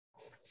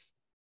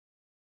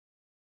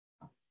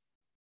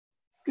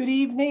Good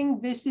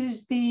evening. This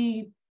is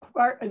the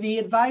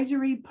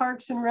Advisory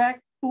Parks and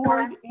Rec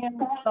Board and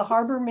the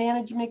Harbor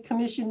Management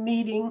Commission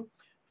meeting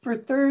for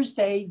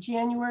Thursday,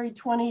 January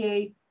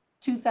 28th,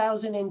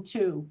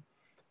 2002.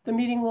 The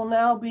meeting will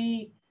now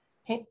be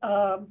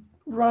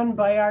run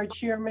by our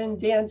chairman,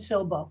 Dan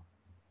Silbo.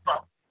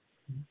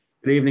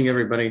 Good evening,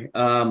 everybody.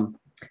 So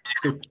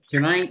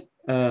tonight,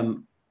 we're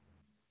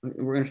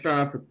going to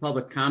start off with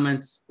public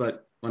comments,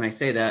 but when I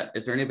say that,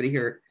 is there anybody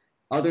here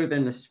other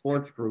than the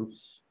sports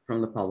groups from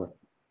the public?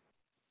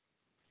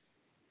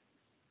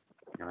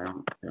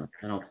 No,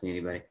 I don't see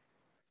anybody.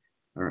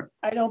 All right.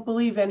 I don't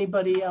believe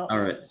anybody else. All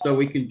right, so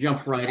we can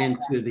jump right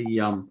into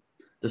the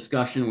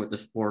discussion with the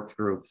sports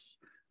groups.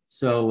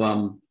 So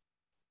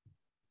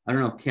I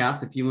don't know,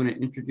 Kath, if you want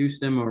to introduce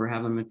them or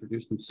have them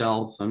introduce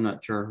themselves. I'm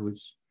not sure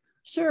who's.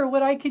 Sure,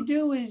 what I could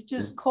do is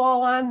just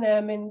call on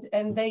them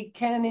and they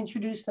can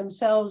introduce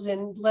themselves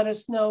and let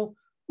us know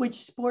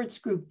which sports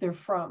group they're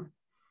from.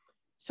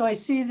 So I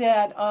see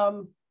that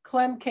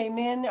Clem came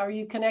in. Are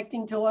you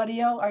connecting to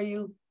audio? Are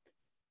you?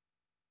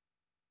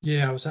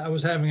 Yeah, I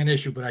was having an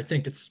issue, but I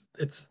think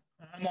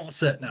I'm all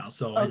set now,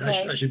 so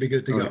okay. I should be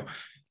good to go.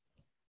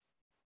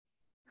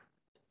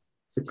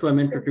 So Clem,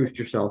 introduce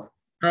yourself.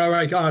 All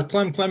right,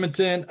 Clem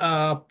Clementon,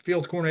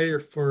 field coordinator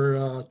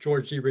for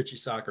George D. Ritchie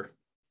Soccer.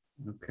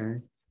 Okay.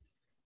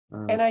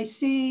 And I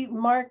see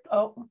Mark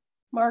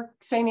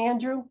St.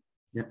 Andrew.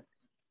 Yeah.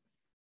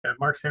 Yeah,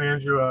 Mark St.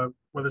 Andrew,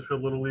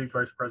 Wethersfield Little League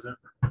Vice President.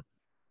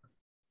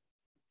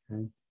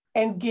 Okay.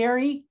 And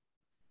Gary.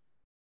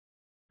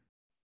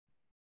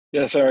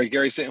 Yeah, sorry,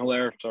 Gary St.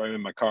 Hilaire. Sorry, I'm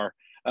in my car.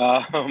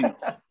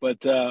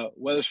 But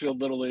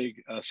Wethersfield Little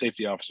League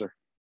Safety Officer.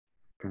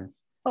 Okay.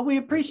 Well, we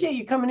appreciate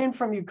you coming in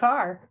from your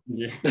car.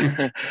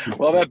 Yeah.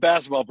 Well, I'm at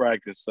basketball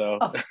practice, so.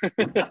 Oh.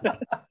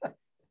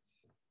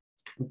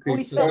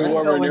 Okay, so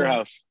warmer in your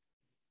house.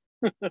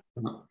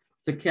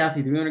 So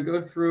Kathy, do you want to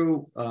go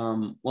through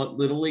what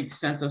Little League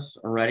sent us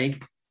already?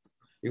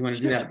 You want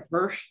to do that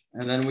first,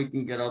 and then we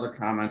can get other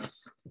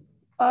comments.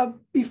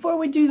 Before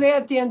we do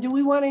that, Dan, do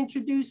we want to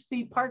introduce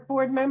the park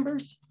board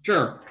members?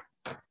 Sure.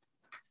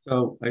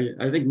 So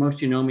I think most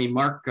of you know me.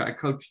 Mark, I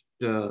coached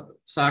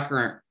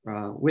soccer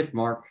with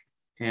Mark,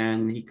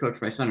 and he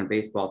coached my son in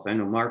baseball, so I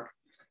know Mark.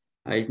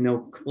 I know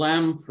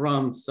Clem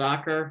from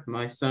soccer.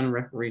 My son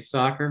referees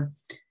soccer.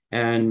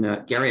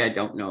 And Gary, I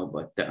don't know,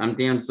 but I'm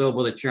Dan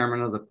Sobel, the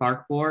chairman of the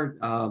park board.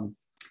 And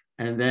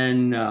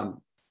then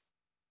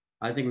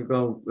I think we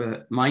go,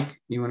 Mike,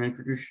 you want to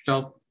introduce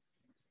yourself?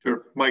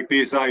 Sure, Mike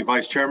Bezai,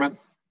 vice chairman.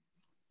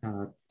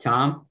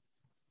 Tom?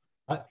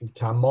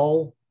 Tom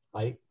Mole.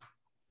 Hi.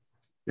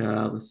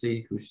 Let's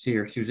see who's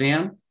here.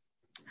 Suzanne?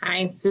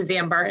 Hi,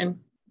 Suzanne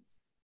Barton.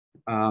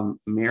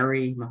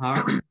 Mary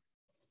Mahar?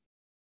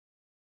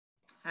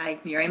 Hi,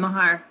 Mary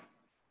Mahar.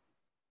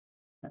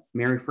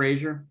 Mary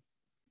Frazier?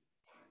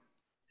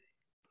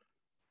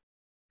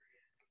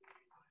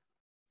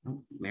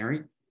 Oh,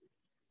 Mary?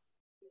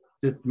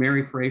 This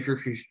Mary Frazier,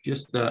 she's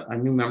just a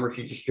new member.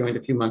 She just joined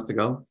a few months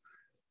ago.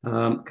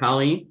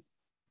 Colleen?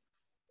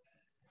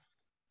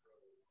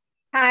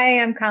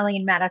 Hi, I'm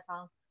Colleen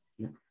Medical.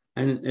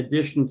 And in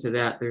addition to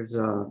that, there's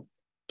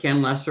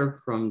Ken Lesser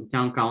from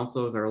Town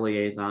Council as our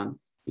liaison.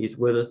 He's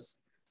with us.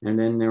 And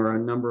then there are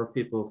a number of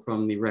people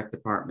from the rec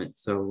department.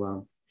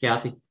 So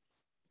Kathy?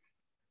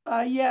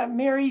 Yeah,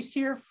 Mary's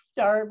here.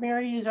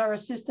 Mary is our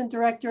assistant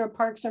director of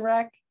Parks and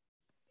Rec.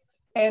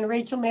 And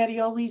Rachel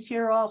Mattioli's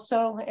here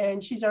also,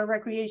 and she's our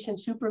recreation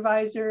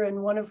supervisor.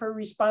 And one of her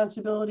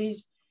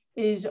responsibilities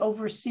is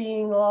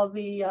overseeing all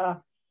the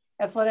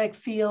athletic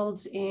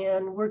fields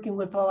and working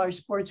with all our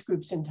sports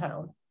groups in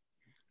town.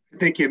 I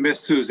think you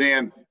missed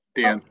Suzanne,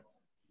 Dan. Oh.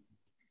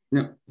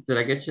 No, did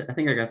I get you? I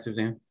think I got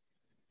Suzanne.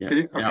 Yeah.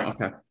 Okay. Yeah,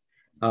 okay.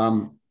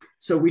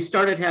 So we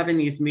started having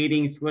these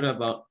meetings, what,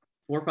 about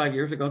 4 or 5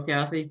 years ago,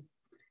 Kathy,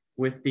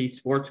 with the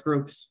sports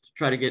groups to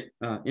try to get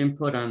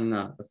input on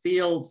the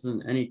fields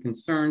and any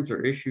concerns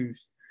or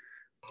issues.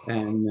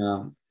 And,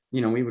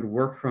 you know, we would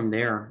work from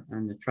there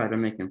and to try to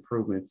make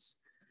improvements.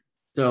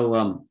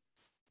 So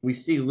we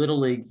see Little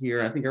League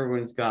here. I think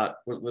everyone's got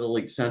what Little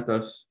League sent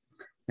us.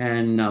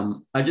 And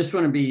I just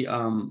want to be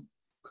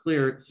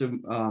clear. So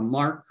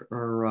Mark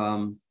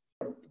or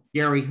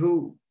Gary,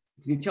 can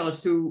you tell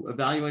us who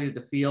evaluated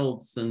the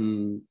fields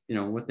and, you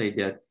know, what they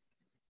did?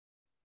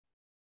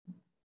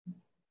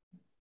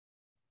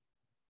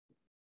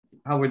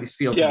 How were these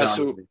fields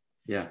evaluated?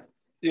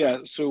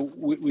 So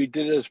we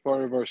did it as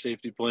part of our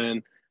safety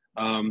plan.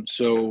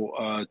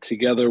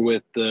 Together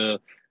with the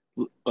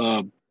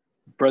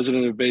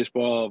president of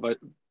baseball,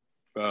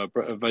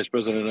 vice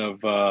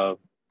president of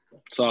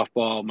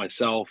softball,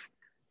 myself,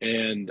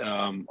 and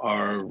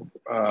our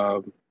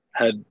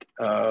head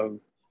of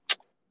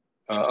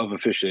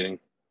officiating,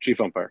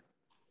 chief umpire.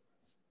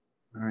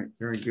 All right,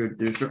 very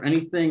good. Is there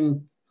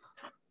anything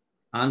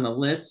on the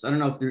list? I don't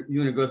know if you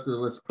want to go through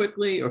the list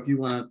quickly, or if you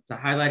want to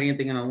highlight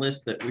anything on the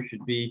list that we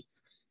should be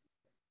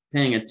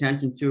paying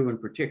attention to in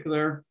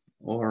particular,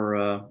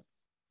 or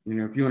you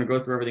know, if you want to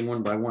go through everything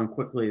one by one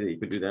quickly, that you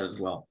could do that as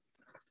well.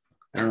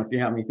 I don't know if you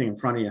have anything in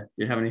front of you. Do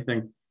you have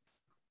anything?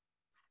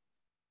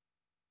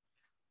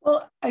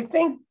 Well, I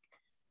think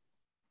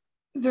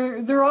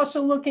they're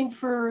also looking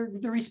for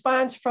the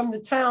response from the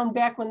town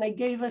back when they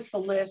gave us the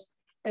list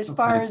as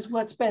far Okay. as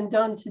what's been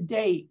done to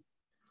date.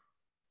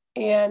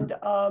 And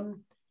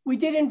we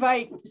did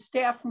invite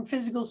staff from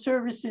physical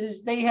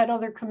services. They had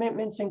other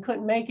commitments and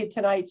couldn't make it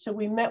tonight. So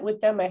we met with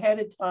them ahead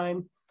of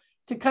time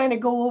to kind of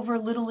go over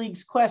Little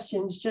League's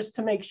questions just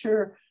to make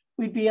sure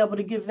we'd be able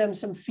to give them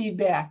some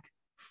feedback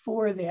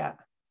for that.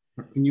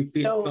 Can you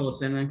fill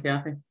us in on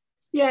Kathy?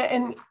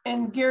 Yeah,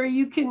 and Gary,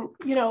 you can,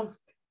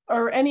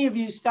 or any of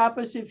you stop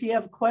us if you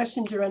have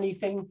questions or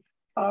anything.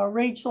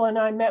 Rachel and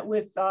I met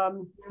with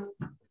Alan,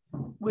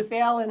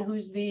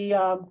 who's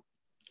the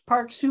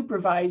park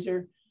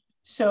supervisor.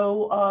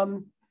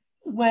 So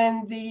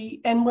when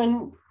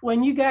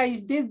you guys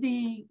did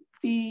the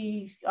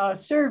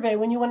survey,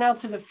 when you went out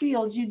to the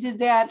fields, you did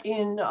that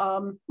in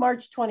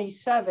March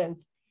 27th.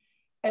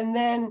 And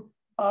then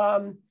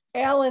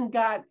Alan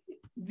got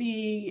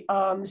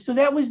so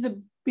that was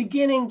the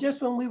beginning,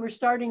 just when we were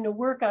starting to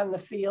work on the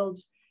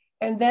fields.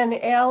 And then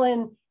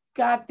Alan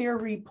got their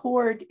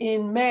report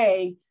in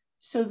May.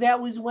 So that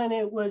was when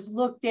it was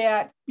looked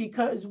at,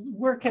 because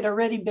work had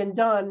already been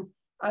done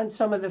on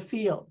some of the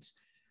fields.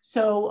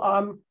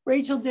 So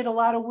Rachel did a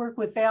lot of work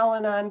with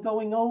Alan on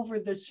going over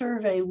the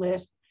survey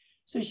list.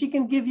 So she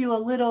can give you a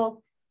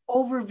little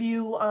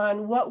overview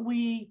on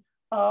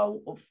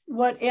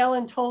what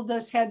Alan told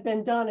us had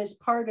been done as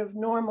part of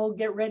normal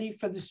get ready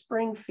for the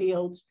spring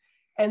fields.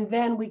 And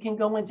then we can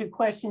go into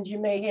questions you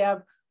may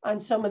have on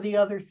some of the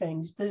other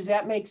things. Does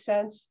that make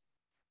sense?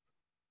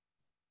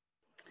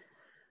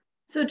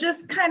 So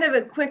just kind of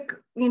a quick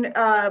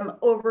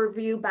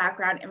overview,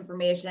 background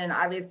information.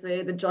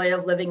 Obviously, the joy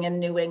of living in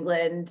New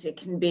England, it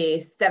can be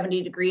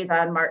 70 degrees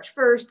on March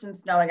 1st and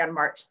snowing on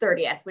March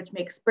 30th, which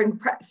makes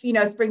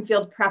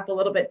Springfield prep a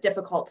little bit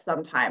difficult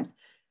sometimes.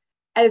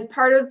 As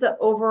part of the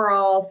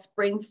overall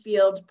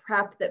Springfield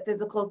prep that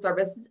physical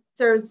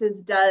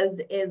services does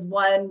is,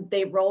 one,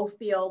 they roll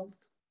fields.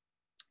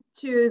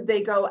 Two,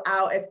 they go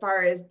out as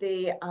far as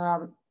the,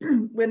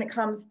 when it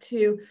comes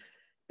to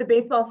the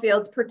baseball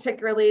fields,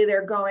 particularly,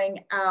 they're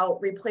going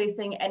out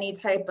replacing any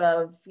type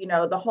of,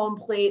 the home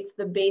plates,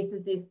 the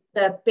bases,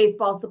 the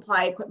baseball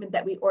supply equipment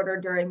that we order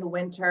during the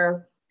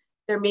winter.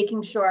 They're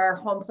making sure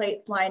home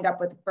plates lined up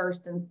with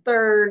first and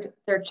third.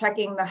 They're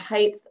checking the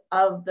heights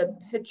of the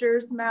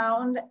pitcher's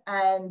mound,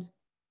 and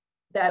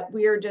that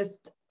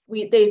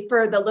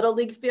for the Little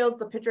League fields,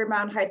 the pitcher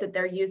mound height that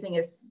they're using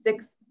is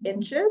 6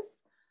 inches.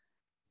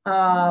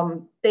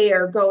 They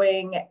are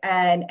going,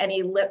 and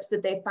any lips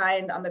that they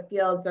find on the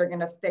fields, they're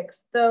going to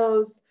fix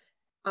those,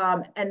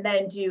 and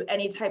then do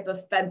any type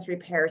of fence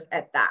repairs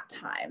at that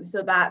time.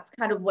 So that's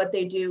kind of what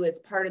they do as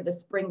part of the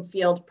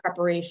Springfield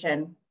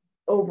preparation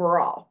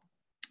overall.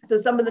 So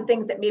some of the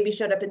things that maybe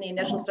showed up in the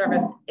initial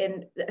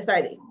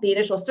the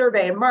initial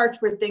survey in March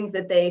were things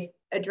that they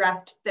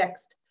addressed,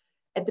 fixed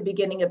at the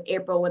beginning of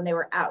April when they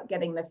were out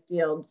getting the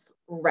fields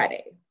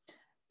ready.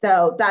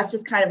 So that's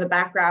just kind of a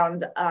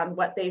background on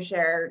what they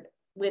shared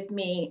with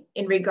me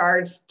in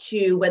regards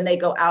to when they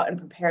go out and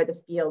prepare the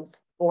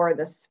fields for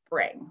the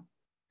spring.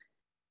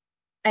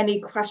 Any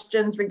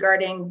questions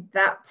regarding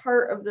that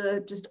part of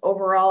the just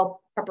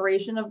overall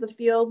preparation of the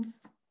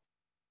fields?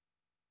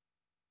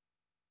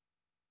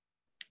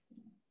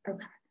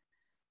 Okay.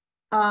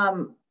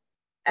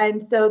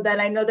 And so then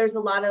I know there's a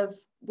lot of,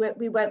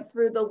 we went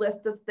through the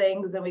list of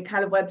things and we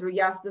kind of went through,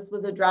 yes, this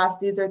was addressed.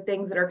 These are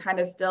things that are kind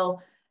of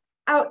still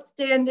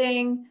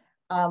outstanding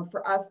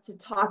for us to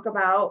talk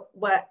about.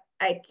 What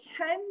I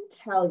can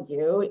tell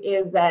you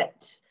is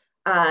that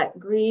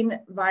green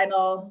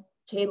vinyl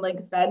chain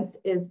link fence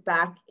is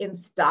back in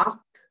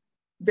stock.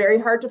 Very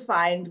hard to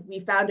find. We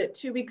found it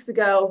 2 weeks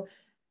ago,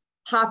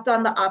 hopped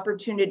on the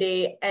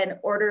opportunity and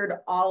ordered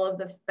all of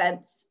the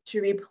fence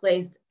to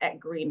replace at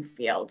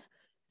Greenfield.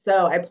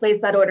 So I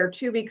placed that order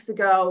 2 weeks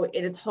ago.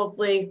 It is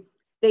hopefully,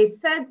 they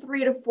said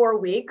 3 to 4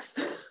 weeks.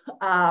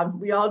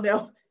 We all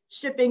know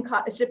shipping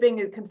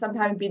can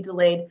sometimes be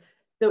delayed.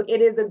 So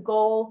it is a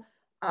goal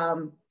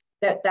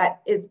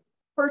that is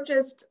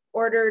purchased,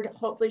 ordered,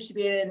 hopefully should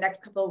be in the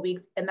next couple of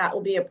weeks. And that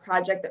will be a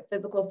project that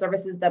physical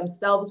services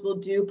themselves will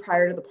do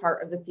prior to the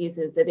part of the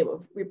season. So they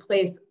will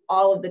replace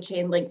all of the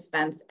chain link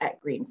fence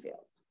at Greenfield.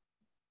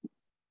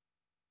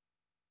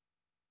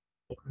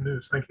 Welcome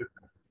news, thank you.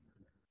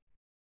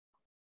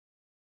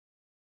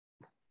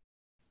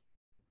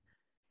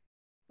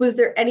 Was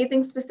there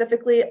anything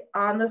specifically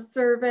on the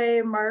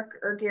survey, Mark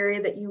or Gary,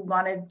 that you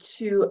wanted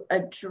to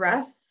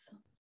address?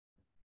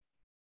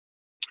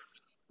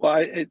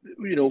 Well,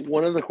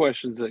 one of the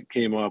questions that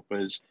came up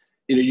is,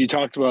 you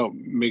talked about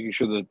making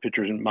sure the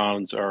pitchers and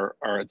mounds are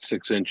at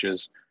 6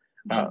 inches.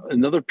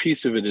 Another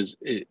piece of it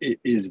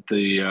is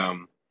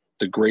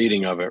the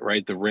grading of it,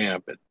 right? The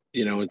ramp.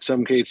 In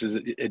some cases,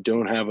 it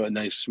don't have a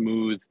nice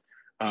smooth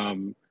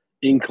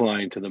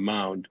incline to the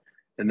mound,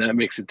 and that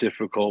makes it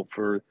difficult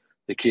for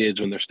the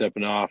kids when they're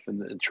stepping off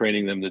and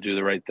training them to do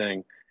the right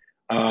thing.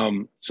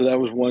 So that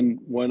was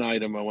one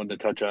item I wanted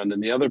to touch on.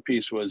 And the other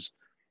piece was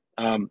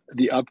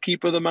the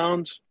upkeep of the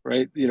mounds,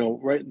 right? You know,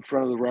 right in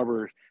front of the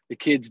rubber, the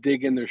kids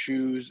dig in their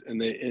shoes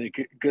and it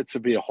gets to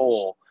be a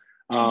hole.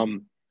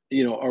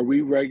 You know, are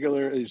we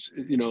is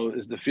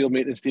the field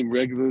maintenance team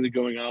regularly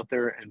going out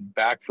there and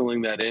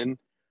backfilling that in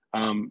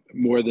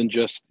more than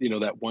just, you know,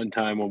 that one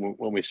time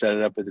when we set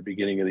it up at the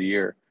beginning of the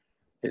year,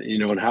 you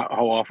know, and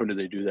how often do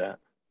they do that?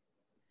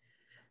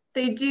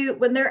 They do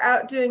when they're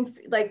out doing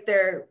like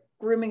their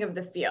grooming of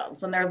the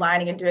fields, when they're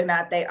lining and doing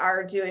that, they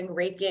are doing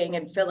raking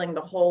and filling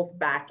the holes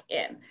back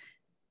in.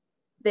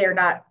 They're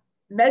not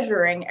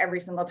measuring every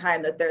single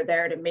time that they're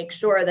there to make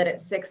sure that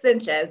it's 6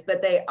 inches,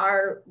 but they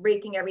are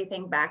raking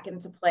everything back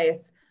into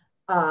place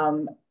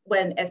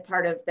when as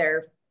part of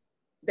their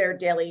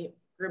daily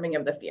grooming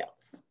of the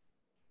fields.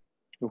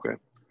 Okay.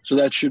 So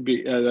that should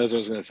be, as I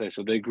was going to say,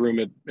 so they groom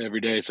it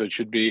every day. So it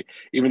should be,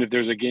 even if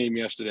there's a game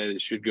yesterday, they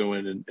should go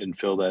in and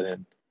fill that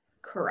in.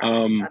 Correct.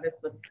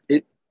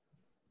 That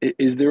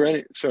is is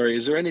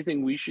there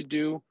anything we should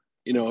do?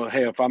 You know,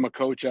 hey, if I'm a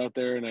coach out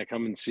there and I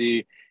come and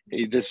see,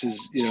 hey, this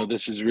is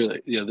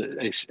really, you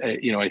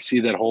know, I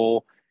see that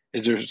hole.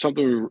 Is there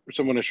something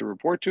someone I should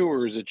report to,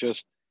 or is it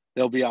just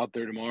they'll be out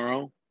there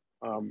tomorrow?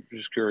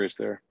 Just curious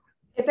there.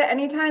 If at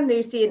any time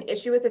you see an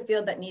issue with the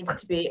field that needs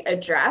to be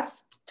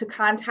addressed, to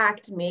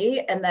contact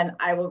me, and then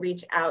I will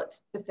reach out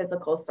to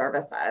physical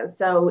services.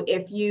 So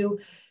if you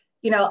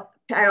know,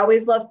 I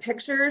always love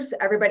pictures.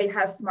 Everybody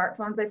has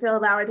smartphones, I feel,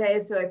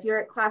 nowadays. So if you're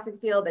at Classic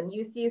Field and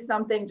you see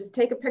something, just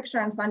take a picture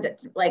and send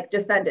it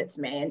just send it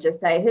to me and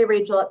just say, hey,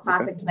 Rachel, at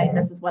Classic tonight,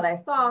 this is what I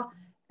saw.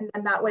 And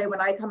then that way,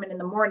 when I come in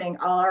the morning,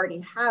 I'll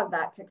already have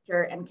that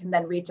picture and can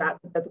then reach out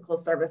to physical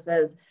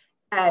services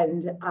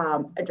and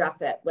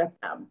address it with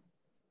them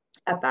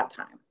at that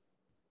time.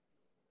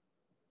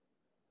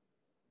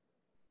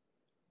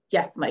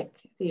 Yes, Mike,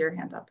 I see your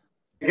hand up.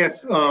 I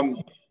guess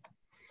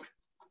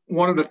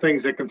one of the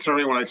things that concerned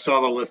me when I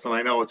saw the list, and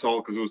I know it's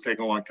old because it was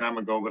taken a long time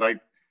ago, but I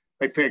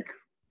think,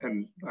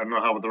 and I don't know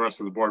how the rest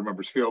of the board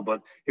members feel,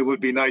 but it would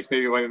be nice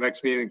maybe by the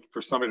next meeting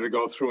for somebody to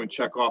go through and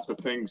check off the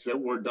things that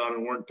were done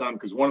and weren't done.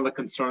 Because one of the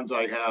concerns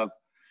I have,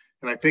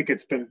 and I think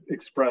it's been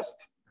expressed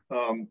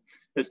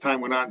as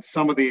time went on,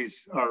 some of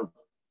these are,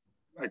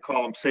 I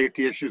call them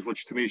safety issues,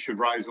 which to me should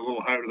rise a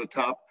little higher to the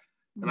top.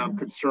 And I'm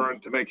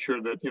concerned to make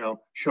sure that, you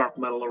know, sharp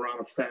metal around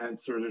a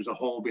fence or there's a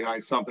hole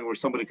behind something where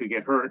somebody could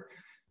get hurt.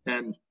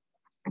 And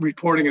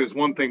reporting it is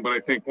one thing, but I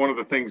think one of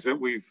the things that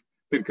we've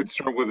been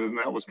concerned with, and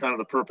that was kind of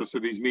the purpose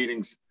of these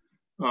meetings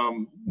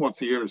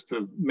once a year, is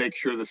to make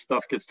sure this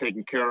stuff gets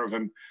taken care of.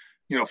 And,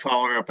 you know,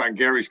 following up on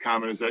Gary's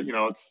comment is that, you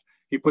know,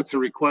 he puts a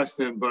request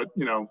in, but,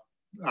 you know,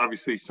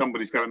 obviously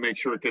somebody's got to make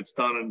sure it gets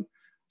done. And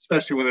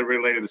especially when they're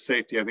related to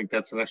safety, I think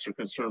that's an extra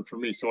concern for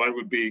me. So I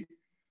would be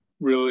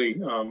really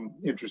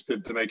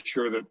interested to make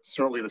sure that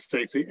certainly the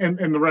safety and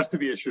the rest of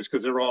the issues,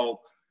 because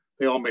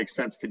they all make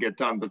sense to get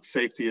done, but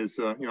safety is,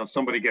 you know,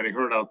 somebody getting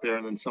hurt out there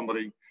and then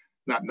somebody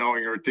not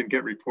knowing, or it didn't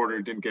get reported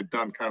or didn't get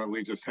done, kind of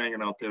leaves us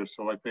hanging out there.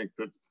 So I think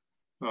that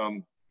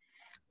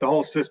the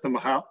whole system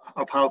of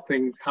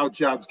how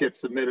jobs get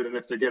submitted and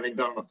if they're getting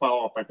done in the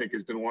follow-up, I think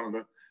has been one of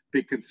the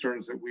big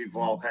concerns that we've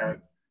all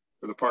had,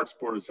 that the Parks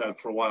Board has had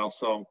for a while.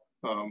 So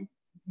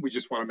we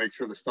just want to make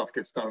sure the stuff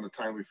gets done in a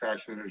timely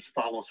fashion and there's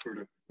follow through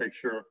to make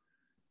sure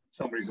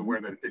somebody's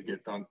aware that it did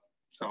get done.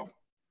 So.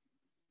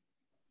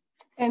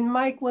 And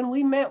Mike, when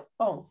we met,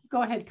 oh,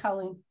 go ahead,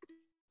 Colleen.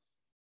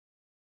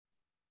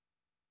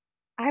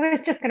 I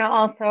was just going to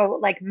also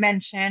like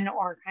mention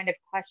or kind of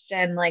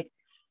question, like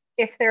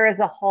if there is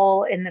a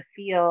hole in the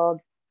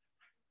field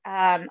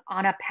on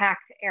a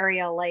packed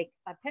area like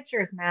a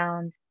pitcher's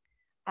mound,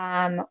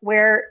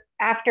 where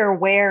after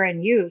wear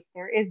and use,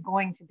 there is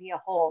going to be a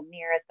hole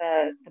near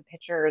the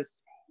pitcher's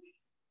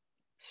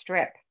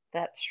strip,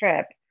 that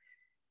strip.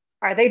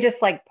 Are they just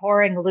like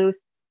pouring loose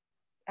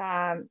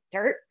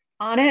dirt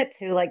on it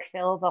to like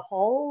fill the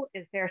hole?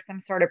 Is there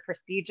some sort of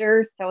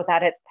procedure so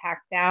that it's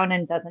packed down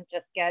and doesn't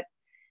just get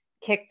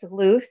kicked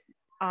loose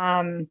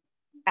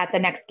at the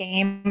next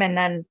game and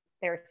then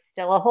there's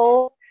still a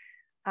hole?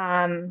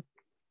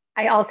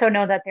 I also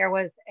know that there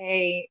was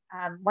a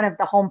one of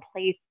the home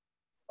plates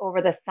over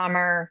the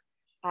summer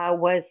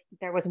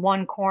there was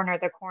one corner,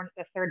 the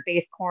third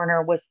base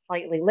corner was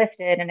slightly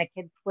lifted and a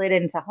kid slid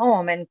into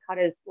home and cut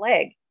his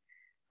leg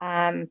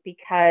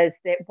because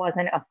it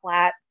wasn't a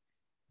flat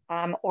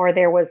or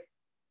there was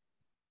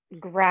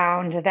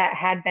ground that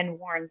had been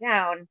worn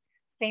down.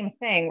 Same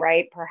thing,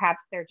 right? Perhaps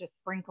they're just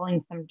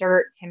sprinkling some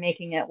dirt to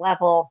making it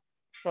level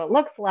so it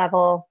looks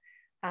level.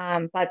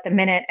 But the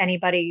minute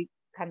anybody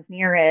comes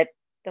near it,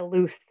 the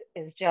loose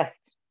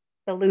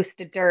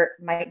dirt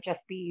might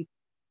just be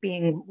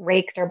being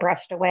raked or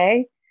brushed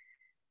away.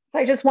 So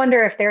I just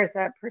wonder if there's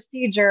a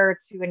procedure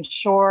to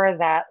ensure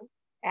that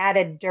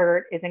added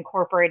dirt is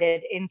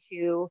incorporated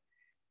into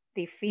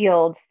the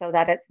field so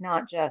that it's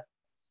not just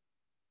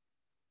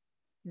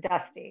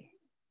dusty.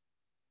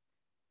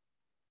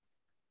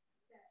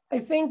 I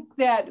think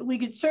that we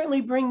could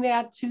certainly bring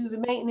that to the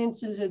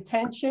maintenance's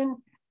attention.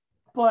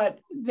 but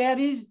that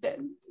is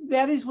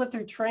what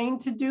they're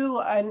trained to do.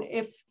 And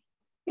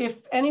if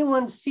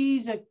anyone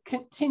sees a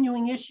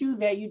continuing issue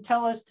that you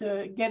tell us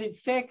to get it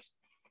fixed,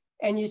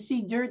 and you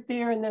see dirt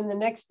there, and then the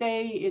next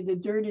day the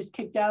dirt is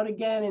kicked out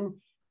again, and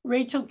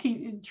Rachel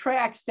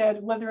tracks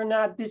that whether or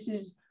not this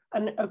is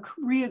a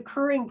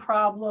reoccurring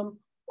problem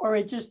or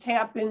it just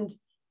happened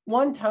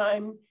one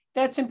time,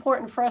 that's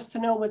important for us to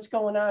know what's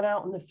going on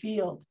out in the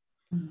field.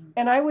 Mm-hmm.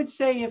 And I would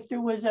say if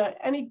there was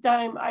any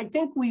time, I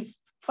think we've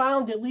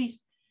found at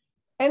least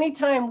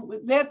anytime,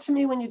 that to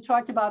me, when you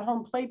talked about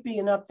home plate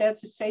being up,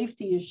 that's a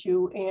safety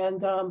issue.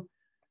 And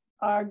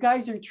our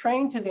guys are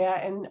trained to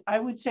that. And I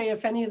would say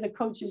if any of the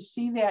coaches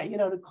see that,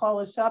 to call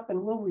us up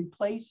and we'll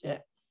replace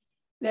it.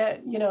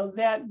 That,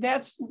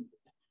 that's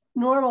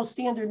normal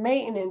standard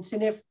maintenance.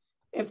 And if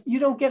you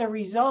don't get a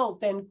result,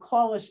 then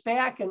call us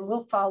back and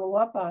we'll follow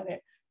up on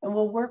it. And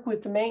we'll work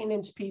with the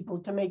maintenance people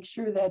to make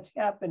sure that's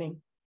happening.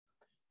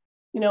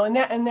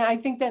 And I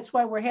think that's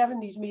why we're having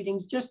these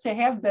meetings, just to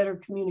have better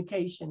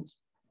communications.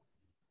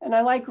 And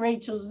I like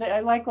I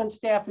like when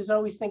staff is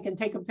always thinking,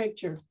 take a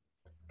picture,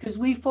 because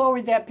we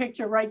forward that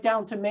picture right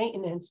down to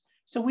maintenance.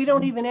 So we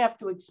don't even have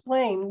to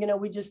explain,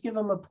 we just give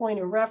them a point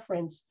of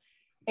reference,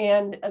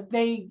 and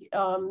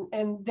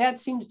and that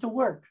seems to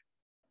work.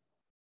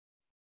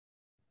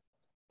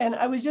 And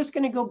I was just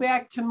going to go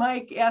back to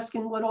Mike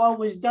asking what all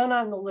was done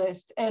on the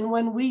list. And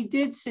when we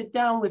did sit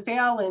down with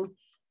Alan,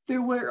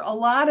 there were a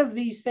lot of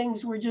these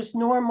things were just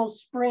normal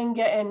spring,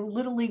 and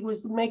Little League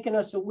was making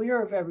us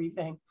aware of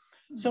everything.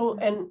 So,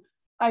 and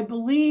I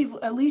believe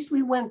at least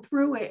we went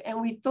through it and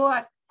we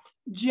thought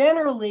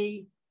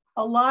generally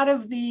a lot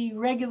of the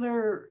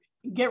regular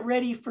get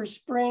ready for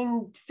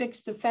spring,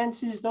 fix the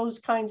fences, those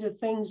kinds of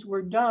things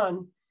were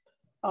done.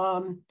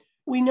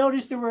 We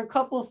noticed there were a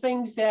couple of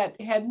things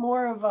that had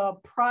more of a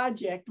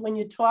project. When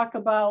you talk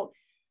about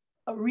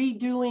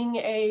redoing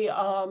a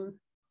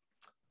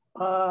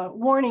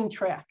warning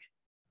track,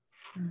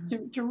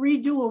 to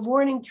redo a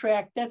warning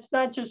track, that's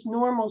not just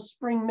normal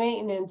spring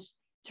maintenance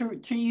to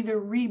either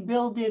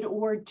rebuild it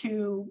or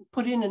to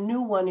put in a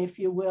new one, if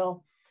you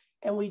will.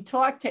 And we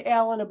talked to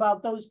Alan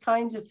about those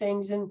kinds of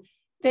things, and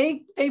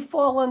they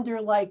fall under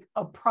like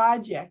a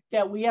project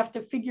that we have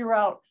to figure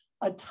out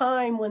a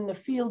time when the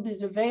field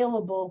is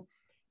available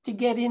to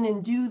get in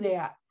and do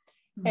that.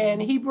 Mm-hmm.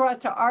 And he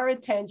brought to our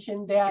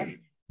attention that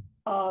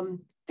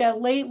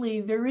that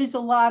lately there is a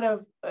lot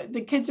of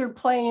the kids are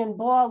playing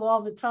ball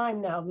all the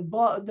time now.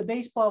 The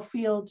baseball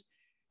fields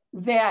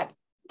that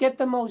get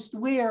the most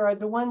wear are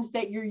the ones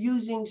that you're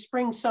using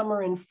spring,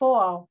 summer, and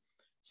fall.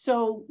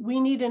 So we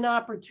need an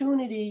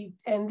opportunity,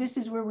 and this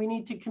is where we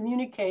need to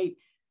communicate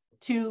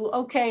to,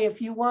 okay, if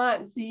you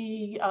want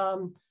the,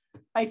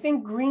 I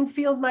think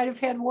Greenfield might have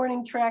had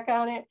warning track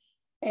on it.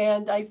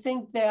 And I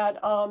think that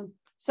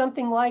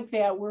something like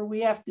that, where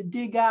we have to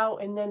dig out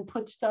and then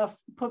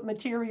put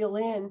material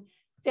in,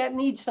 that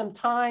needs some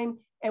time,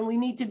 and we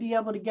need to be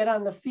able to get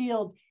on the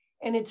field.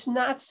 And it's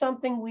not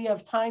something we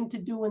have time to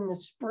do in the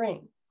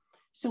spring.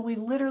 So we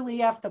literally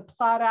have to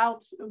plot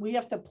out, we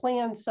have to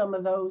plan some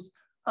of those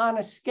on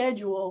a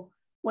schedule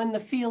when the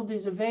field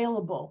is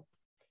available.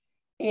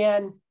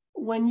 And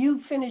when you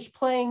finish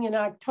playing in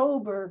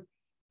October,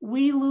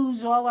 we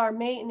lose all our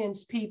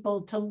maintenance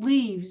people to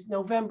leaves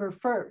November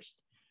 1st.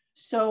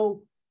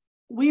 So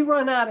we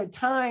run out of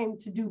time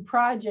to do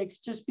projects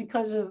just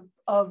because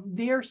of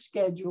their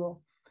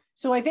schedule.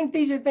 So I think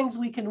these are things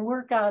we can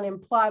work on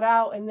and plot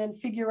out and then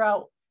figure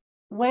out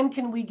when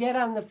can we get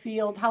on the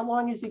field? How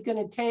long is it going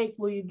to take?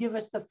 Will you give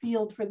us the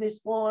field for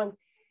this long?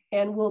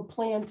 And we'll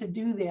plan to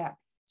do that.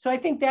 So I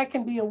think that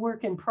can be a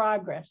work in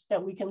progress,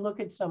 that we can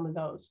look at some of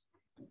those.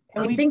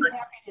 And we'd be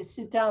happy to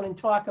sit down and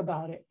talk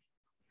about it.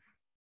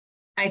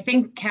 I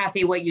think,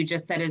 Kathy, what you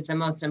just said is the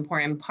most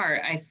important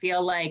part. I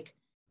feel like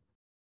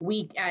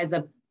we as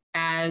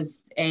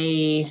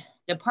a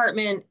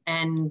department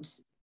and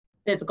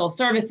physical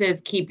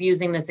services keep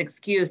using this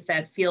excuse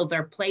that fields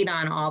are played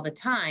on all the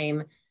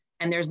time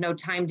and there's no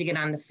time to get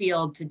on the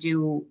field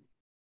to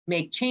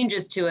make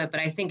changes to it. But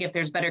I think if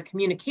there's better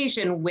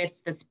communication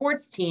with the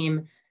sports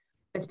team,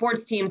 the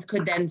sports teams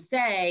could then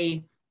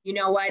say, you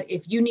know what,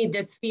 if you need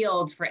this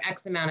field for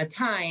X amount of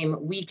time,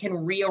 we can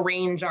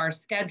rearrange our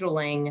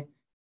scheduling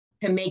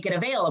to make it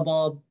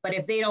available. But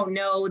if they don't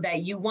know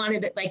that you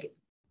wanted it, like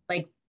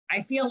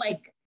I feel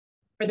like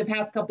for the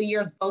past couple of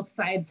years, both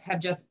sides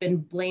have just been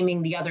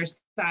blaming the other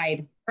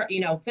side.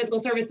 Physical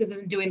services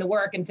isn't doing the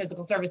work and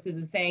physical services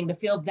is saying the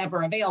field's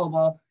never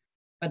available,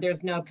 but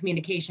there's no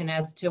communication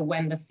as to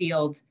when the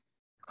field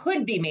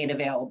could be made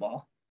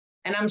available.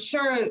 And I'm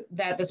sure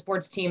that the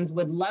sports teams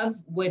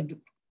would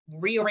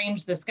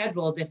rearrange the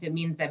schedules if it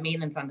means that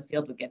maintenance on the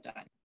field would get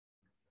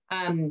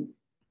done.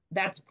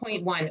 That's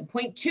point one.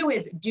 Point two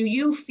is, do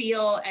you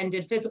feel, and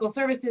did physical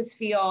services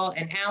feel,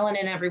 and Alan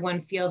and everyone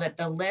feel that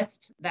the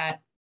list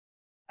that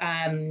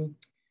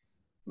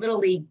Little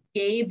League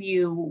gave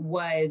you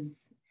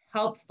was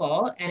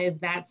helpful? And is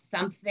that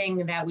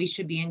something that we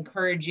should be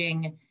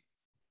encouraging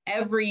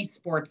every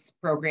sports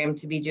program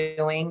to be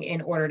doing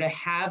in order to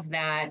have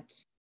that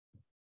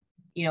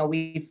you know,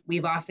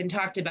 we've often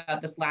talked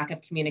about this lack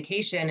of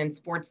communication, and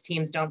sports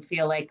teams don't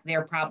feel like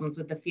their problems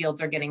with the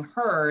fields are getting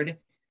heard.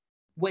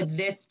 Would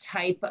this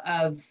type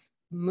of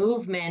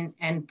movement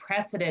and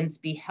precedence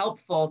be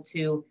helpful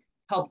to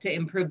help to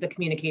improve the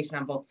communication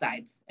on both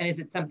sides? And is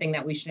it something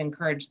that we should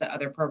encourage the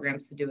other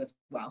programs to do as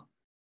well?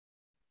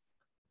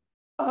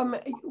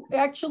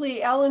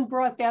 Actually, Alan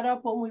brought that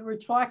up when we were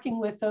talking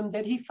with him,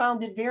 that he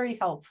found it very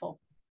helpful.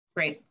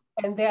 Great.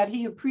 And that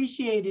he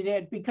appreciated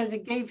it because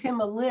it gave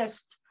him a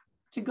list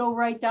to go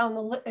right down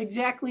the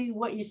exactly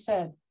what you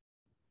said.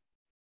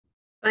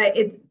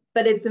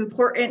 But it's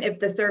important, if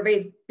the survey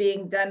is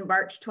being done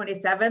March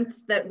 27th,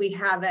 that we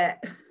have it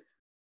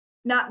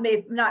not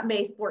May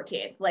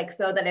 14th, like,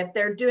 so that if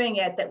they're doing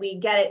it, that we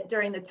get it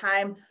during the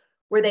time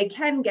where they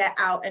can get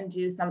out and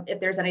do some, if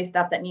there's any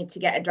stuff that needs to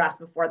get addressed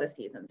before the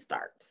season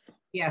starts.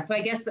 Yeah, so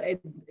I guess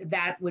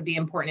that would be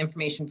important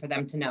information for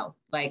them to know.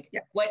 Like,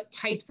 what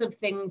types of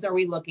things are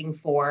we looking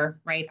for,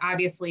 right?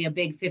 Obviously, a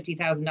big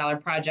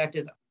 $50,000 project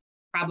is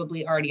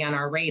probably already on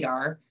our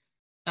radar.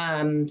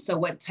 So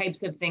what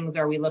types of things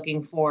are we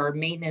looking for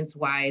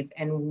maintenance-wise,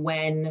 and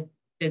when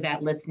does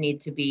that list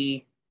need to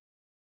be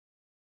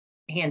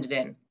handed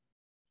in?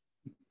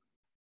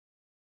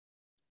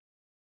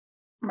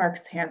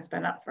 Mark's hand's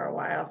been up for a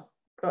while.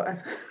 Go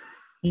ahead.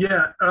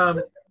 Yeah,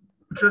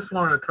 just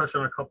wanted to touch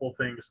on a couple of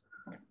things.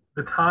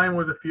 The time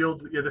where the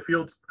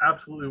fields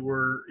absolutely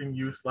were in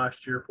use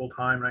last year full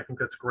time, and I think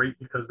that's great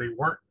because they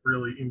weren't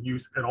really in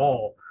use at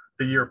all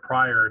the year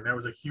prior, and there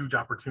was a huge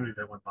opportunity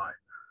that went by.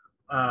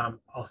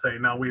 I'll say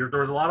now there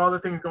was a lot of other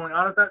things going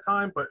on at that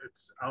time, but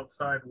it's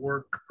outside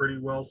work, pretty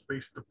well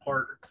spaced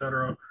apart,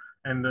 etc.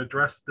 And to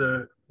address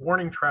the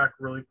warning track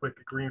really quick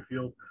at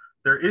Greenfield,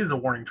 there is a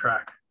warning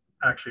track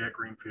actually at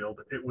Greenfield.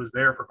 It was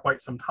there for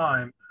quite some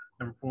time,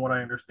 and from what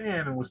I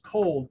understand and was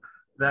told,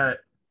 that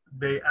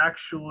they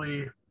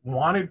actually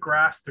wanted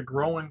grass to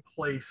grow in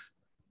place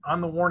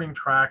on the warning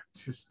track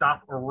to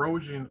stop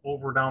erosion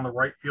over down the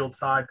right field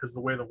side because of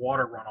the way the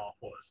water runoff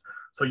was.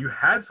 So you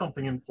had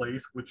something in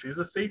place, which is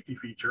a safety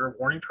feature. A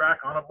warning track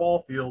on a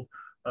ball field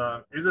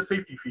is a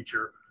safety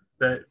feature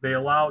that they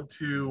allowed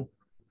to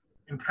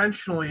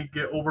intentionally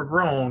get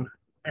overgrown.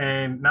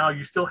 And now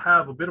you still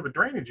have a bit of a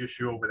drainage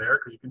issue over there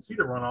because you can see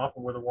the runoff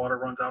and where the water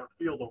runs out of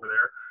the field over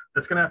there.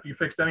 That's going to have to be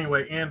fixed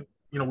anyway. And,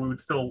 you know, we would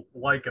still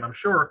like, and I'm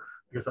sure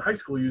because the high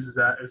school uses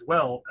that as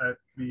well at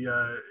the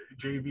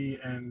JV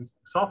and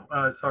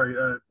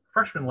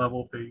freshman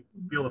level, if they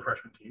field a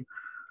freshman team,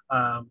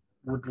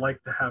 would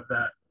like to have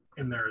that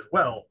in there as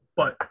well.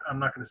 But I'm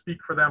not going to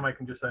speak for them. I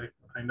can just say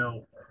I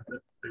know that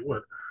they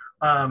would.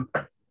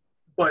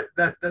 But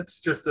that's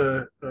just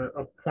a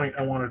point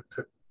I wanted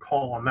to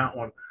call on that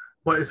one.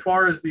 But as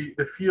far as the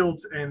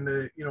fields and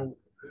the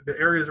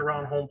areas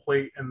around home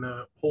plate and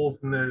the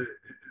holes and the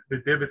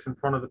divots in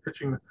front of the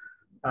pitching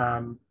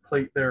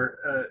plate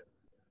there,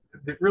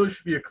 it really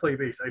should be a clay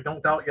base. I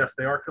don't doubt, yes,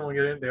 they are filling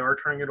it in. They are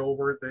turning it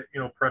over,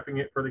 prepping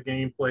it for the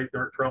game play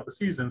throughout the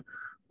season.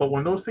 But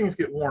when those things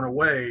get worn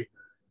away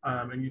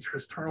and you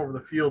just turn over the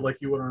field like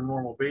you would on a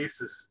normal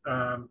basis,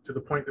 to the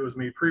point that was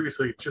made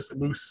previously, it's just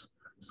loose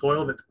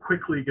soil that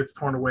quickly gets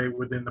torn away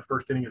within the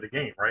first inning of the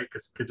game, right?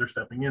 Because kids are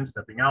stepping in,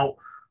 stepping out,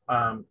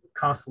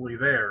 constantly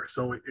there.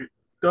 So it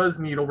does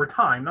need, over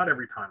time, not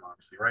every time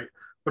obviously, right?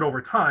 But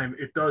over time,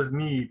 it does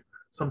need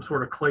some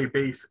sort of clay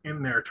base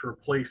in there to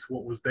replace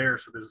what was there,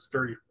 so there's a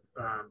sturdy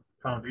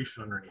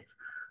foundation underneath.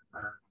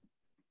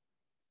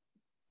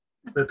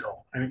 That's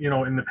all. And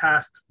in the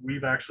past,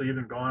 we've actually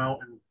even gone out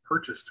and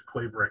purchased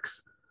clay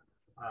bricks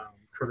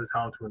for the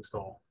town to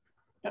install.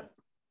 Yep.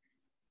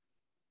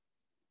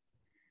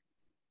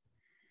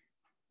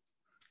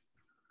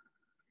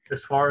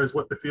 As far as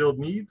what the field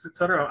needs, et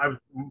cetera, I was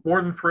more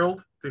than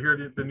thrilled to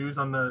hear the news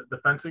on the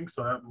fencing.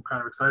 So I'm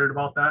kind of excited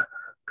about that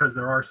because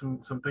there are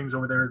some things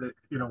over there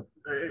that,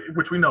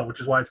 which we know, which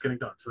is why it's getting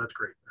done. So that's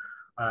great.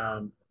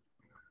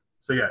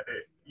 So yeah,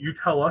 you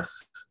tell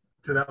us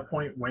to that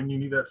point when you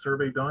need that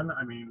survey done.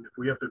 I mean, if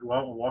we have to go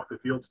out and walk the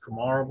fields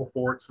tomorrow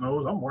before it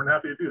snows, I'm more than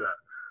happy to do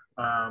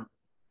that.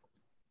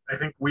 I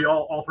think we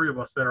all three of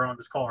us that are on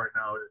this call right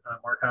now,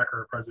 Mark Hacker,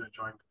 our president,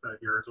 joined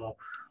here as well.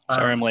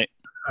 Sorry, I'm late.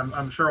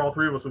 I'm sure all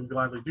three of us would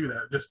gladly do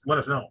that. Just let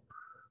us know.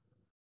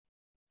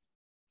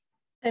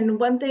 And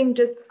one thing,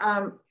 just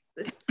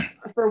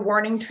for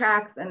warning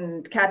tracks,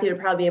 and Kathy would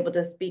probably be able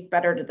to speak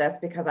better to this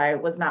because I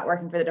was not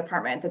working for the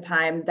department at the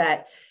time,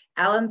 that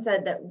Alan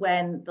said that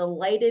when the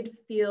lighted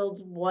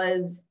field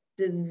was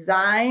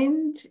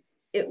designed,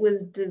 it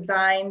was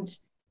designed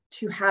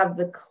to have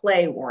the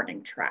clay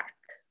warning track.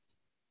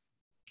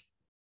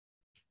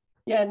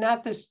 Yeah,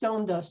 not the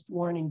stone dust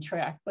warning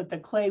track, but the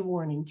clay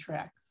warning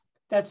track.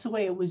 That's the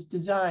way it was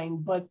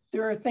designed. But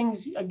there are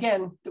things,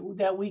 again,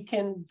 that we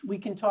can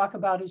talk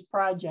about as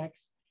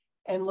projects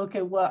and look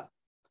at what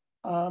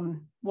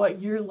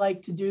you're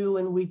like to do,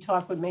 and we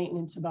talk with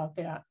maintenance about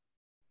that.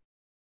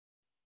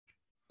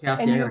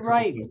 Kathy, and you're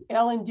right,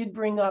 Ellen did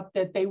bring up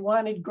that they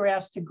wanted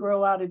grass to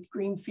grow out at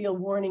Greenfield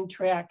warning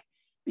track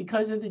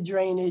because of the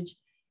drainage.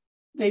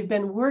 they've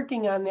been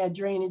working on that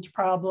drainage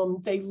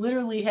problem. They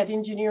literally had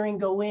engineering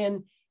go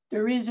in.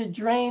 There is a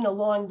drain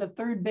along the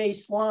third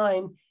base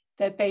line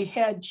that they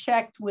had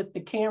checked with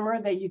the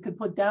camera that you could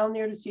put down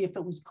there to see if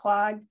it was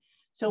clogged.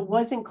 So it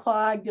wasn't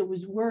clogged, it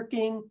was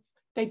working.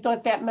 They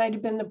thought that might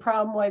have been the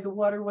problem why the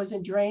water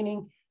wasn't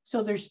draining.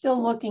 So they're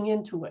still looking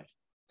into it.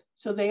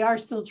 So they are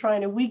still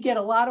trying to, we get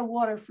a lot of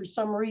water for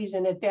some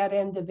reason at that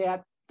end of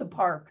the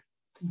park.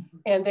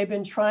 And they've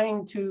been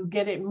trying to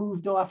get it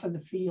moved off of the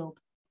field.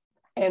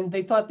 And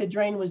they thought the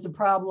drain was the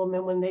problem.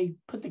 And when they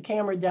put the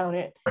camera down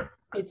it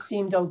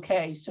seemed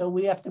okay. So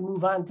we have to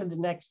move on to the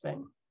next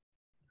thing.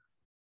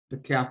 So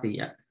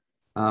Kathy,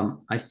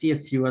 I see a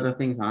few other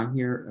things on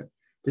here.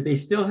 Do they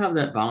still have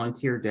that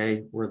volunteer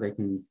day where they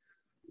can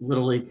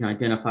literally can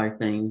identify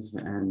things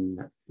and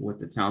with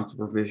the town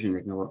supervision,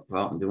 they can go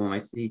out and do them? I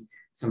see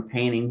some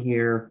painting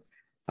here,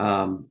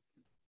 you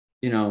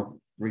know,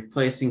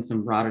 replacing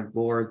some rotted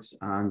boards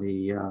on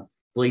the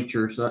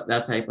bleachers,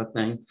 that type of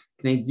thing.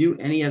 Can they do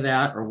any of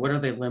that, or what are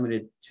they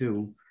limited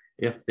to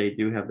if they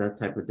do have that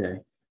type of day?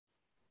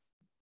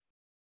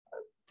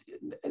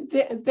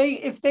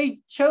 If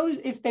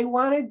they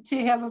wanted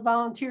to have a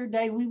volunteer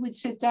day, we would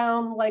sit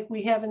down like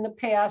we have in the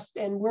past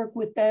and work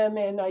with them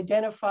and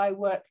identify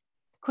what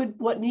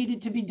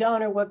needed to be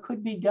done or what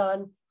could be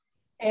done.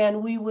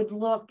 And we would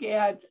look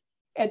at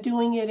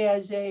doing it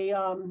as a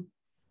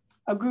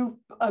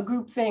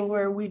group thing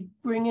where we'd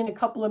bring in a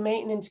couple of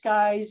maintenance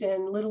guys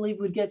and Little League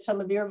would get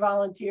some of their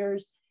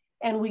volunteers,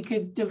 and we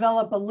could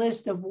develop a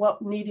list of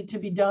what needed to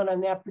be done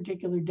on that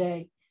particular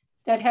day.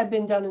 That had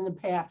been done in the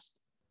past.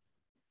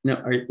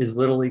 Now, is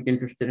Little League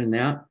interested in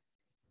that?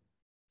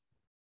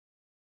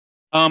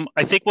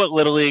 I think what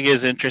Little League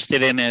is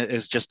interested in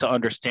is just to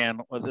understand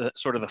the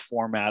sort of the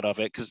format of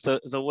it, because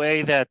the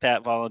way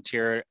that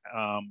volunteer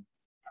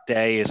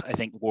day is, I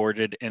think,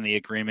 worded in the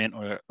agreement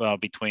or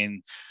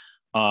between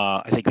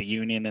I think the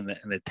union and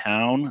the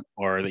town,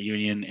 or the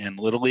union and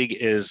Little League,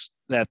 is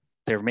that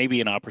there may be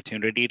an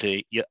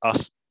opportunity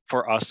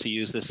for us to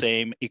use the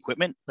same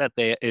equipment that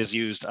is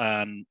used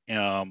on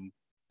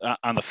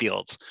the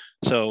fields.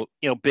 So,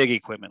 you know, big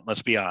equipment,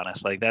 let's be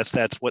honest, like that's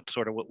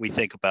what we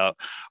think about.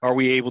 Are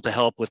we able to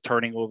help with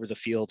turning over the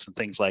fields and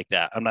things like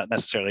that? I'm not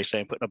necessarily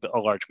saying putting a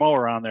large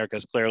mower on there,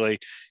 because clearly,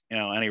 you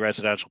know, any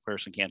residential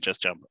person can't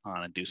just jump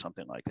on and do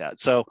something like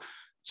that. So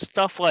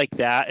stuff like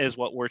that is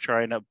what we're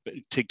trying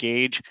to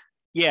gauge.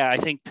 Yeah, I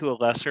think to a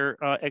lesser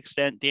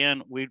extent,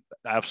 Dan, we'd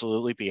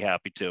absolutely be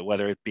happy to,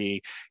 whether it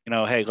be, you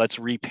know, hey, let's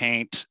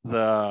repaint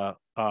the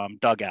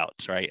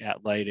dugouts, right,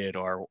 at Lighted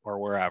or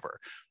wherever.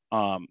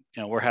 You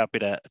know, we're happy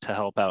to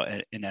help out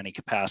in any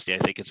capacity. I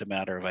think it's a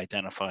matter of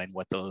identifying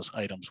what those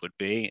items would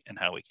be and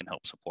how we can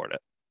help support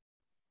it.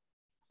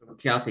 So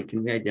Kathy,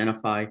 can we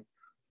identify,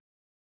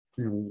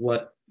 you know,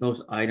 what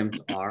those items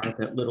are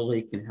that Little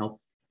League can help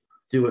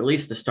do, at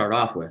least to start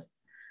off with?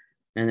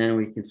 And then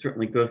we can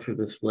certainly go through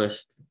this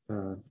list,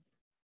 you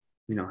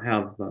know,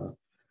 have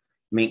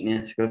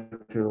maintenance go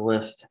through the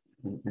list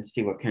and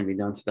see what can be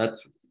done. So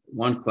that's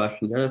one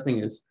question. The other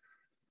thing is,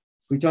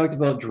 we talked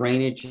about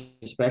drainage,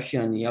 especially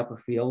on the upper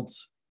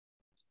fields.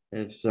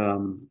 Is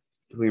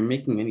we're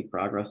making any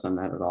progress on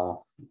that at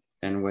all?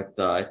 And with,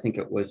 I think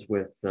it was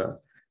with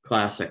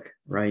Classic,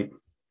 right?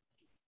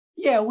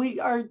 Yeah, we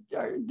are.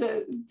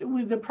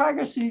 With the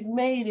progress we've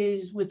made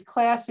is with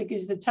Classic,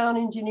 is the town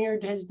engineer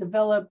has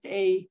developed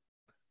a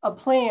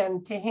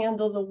plan to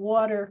handle the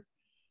water,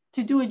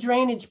 to do a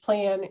drainage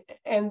plan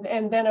and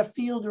then a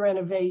field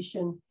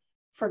renovation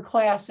for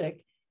Classic.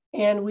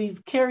 And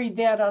we've carried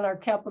that on our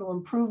capital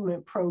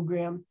improvement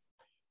program.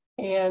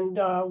 And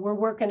we're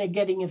working at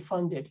getting it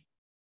funded.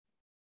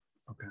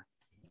 Okay.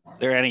 Is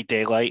there any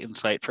daylight in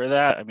sight for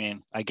that? I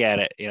mean, I get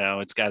it, you know,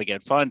 it's got to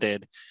get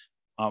funded.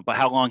 But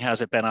how long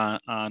has it been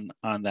on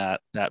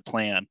that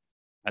plan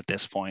at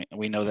this point? And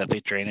we know that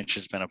the drainage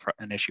has been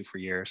an issue for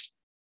years.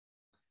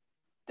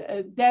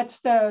 That's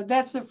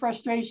the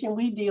frustration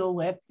we deal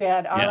with,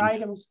 that our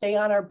items stay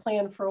on our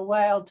plan for a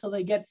while till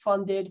they get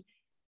funded.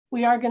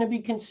 We are going to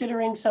be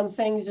considering some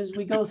things as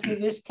we go through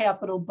this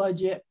capital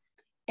budget,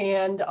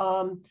 and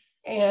the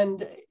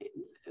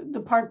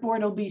park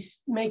board will be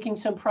making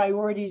some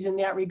priorities in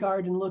that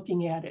regard and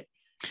looking at it.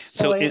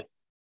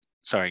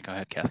 Sorry, go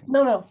ahead, Kathy.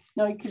 No,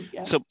 you could.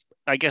 Yeah. So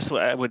I guess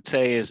what I would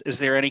say is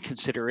there any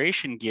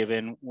consideration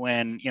given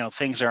when, you know,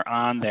 things are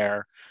on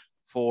there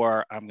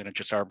for, I'm going to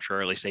just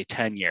arbitrarily say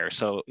 10 years.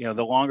 So, you know,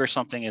 the longer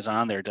something is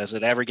on there, does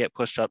it ever get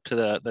pushed up to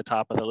the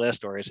top of the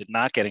list, or is it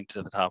not getting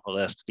to the top of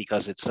the list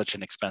because it's such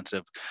an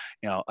expensive,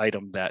 you know,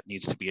 item that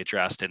needs to be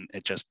addressed, and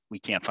we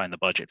can't find the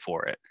budget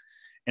for it?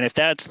 And if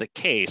that's the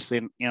case,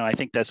 then, you know, I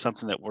think that's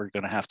something that we're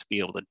going to have to be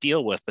able to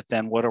deal with. But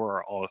then what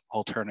are our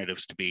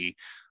alternatives to be,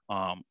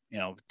 you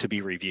know, to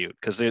be reviewed?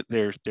 Because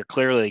there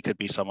clearly could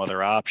be some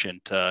other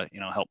option to, you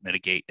know, help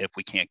mitigate if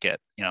we can't get,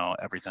 you know,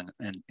 everything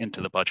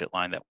into the budget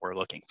line that we're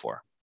looking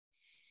for.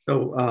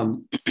 So,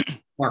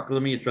 Mark,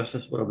 let me address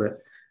this a little bit.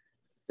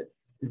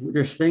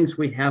 There's things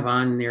we have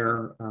on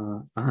there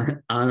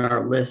on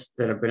our list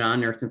that have been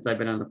on there since I've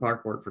been on the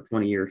park board for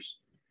 20 years.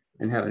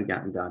 and haven't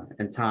gotten done.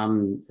 And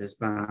Tom has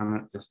been on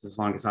it just as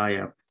long as I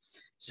have.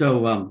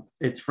 So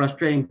it's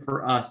frustrating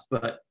for us,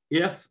 but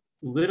if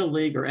Little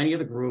League or any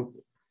other group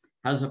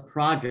has a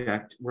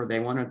project where they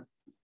want to,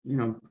 you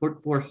know,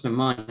 put forth some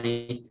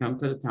money, come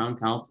to the town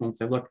council and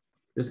say, look,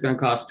 this is going to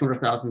cost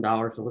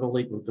 $200,000. The Little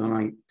League will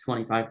donate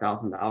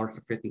 $25,000 or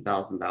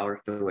 $50,000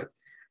 to it.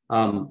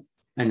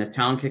 And the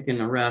town kick in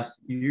the rest.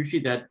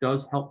 Usually that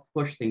does help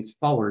push things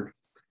forward.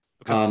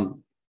 Okay.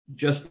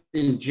 Just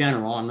in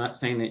general, I'm not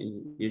saying that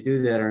you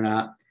do that or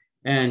not.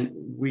 And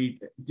we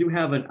do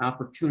have an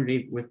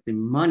opportunity with the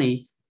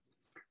money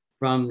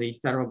from the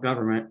federal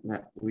government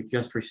that we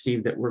just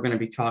received that we're going to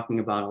be talking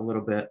about a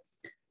little bit,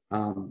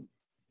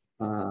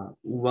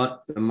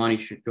 what the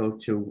money should go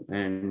to.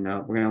 And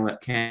we're going to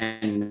let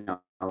Ken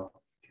know,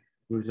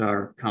 who's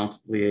our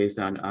council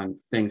liaison, on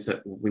things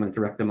that we want to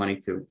direct the money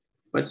to.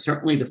 But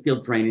certainly the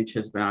field drainage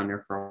has been on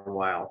there for a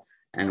while,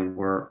 and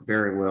we're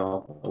very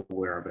well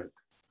aware of it.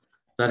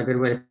 Is that a good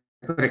way to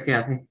put it,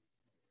 Kathy?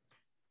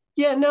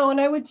 Yeah, no, and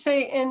I would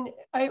say,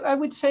 I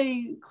would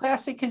say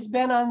Classic has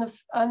been on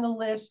the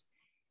list.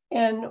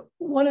 And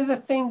one of the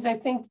things I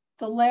think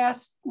the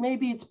last,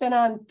 maybe it's been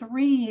on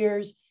 3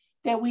 years,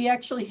 that we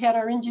actually had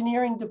our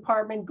engineering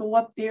department go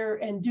up there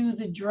and do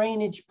the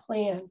drainage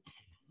plan,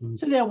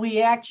 so that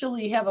we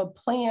actually have a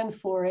plan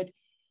for it.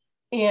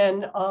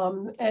 And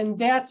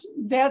that's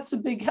a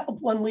big help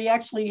when we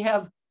actually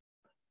have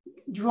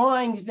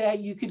drawings that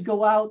you could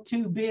go out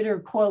to bid or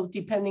quote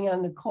depending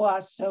on the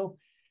cost. So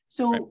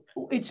right.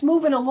 It's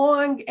moving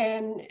along,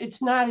 and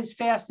it's not as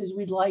fast as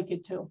we'd like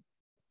it to. Well,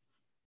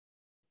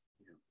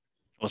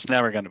 it's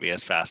never going to be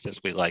as fast as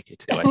we like it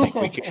to. I think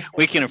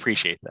we can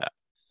appreciate that.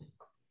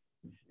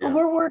 But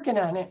we're working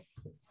on it.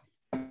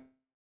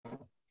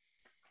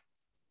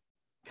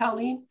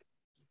 Colleen?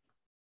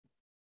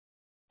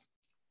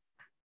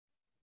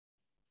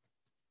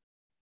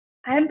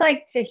 I'd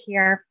like to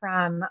hear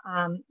from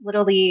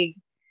Little League,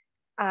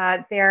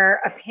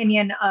 their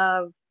opinion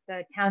of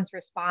the town's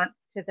response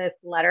to this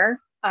letter,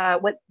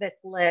 with this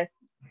list.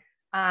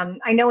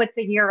 I know it's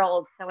a year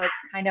old, so it's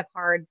kind of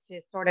hard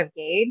to sort of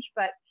gauge,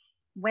 but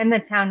when the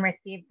town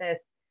received this,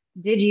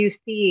 did you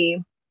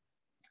see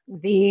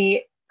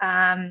the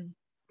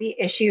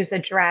issues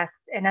addressed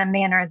in a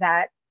manner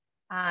that,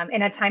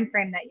 in a time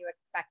frame that you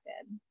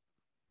expected,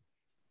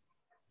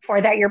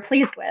 or that you're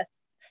pleased with?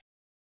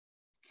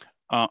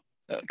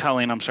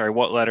 Colleen, I'm sorry,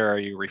 what letter are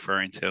you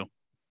referring to?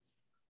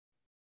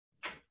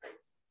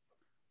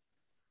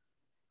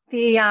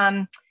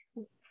 The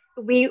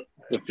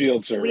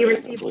field survey. We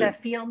received the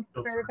field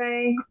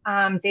survey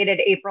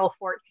dated April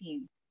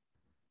 14th,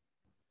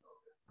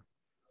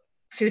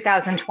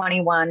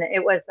 2021.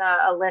 It was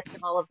a list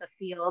of all of the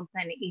fields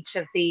and each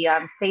of the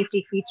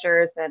safety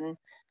features and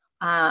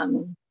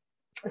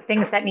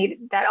things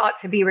that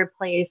ought to be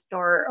replaced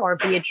or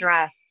be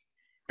addressed.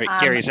 Right,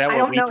 Gary, is that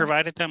what we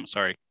provided them?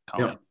 Sorry,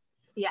 Colleen.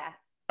 Yeah.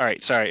 All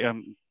right, sorry.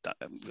 I'm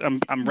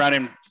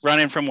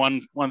running from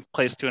one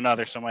place to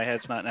another, so my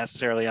head's not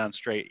necessarily on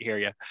straight here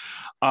yet.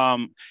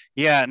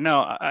 Yeah, no,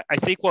 I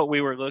think what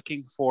we were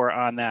looking for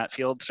on that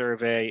field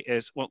survey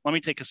is, well, let me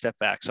take a step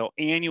back. So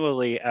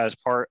annually, as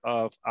part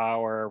of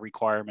our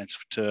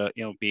requirements to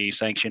be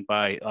sanctioned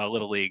by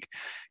Little League,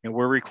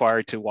 we're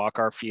required to walk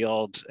our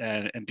fields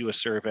and do a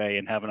survey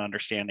and have an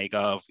understanding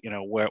of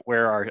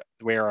where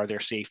are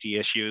their safety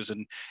issues,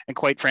 and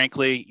quite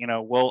frankly,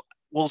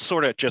 we'll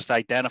sort of just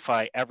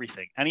identify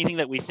anything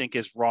that we think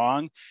is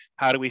wrong.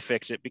 How do we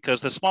fix it? Because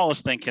the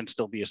smallest thing can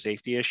still be a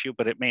safety issue,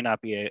 but it may not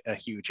be a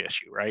huge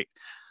issue, right?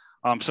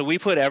 So we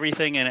put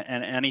everything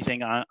and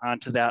anything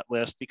onto that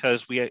list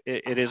because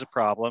it is a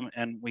problem,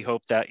 and we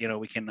hope that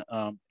we can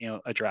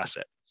address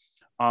it.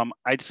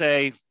 I'd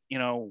say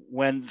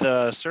when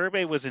the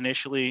survey was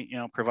initially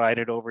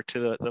provided over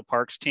to the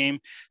parks team,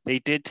 they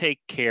did take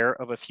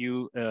care of a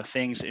few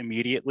things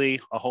immediately.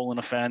 A hole in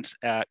a fence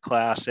at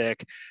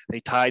Classic. They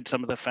tied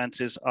some of the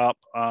fences up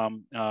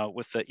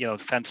with the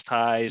fence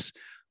ties.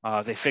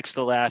 They fixed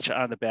the latch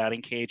on the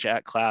batting cage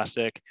at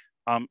Classic.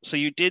 So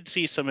you did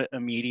see some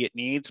immediate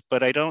needs,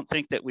 but I don't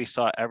think that we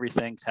saw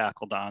everything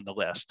tackled on the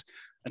list.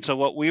 And so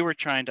what we were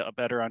trying to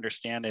better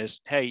understand is,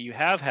 hey, you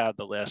have had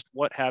the list.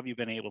 What have you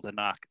been able to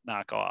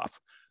knock off?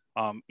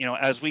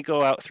 As we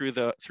go out through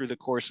the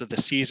course of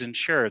the season,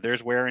 sure,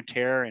 there's wear and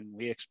tear, and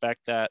we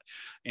expect that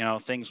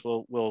things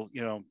will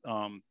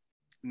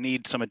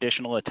need some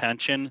additional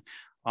attention.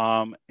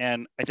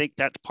 And I think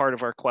that's part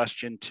of our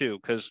question too,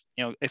 because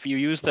if you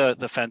use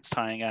the fence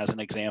tying as an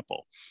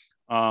example,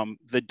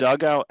 the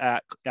dugout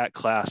at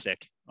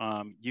Classic,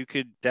 you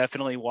could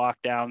definitely walk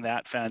down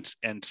that fence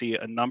and see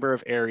a number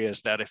of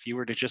areas that if you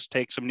were to just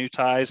take some new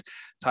ties,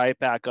 tie it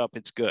back up,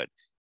 it's good.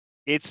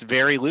 It's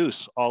very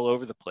loose all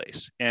over the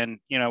place. And,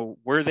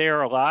 we're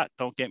there a lot,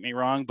 don't get me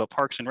wrong, but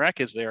Parks and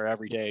Rec is there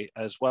every day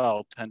as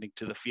well, tending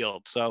to the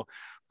field. So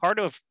part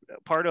of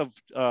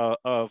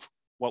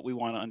what we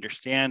want to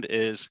understand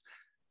is,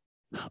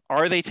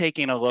 are they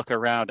taking a look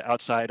around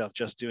outside of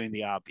just doing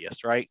the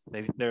obvious, right?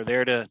 They're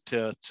there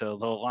to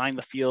line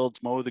the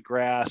fields, mow the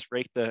grass,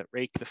 rake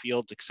the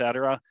fields,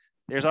 etc.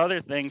 There's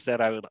other things that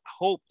I would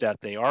hope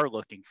that they are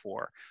looking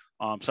for,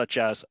 such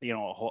as, you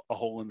know, a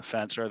hole in the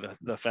fence, or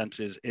the fence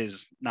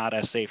is not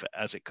as safe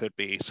as it could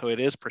be. So it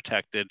is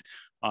protected,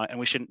 and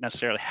we shouldn't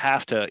necessarily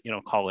have to, you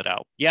know, call it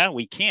out. Yeah,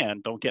 we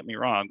can, don't get me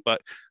wrong,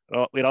 but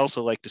we'd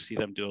also like to see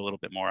them do a little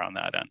bit more on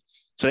that end.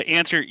 So to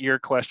answer your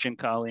question,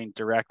 Colleen,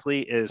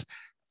 directly, is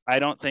I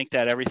don't think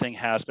that everything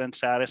has been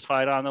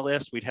satisfied on the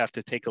list. We'd have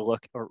to take a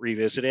look or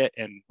revisit it.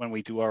 And when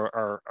we do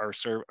our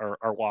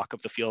walk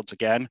of the fields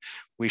again,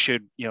 we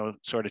should, you know,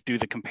 sort of do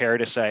the compare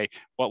to say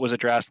what was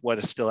addressed, what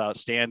is still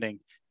outstanding,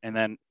 and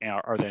then, you know,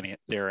 are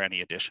there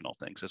any additional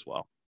things as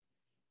well?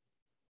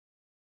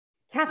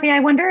 Kathy, I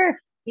wonder,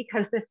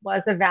 because this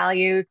was a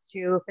value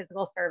to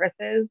physical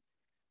services,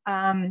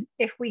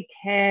 if we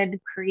could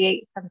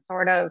create some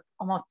sort of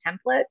almost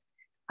template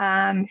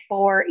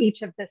for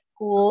each of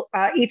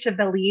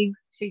the leagues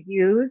to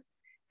use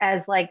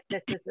as, like,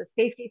 this is a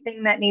safety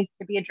thing that needs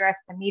to be addressed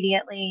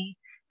immediately.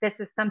 This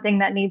is something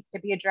that needs to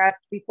be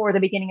addressed before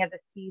the beginning of the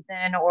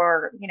season,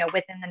 or, you know,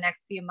 within the next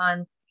few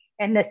months.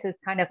 And this is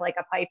kind of like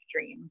a pipe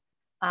dream,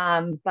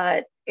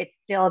 but it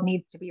still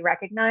needs to be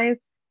recognized,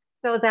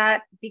 so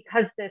that,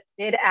 because this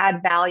did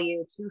add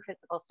value to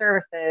physical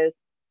services,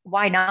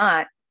 why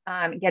not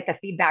get the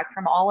feedback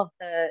from all of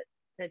the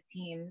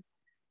teams,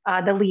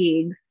 the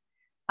leagues,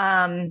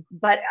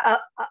 but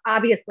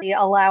obviously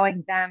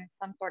allowing them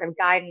some sort of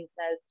guidance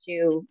as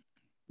to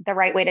the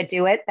right way to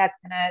do it. That's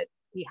going to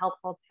be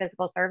helpful to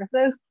physical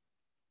services.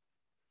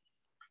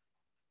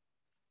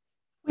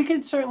 We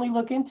could certainly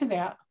look into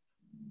that.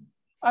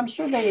 I'm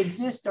sure they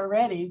exist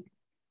already.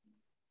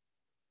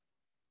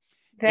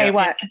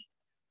 What?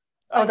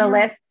 Oh, the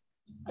list?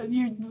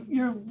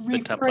 You're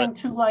referring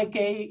to like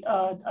a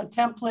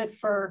template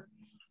for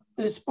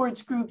the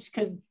sports groups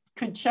could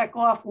check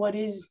off what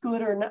is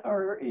good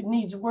or it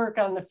needs work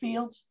on the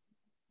fields.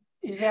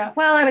 Is that?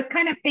 Well, I was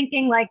kind of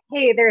thinking like,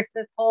 hey, there's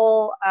this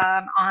hole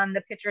on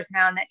the pitcher's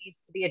mound that needs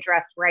to be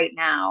addressed right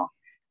now.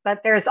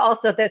 But there's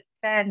also this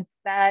fence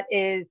that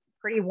is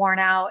pretty worn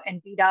out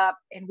and beat up,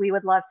 and we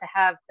would love to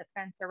have the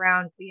fence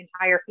around the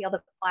entire field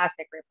of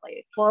plastic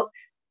replaced. Well,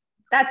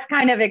 that's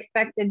kind of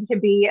expected to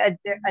be a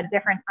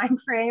different time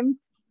frame.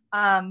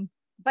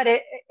 But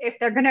if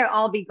they're going to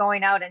all be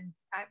going out, and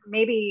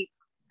maybe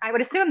I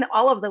would assume that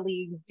all of the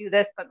leagues do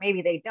this, but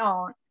maybe they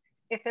don't.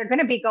 If they're going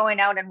to be going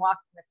out and walking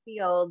the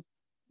fields,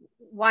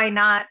 why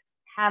not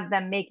have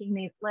them making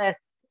these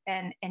lists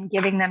and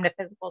giving them to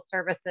physical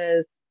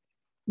services,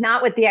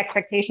 not with the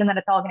expectation that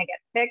it's all going to get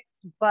fixed,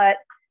 but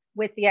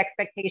with the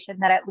expectation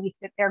that at least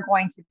if they're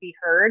going to be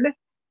heard.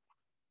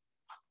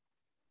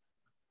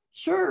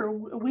 Sure,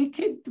 we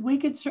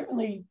could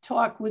certainly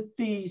talk with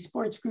the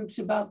sports groups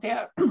about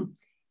that.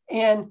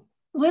 And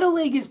Little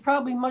League is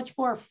probably much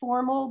more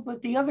formal,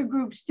 but the other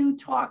groups do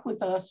talk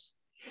with us,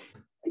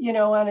 you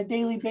know, on a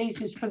daily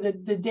basis for the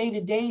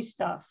day-to-day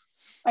stuff.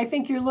 I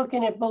think you're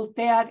looking at both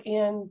that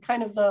and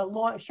kind of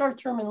the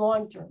short-term and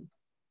long-term.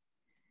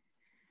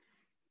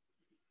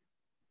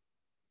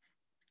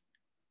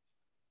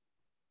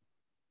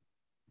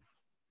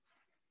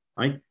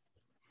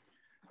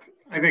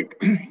 I think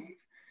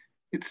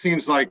it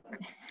seems like,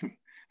 I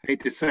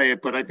hate to say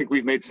it, but I think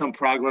we've made some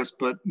progress,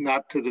 but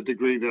not to the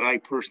degree that I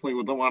personally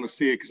would want to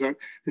see it, because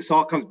this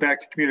all comes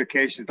back to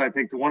communications. I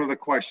think one of the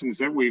questions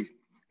that we've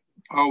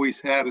always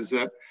had is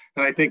that,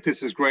 and I think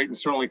this is great, and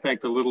certainly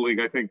thank the Little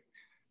League, I think,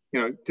 you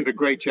know, did a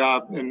great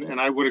job.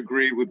 And I would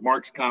agree with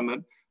Mark's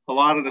comment. A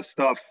lot of the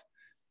stuff,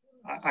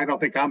 I don't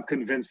think I'm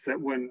convinced that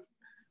when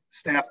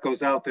staff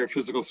goes out there,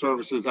 physical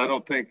services, I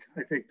think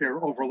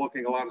they're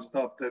overlooking a lot of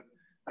stuff that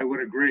I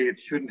would agree it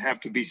shouldn't have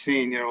to be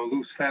seen. You know, a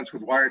loose fence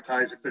with wire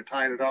ties, if they're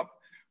tying it up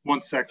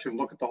one section,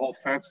 look at the whole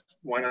fence.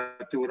 Why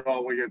not do it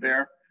all while you're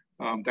there?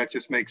 That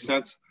just makes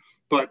sense.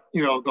 But,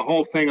 you know, the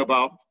whole thing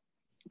about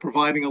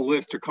providing a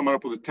list or coming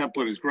up with a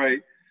template is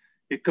great.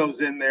 It goes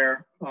in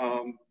there,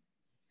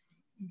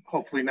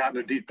 hopefully not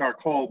in a deep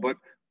dark hole, but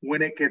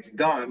when it gets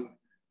done,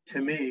 to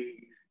me,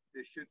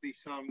 there should be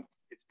some,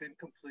 it's been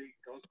complete,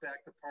 goes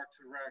back to Parks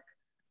and Rec,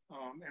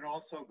 and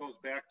also goes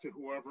back to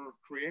whoever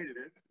created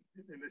it,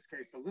 in this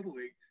case, the Little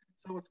League.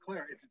 So it's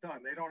clear, it's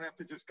done. They don't have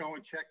to just go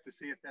and check to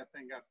see if that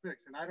thing got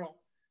fixed. And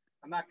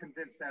I'm not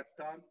convinced that's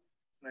done.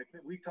 And I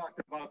think we talked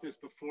about this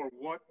before.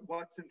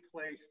 What's in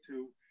place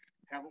to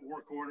have a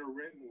work order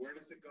written? Where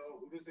does it go?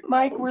 Who does it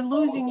Mike, go? we're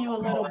losing you a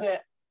little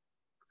bit.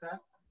 What's that?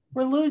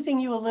 We're losing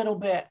you a little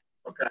bit.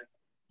 Okay.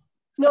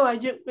 No, I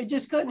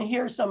just couldn't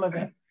hear some of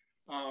it.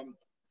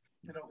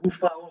 You know, who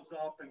follows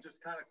up and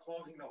just kind of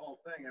closing the whole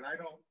thing. And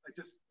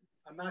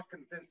I'm not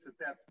convinced that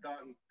that's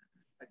done,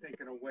 I think,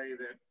 in a way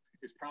that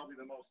is probably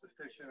the most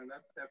efficient. And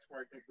that's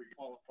where I think we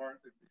fall apart.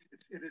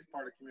 It is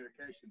part of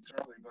communication,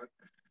 certainly, but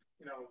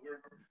you know,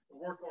 the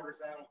work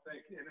orders, I don't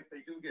think, and if they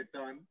do get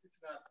done,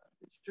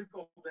 it should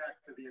go back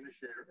to the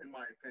initiator, in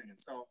my opinion.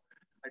 So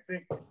I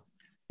think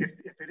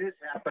if it is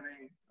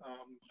happening,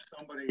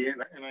 somebody,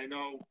 and I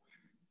know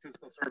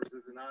physical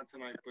services is on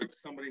tonight, but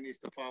somebody needs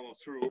to follow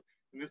through.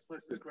 And this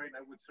list is great. And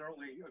I would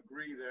certainly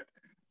agree that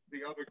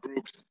the other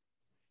groups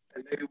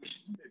and maybe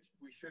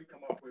we should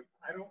come up with,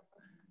 I don't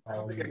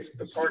think it's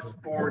the Parks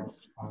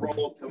Board's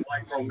role to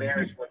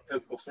micromanage what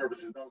physical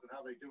services does and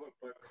how they do it,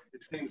 but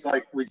it seems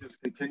like we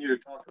just continue to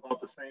talk about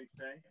the same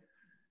thing.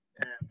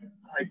 And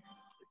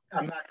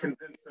I'm not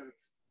convinced that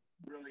it's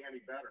really any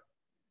better.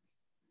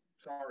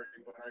 Sorry,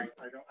 but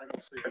I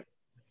don't see it.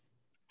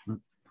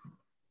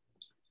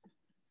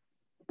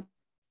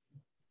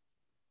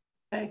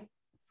 Okay.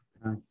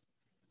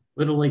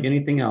 Little League,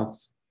 anything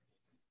else?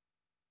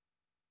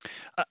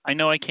 I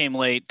know I came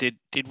late. Did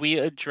we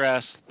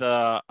address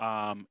the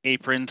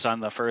aprons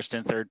on the first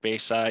and third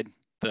base side,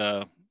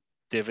 the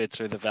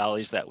divots or the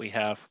valleys that we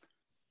have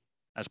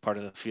as part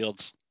of the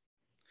fields?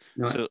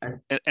 No, So,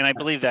 and I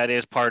believe that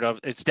is part of,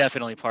 it's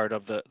definitely part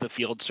of the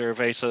field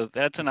survey. So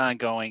that's an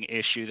ongoing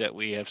issue that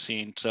we have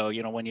seen. So,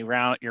 you know, when you're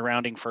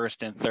rounding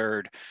first and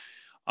third,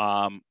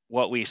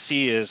 what we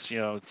see is, you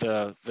know,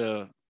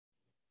 the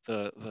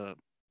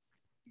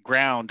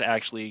ground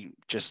actually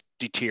just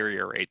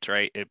deteriorates,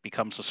 right? It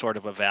becomes a sort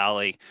of a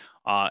valley,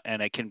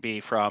 and it can be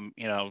from,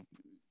 you know,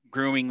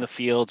 grooming the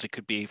fields, it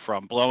could be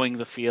from blowing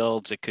the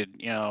fields, it could,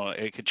 you know,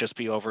 it could just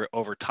be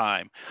over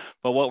time.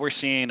 But what we're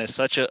seeing is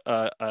such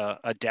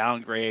a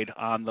downgrade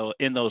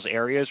in those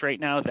areas right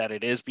now that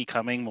it is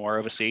becoming more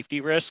of a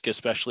safety risk,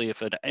 especially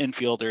if an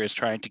infielder is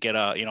trying to get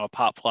a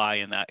pop fly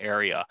in that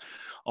area,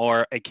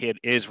 or a kid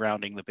is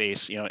rounding the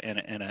base, you know,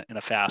 in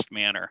a fast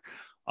manner.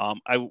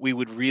 We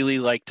would really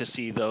like to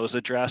see those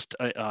addressed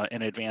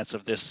in advance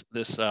of this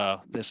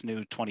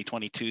new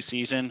 2022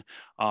 season,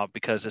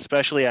 because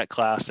especially at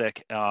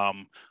Classic,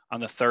 on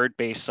the third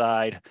base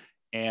side,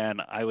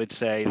 and I would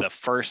say the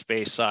first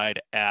base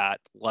side at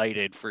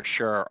Lighted for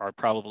sure are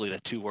probably the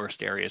two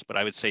worst areas. But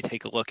I would say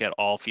take a look at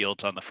all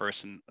fields on the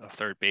first and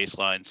third base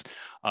lines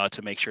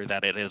to make sure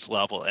that it is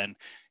level. And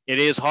it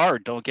is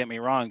hard, don't get me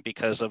wrong,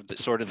 because of the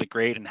sort of the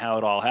grade and how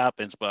it all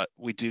happens, but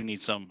we do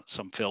need some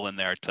fill in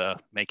there to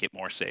make it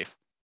more safe.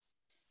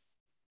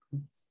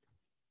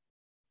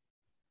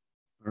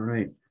 All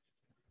right.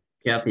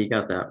 Kathy, you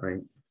got that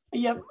right?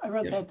 Yep, I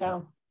wrote that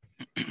down.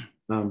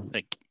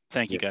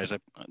 Thank you guys.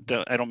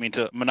 I don't mean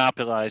to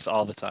monopolize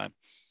all the time.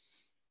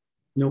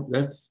 Nope,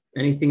 that's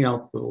anything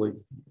else, Lily?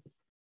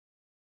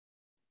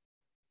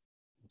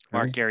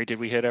 Mark, Gary, did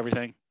we hit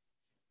everything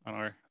on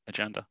our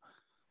agenda?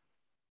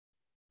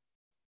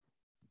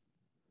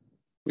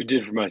 We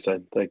did from my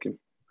side. Thank you.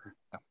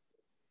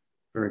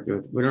 Very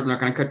good. I'm not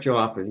going to cut you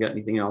off. If you got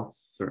anything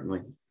else,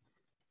 certainly.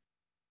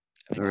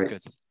 All right.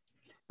 Good.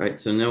 All right.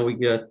 So now we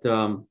got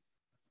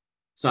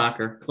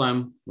soccer.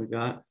 Clem, we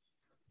got.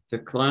 So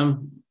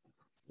Clem,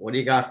 what do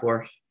you got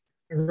for us?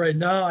 Right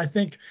now, I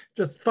think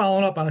just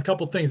following up on a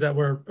couple of things that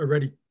were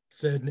already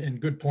said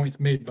and good points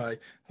made by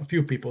a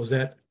few people is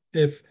that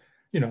if,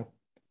 you know,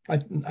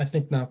 I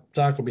think now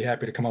Doc will be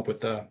happy to come up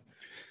with a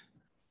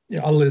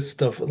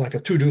list of like a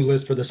to-do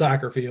list for the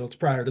soccer fields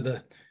prior to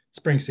the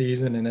spring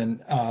season. And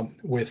then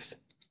with,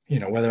 you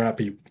know, whether or not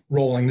be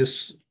rolling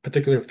this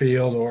particular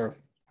field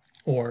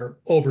or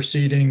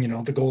overseeding, you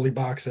know, the goalie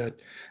box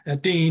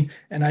at Dean.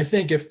 And I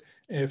think if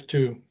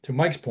to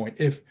Mike's point,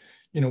 if,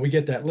 you know, we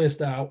get that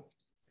list out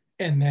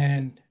and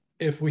then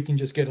if we can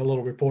just get a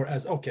little report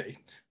as, okay,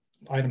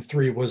 item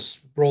 3 was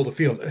roll the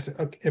field.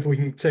 If we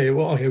can say,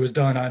 well, okay, it was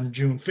done on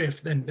June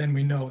 5th, then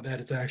we know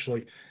that it's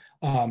actually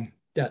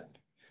that,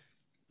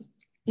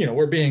 you know,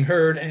 we're being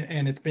heard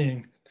and it's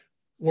being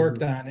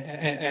worked on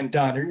and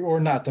done or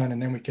not done.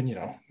 And then we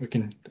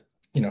can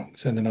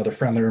send another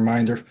friendly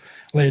reminder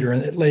later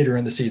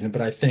in the season.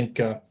 But I think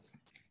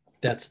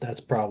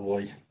that's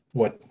probably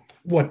what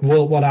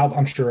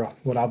I'm sure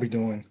I'll be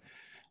doing.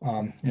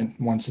 And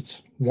once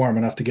it's warm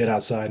enough to get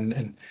outside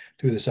and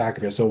do the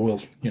soccer field. So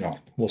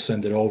we'll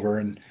send it over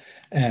and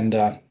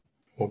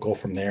we'll go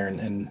from there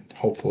and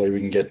hopefully we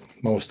can get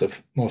most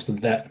of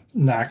that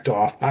knocked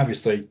off.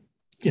 Obviously,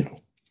 you know,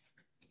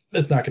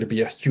 it's not going to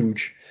be a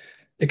huge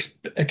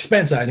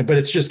expense item, but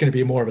it's just going to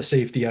be more of a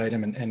safety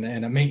item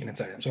and a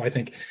maintenance item. So I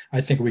think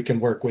we can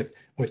work with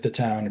the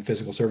town and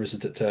physical services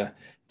to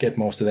get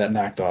most of that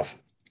knocked off.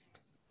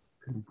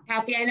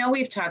 Kathy, I know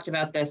we've talked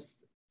about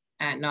this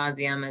ad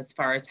nauseum as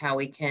far as how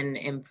we can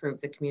improve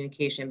the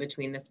communication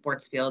between the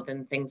sports field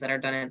and things that are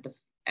done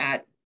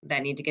at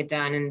that need to get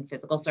done in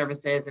physical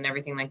services and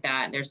everything like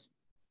that. There's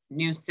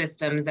new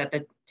systems that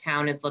the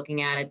town is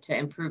looking at it to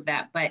improve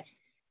that. But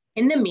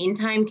in the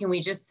meantime, can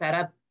we just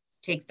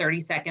take 30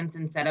 seconds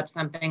and set up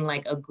something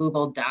like a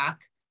Google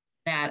Doc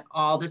that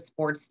all the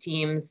sports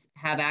teams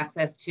have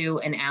access to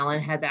and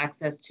Alan has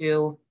access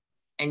to,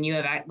 and you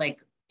have, like,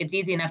 it's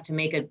easy enough to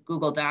make a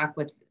Google Doc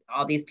with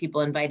all these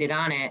people invited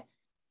on it,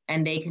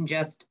 and they can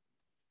just,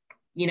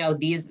 you know,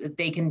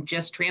 they can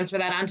just transfer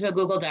that onto a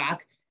Google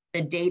Doc,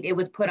 the date it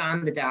was put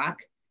on the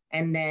doc,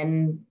 and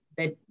then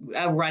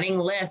a running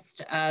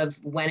list of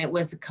when it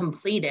was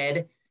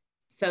completed,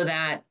 so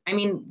that, I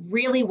mean,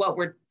 really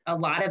a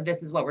lot of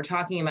this is what we're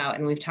talking about,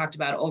 and we've talked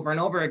about over and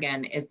over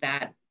again, is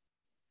that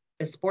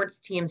the sports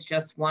teams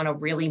just want to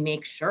really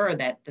make sure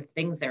that the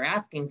things they're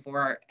asking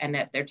for and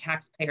that their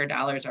taxpayer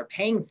dollars are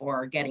paying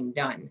for are getting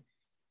done.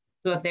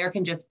 So if there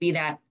can just be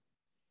that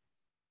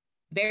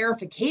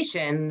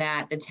verification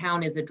that the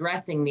town is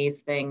addressing these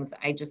things.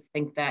 I just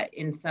think that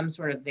in some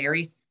sort of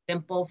very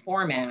simple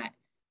format,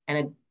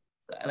 and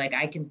like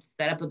I can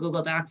set up a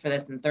Google Doc for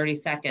this in 30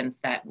 seconds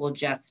that will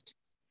just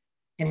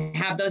can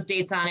have those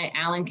dates on it.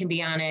 Alan can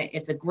be on it.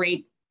 It's a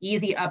great,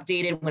 easy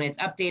updated. When it's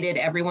updated,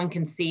 everyone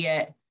can see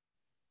it.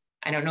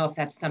 I don't know if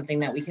that's something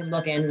that we can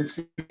look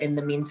into in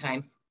the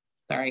meantime.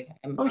 Sorry.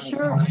 Oh,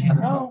 sure.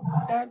 No,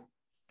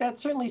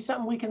 that's certainly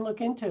something we can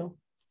look into.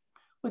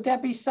 Would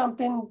that be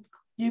something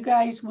you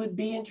guys would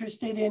be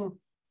interested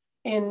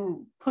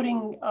in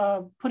putting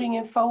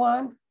info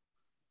on?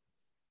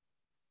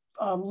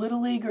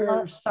 Little League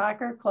or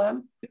soccer,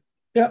 Clem?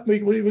 Yeah,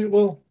 we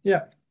will.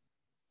 Yeah.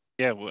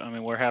 Yeah, I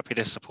mean, we're happy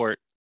to support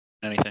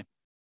anything.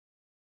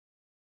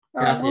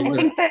 All right, well,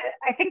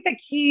 I think the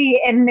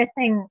key and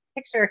missing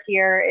picture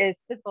here is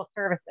physical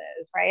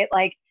services, right?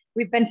 Like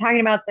we've been talking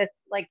about this,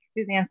 like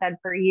Suzanne said,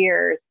 for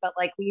years, but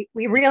like we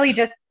really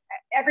just,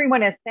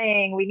 everyone is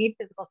saying we need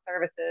physical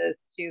services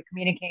to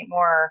communicate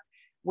more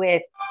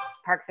with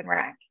Parks and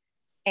Rec.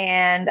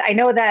 And I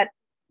know that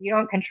you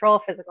don't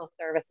control physical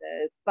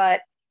services,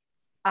 but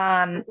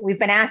we've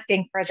been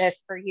asking for this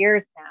for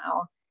years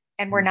now,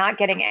 and we're not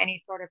getting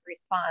any sort of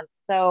response.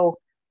 So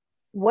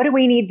what do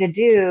we need to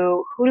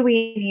do? Who do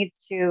we need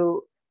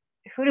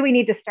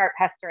to start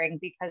pestering?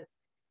 Because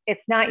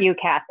it's not you,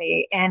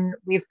 Kathy, and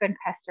we've been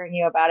pestering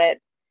you about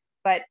it,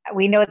 but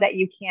we know that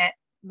you can't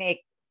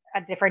make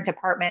a different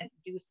department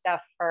do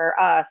stuff for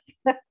us.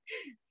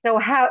 So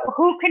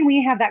who can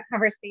we have that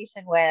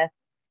conversation with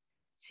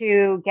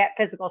to get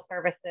physical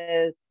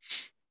services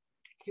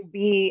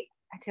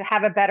to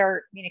have a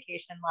better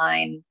communication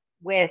line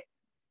with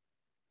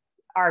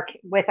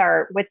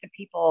the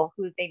people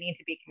who they need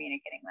to be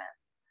communicating with?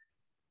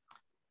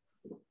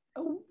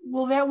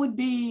 Well, that would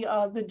be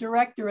the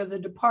director of the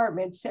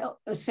department,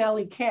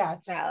 Sally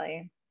Katz.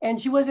 Sally.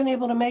 And she wasn't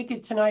able to make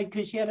it tonight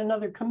because she had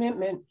another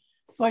commitment,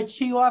 but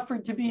she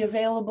offered to be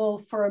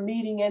available for a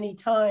meeting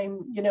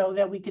anytime, you know,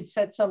 that we could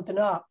set something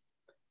up.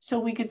 So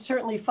we could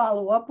certainly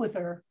follow up with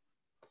her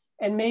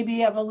and maybe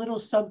have a little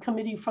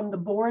subcommittee from the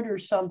board or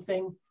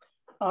something,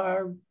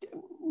 or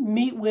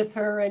meet with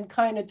her and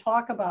kind of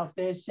talk about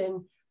this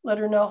and let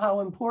her know how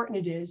important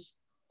it is,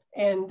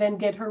 and then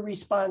get her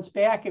response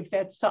back. If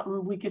that's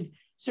something we could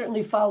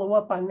certainly follow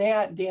up on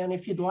that, Dan,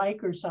 if you'd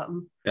like, or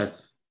something.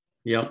 Yes.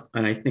 Yep.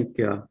 And I think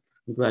I'm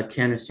glad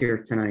Ken is here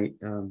tonight.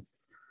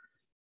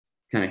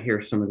 Kind of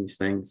hear some of these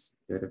things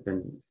that have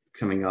been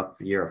coming up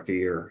year after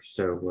year.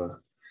 So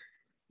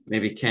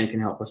maybe Ken can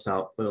help us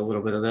out with a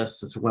little bit of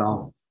this as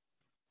well.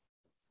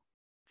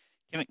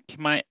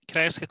 Can I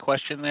ask a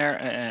question there?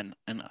 And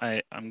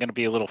I'm going to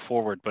be a little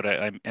forward, but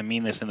I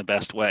mean this in the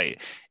best way.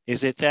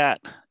 Is it that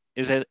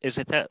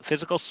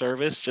physical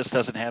service just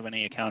doesn't have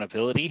any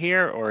accountability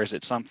here, or is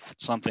it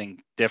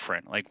something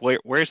different? Like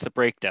where's the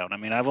breakdown? I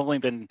mean, I've only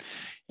been,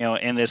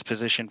 in this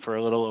position for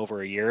a little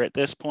over a year at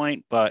this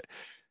point, but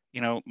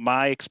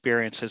my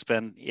experience has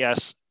been,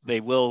 yes,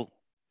 they will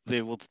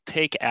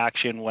take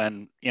action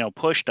when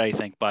pushed, I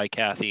think, by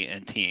Kathy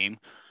and team.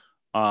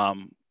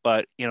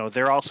 But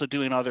they're also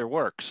doing other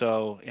work.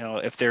 So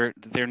if they're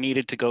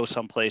needed to go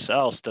someplace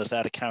else, does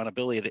that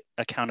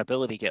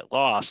accountability get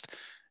lost?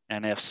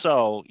 And if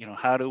so,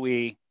 how do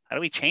we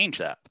change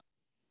that?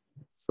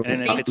 So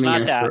and if it's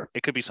not that,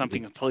 it could be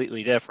something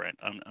completely different.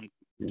 I'm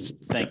just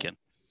thinking.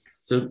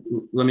 So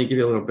let me give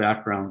you a little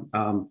background.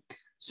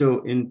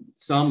 So in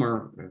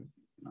summer,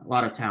 a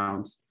lot of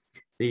towns,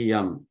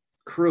 the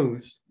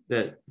crews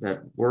that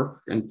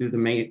work and do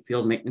the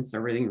field maintenance,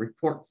 everything,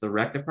 report to the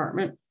rec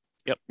department.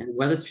 Yep. In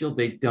Weathersfield,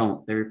 they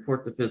don't. They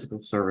report to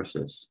physical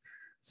services.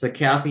 So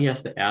Kathy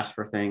has to ask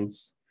for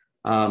things.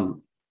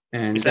 And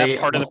is that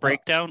part of the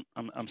breakdown?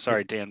 I'm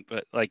sorry, Dan,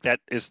 but like that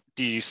is,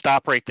 do you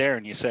stop right there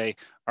and you say,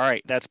 all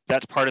right,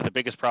 that's part of the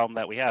biggest problem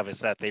that we have is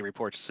that they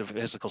report to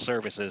physical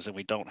services and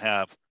we don't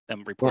have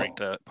them reporting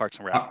to Parks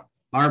and Rec.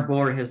 Our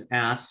board has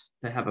asked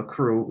to have a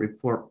crew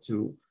report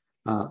to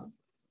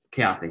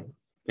Kathy,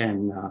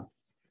 and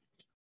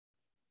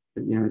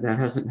that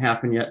hasn't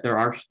happened yet. There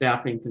are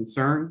staffing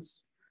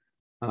concerns.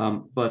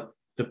 But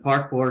the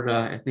park board,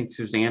 I think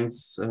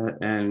Suzanne's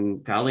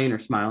and Colleen are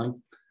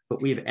smiling,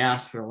 but we've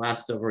asked for the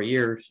last several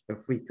years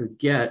if we could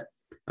get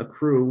a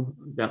crew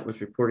that was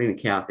reporting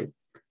to Kathy.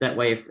 That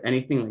way, if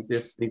anything like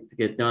this needs to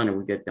get done, it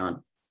would get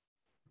done.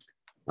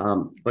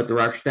 But there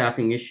are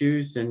staffing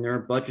issues and there are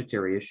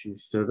budgetary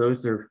issues. So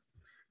those are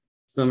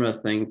some of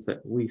the things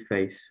that we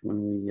face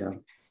when we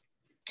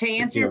to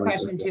answer your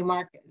question too,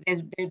 Mark,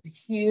 there's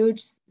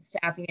huge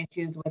staffing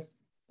issues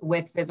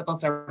with physical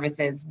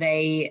services.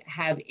 They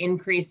have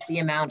increased the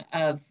amount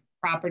of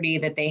property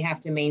that they have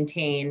to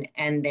maintain,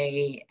 and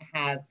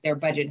their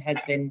budget has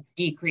been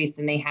decreased,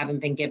 and they haven't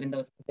been given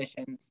those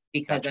positions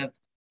because of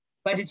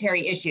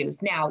budgetary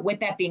issues. Now,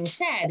 with that being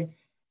said,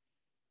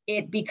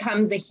 it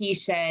becomes a he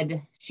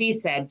said, she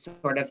said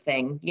sort of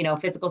thing.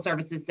 Physical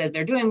services says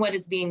they're doing what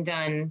is being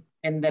done,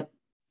 and the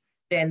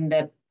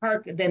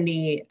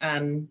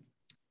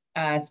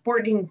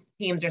sporting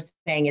teams are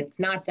saying it's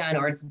not done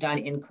or it's done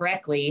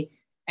incorrectly.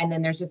 And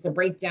then there's just a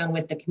breakdown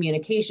with the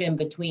communication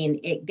between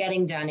it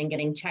getting done and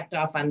getting checked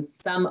off on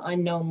some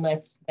unknown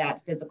list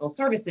that physical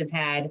services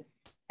had,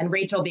 and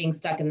Rachel being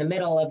stuck in the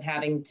middle of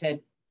having to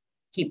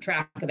keep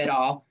track of it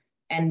all.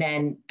 And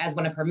then as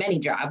one of her many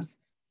jobs,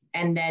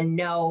 and then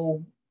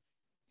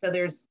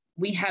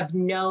we have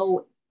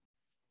no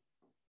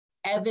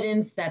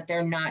evidence that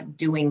they're not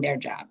doing their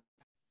job.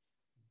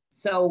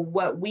 So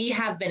what we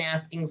have been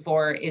asking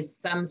for is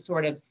some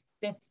sort of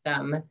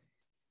system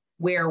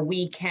where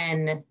we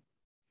can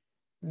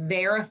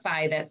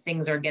verify that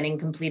things are getting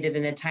completed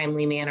in a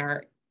timely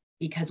manner,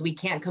 because we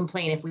can't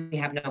complain if we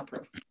have no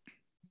proof.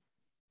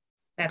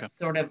 That's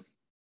sort of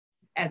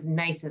as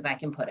nice as I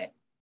can put it.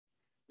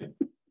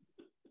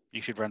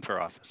 You should run for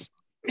office.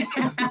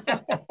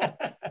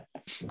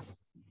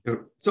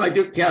 So I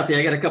do, Kathy,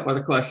 I got a couple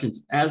other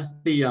questions. As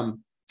the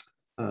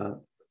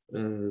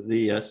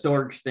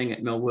storage thing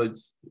at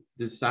Millwoods,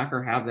 does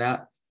soccer have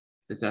that?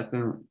 Has that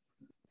been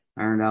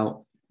ironed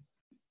out?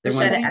 The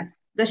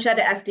shed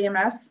at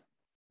SDMS?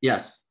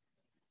 Yes.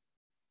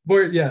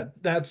 We're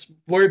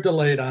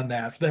delayed on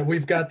that. That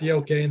we've got the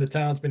okay, and the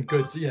town's been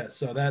good. So yes,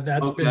 so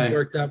that's Okay. been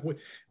worked out.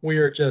 We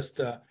are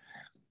just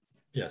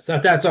yes,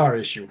 that's our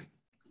issue.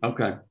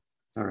 Okay.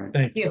 All right.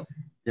 Thank you.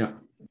 Yeah.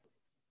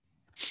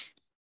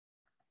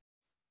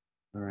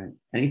 All right.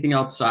 Anything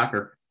else,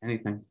 soccer?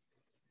 Anything?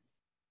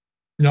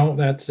 No,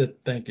 that's it.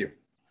 Thank you.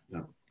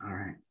 No. All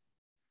right.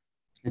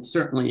 And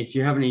certainly, if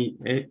you have any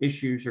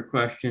issues or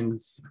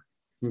questions,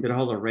 you can get a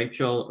hold of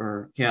Rachel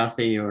or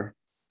Kathy, or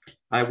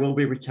I will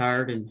be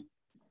retired in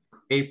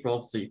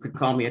April, so you could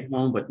call me at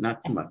home, but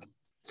not too much.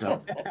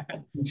 So,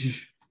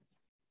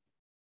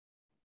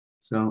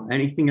 so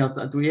anything else?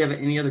 Do we have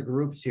any other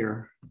groups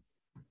here?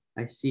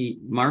 I see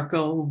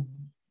Marco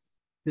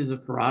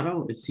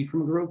Pizzaferrato. Is he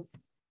from a group?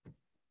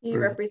 He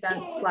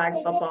represents flag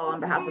football on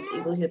behalf of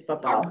Eagles Youth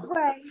Football.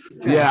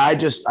 Yeah,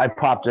 I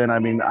popped in. I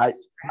mean, I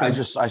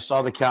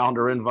saw the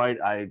calendar invite.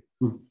 I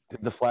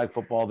did the flag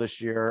football this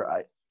year.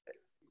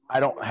 I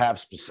don't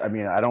have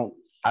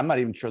I'm not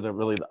even sure that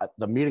really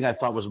the meeting I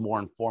thought was more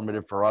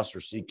informative for us, or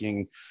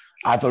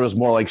I thought it was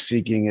more like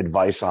seeking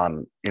advice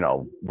on,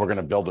 we're going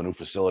to build a new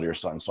facility or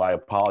something. So I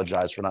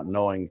apologize for not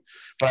knowing,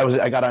 but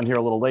I got on here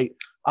a little late.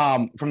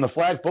 From the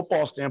flag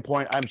football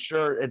standpoint, I'm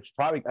sure it's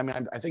probably,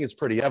 I think it's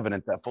pretty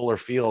evident that Fuller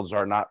Fields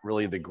are not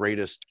really the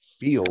greatest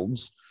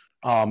fields,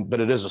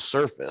 but it is a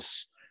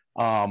surface.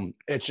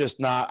 It's just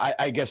not,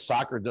 I guess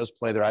soccer does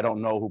play there. I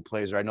don't know who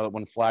plays there. I know that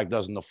when flag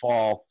does in the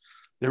fall,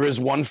 there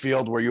is one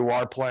field where you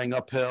are playing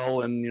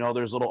uphill and,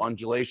 there's little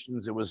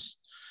undulations. It was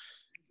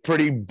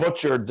pretty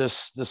butchered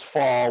this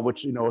fall,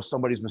 which, was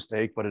somebody's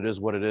mistake, but it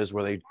is what it is,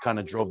 where they kind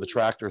of drove the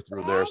tractor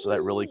through there. So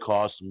that really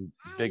caused some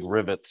big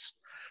rivets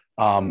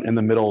in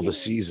the middle of the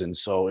season.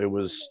 So it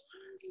was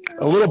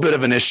a little bit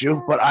of an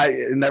issue, but I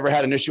never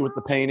had an issue with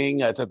the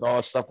painting. I thought all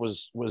that stuff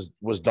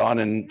was done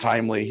and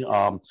timely.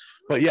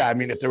 But yeah,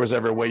 if there was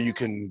ever a way you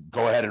can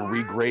go ahead and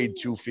regrade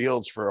 2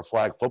 fields for a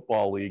flag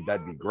football league,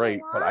 that'd be great.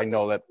 But I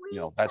know that,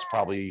 that's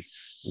probably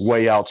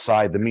way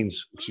outside the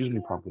means,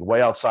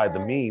 way outside the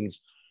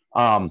means.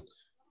 I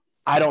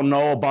don't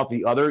know about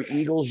the other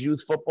Eagles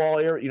youth football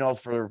area,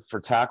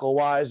 for tackle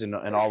wise and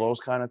all those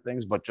kind of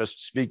things, but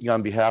just speaking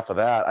on behalf of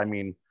that,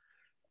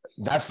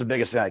 that's the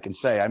biggest thing I can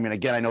say.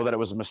 Again, I know that it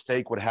was a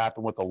mistake what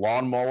happened with the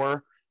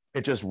lawnmower.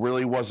 It just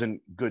really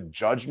wasn't good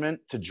judgment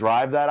to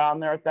drive that on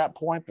there at that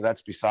point, but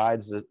that's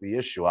besides the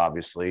issue,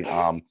 obviously.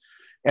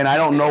 And I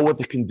don't know what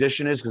the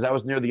condition is, because that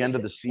was near the end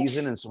of the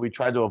season. And so we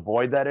tried to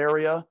avoid that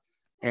area,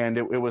 and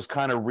it was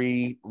kind of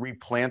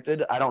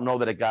replanted. I don't know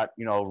that it got,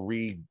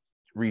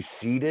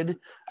 reseeded.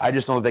 I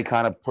just know that they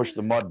kind of pushed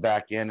the mud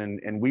back in,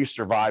 and we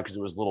survived because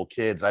it was little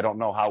kids. I don't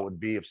know how it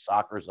would be if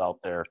soccer's out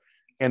there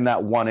in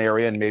that one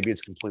area, and maybe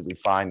it's completely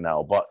fine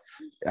now. But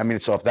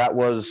so if that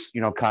was,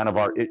 kind of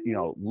our,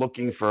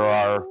 looking for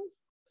our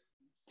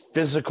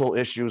physical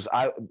issues,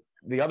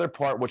 the other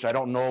part, which I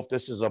don't know if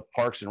this is a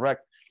Parks and Rec,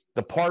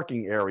 the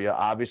parking area,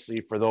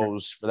 obviously for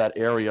that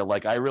area,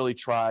 like I really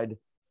tried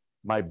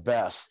my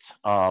best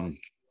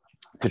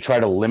to try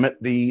to limit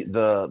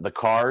the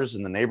cars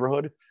in the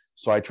neighborhood.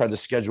 So I tried to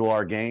schedule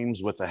our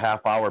games with a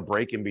half-hour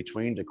break in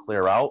between to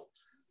clear out.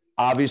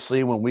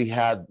 Obviously, when we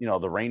had,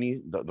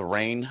 the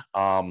rain,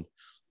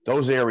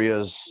 those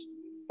areas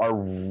are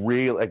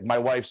real. Like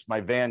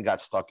my van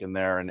got stuck in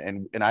there,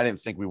 and I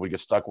didn't think we would get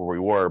stuck where we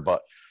were,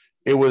 but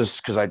it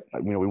was because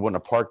we wouldn't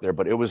have parked there.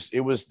 But it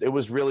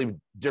was really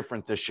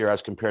different this year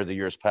as compared to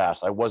years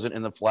past. I wasn't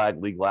in the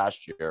flag league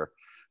last year,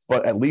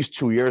 but at least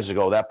 2 years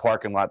ago, that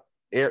parking lot,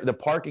 the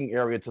parking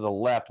area to the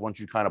left,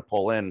 once you kind of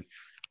pull in,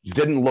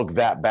 didn't look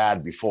that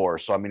bad before.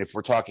 So if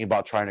we're talking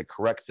about trying to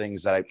correct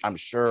things that I'm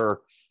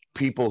sure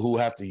people who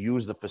have to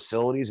use the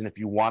facilities, and if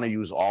you want to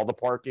use all the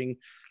parking,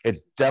 it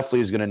definitely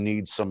is going to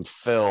need some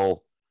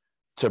fill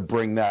to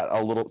bring that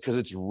a little, because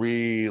it's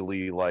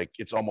really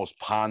it's almost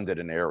ponded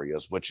in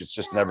areas, which it's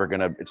just never going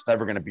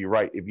to be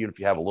right, even if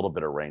you have a little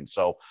bit of rain.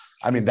 So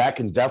that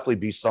can definitely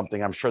be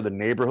something I'm sure the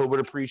neighborhood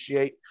would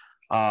appreciate.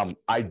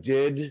 I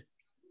did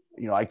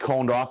I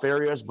coned off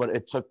areas, but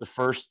it took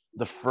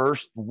the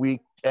first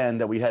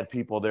weekend that we had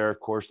people there. Of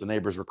course, the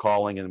neighbors were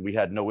calling and we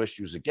had no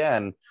issues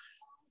again.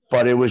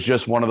 But it was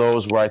just one of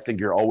those where I think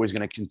you're always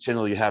going to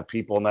continually have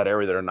people in that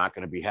area that are not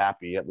going to be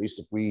happy. At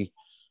least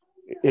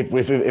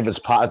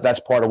if that's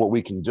part of what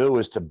we can do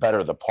is to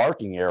better the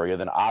parking area,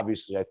 then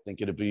obviously I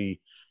think you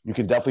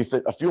can definitely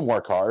fit a few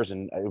more cars,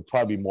 and it would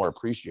probably be more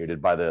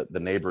appreciated by the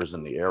neighbors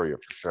in the area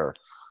for sure.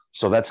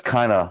 So that's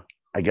kind of,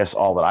 I guess,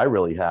 all that I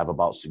really have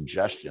about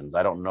suggestions.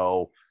 I don't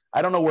know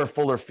where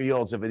Fuller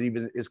Fields, if it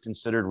even is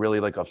considered really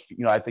like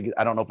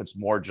I don't know if it's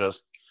more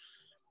just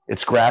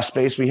it's grass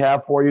space we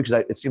have for you,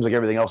 because it seems like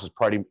everything else is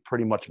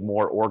pretty much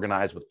more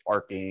organized with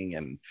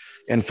parking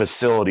and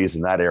facilities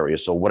in that area.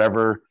 So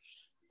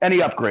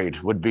any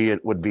upgrade would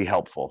be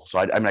helpful. So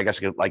I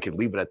guess I could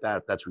leave it at that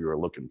if that's what you were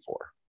looking for.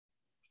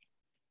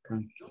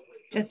 Okay.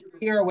 Just for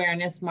your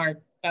awareness, Mark,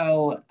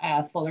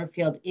 Fuller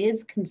Field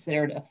is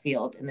considered a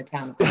field in the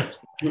town of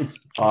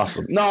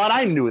Awesome. No, and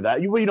I knew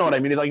that. You know what I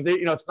mean? Like,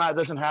 it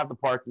doesn't have the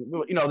parking.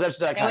 There's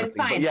that kind of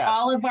thing. Fine. Yes.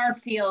 All of our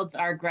fields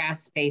are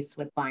grass space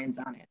with lines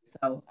on it.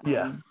 So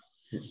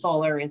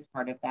Fuller is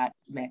part of that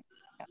mix.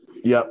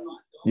 Yep.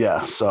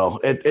 Yeah. So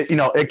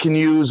it can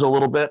use a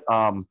little bit.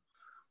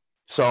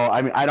 So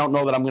I don't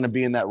know that I'm going to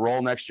be in that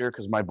role next year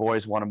because my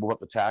boys want to move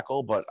up the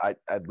tackle, but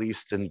at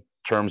least in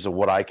terms of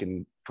what I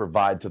can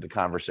provide to the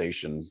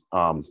conversation,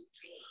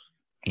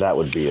 that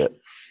would be it.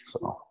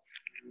 So.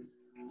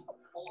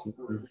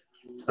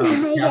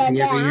 Kathy, have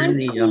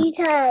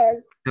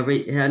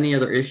we had any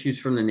other issues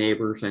from the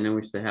neighbors? I know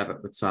we used to have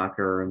it with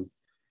soccer and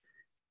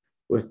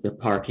with the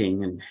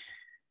parking, and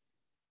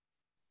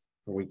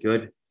are we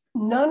good?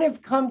 None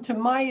have come to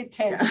my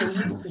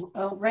attention.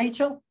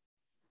 Rachel?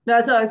 No,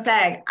 that's what I was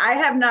saying. I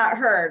have not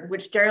heard,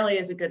 which generally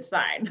is a good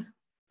sign.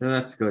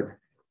 That's good.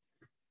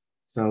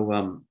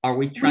 So are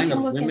we trying to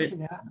limit?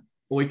 Are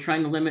we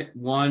trying to limit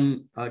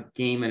one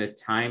game at a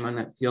time on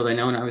that field? I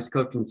know when I was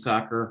coaching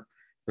soccer,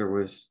 there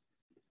was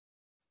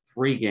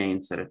 3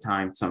 games at a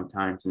time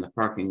sometimes, and the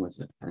parking was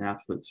an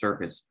absolute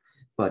circus.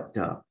 But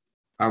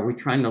are we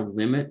trying to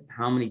limit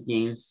how many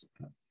games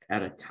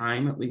at a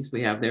time, at least,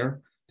 we have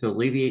there to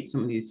alleviate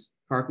some of these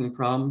parking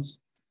problems?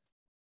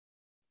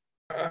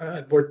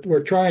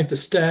 We're trying to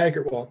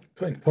stagger. Well,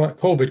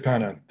 COVID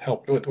kind of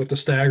helped with the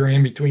staggering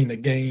in between the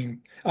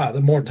game, the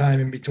more time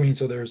in between.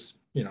 So there's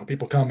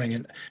people coming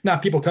and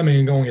not people coming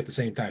and going at the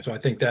same time. So I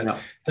think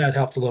that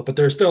helps a little. But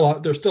there's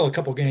still a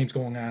couple games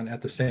going on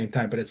at the same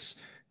time. But it's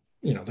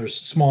there's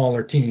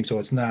smaller teams, so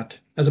it's not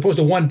as opposed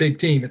to one big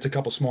team. It's a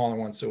couple smaller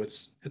ones, so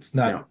it's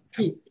not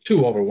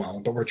too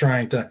overwhelming. But we're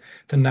trying to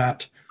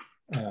not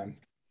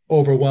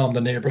overwhelm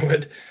the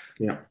neighborhood.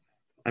 Yeah.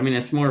 I mean,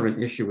 it's more of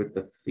an issue with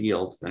the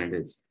fields than it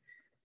is,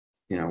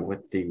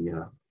 with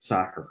the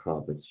soccer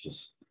club. It's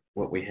just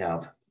what we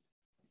have.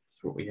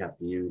 It's what we have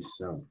to use.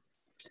 So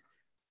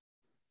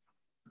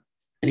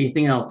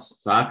anything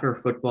else? Soccer,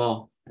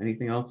 football,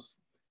 anything else?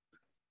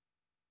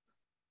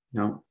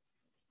 No.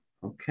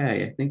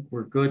 Okay, I think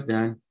we're good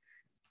then.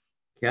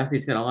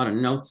 Kathy's got a lot of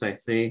notes, I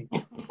see.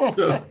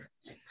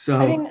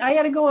 So I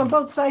got to go on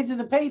both sides of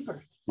the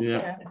paper.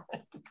 Yeah.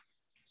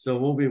 So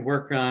we'll be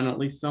working on at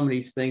least some of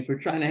these things. We're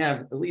trying to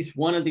have at least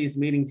one of these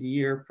meetings a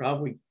year,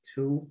 probably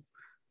 2.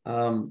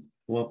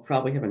 We'll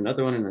probably have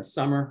another one in the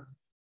summer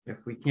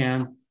if we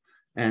can.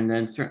 And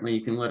then certainly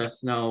you can let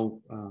us know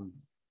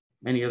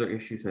any other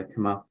issues that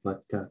come up.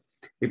 But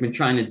we've been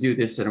trying to do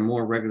this at a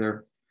more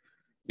regular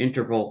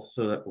interval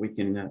so that we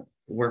can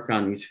work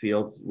on these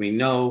fields. We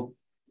know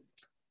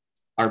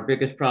our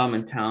biggest problem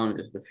in town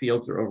is the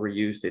fields are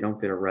overused. They don't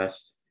get a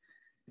rest.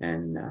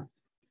 And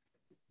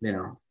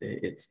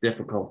it's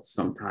difficult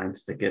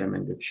sometimes to get them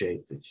in good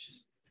shape. It's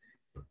just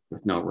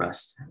with no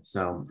rest.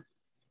 So,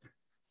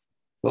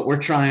 but we're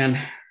trying.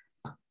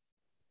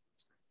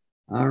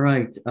 All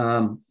right.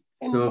 And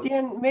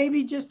Dan,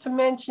 maybe just to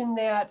mention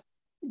that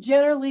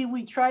generally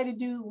we're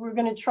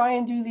going to try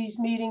and do these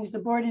meetings. The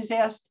board is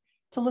asked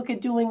to look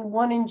at doing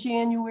one in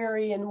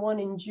January and one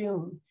in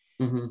June.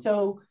 Mm-hmm.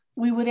 So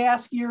we would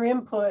ask your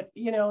input,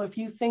 if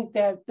you think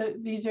that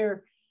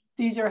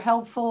these are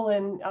helpful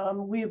and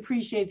we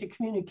appreciate the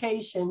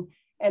communication,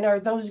 and are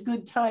those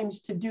good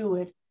times to do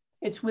it?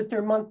 It's with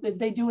their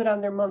they do it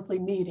on their monthly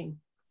meeting.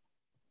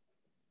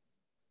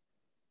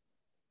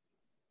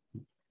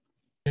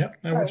 Yeah,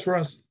 that works for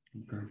us.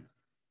 Okay.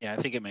 Yeah, I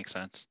think it makes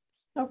sense.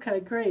 Okay,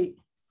 great.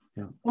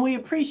 Yeah. And we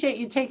appreciate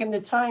you taking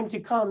the time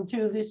to come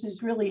too. This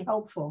is really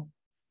helpful.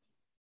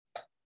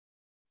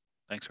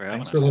 Thanks for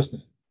having us. Thanks for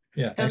listening.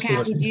 Yeah. So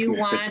Kathy, do you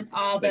want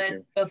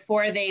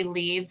before they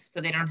leave,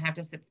 so they don't have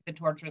to sit for the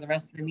torch for the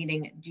rest of the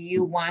meeting, do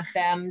you want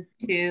them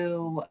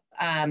to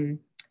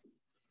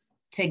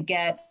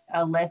get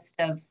a list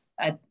of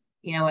a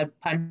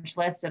punch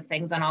list of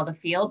things on all the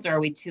fields, or are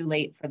we too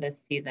late for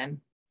this season?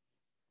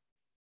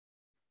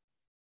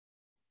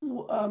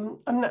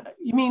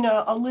 You mean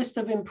a list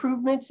of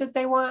improvements that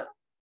they want?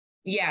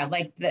 Yeah,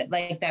 like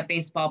that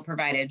baseball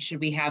provided. Should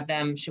we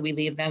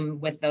leave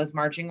them with those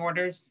marching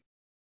orders?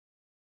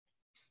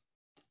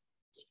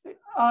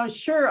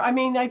 Sure. I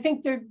mean, I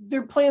think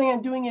they're planning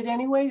on doing it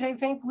anyways. I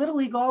think Little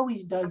League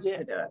always does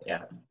it.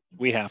 Yeah,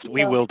 we have to.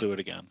 We will do it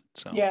again.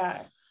 So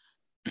yeah.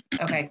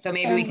 Okay, so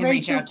maybe And we can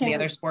reach Rachel out to the can-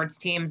 other sports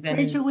teams and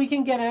Rachel, we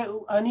can get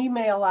an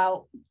email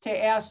out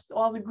to ask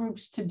all the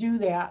groups to do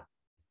that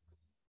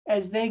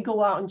as they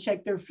go out and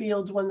check their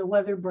fields when the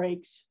weather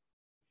breaks.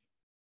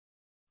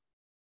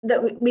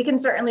 That we can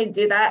certainly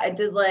do that. I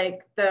did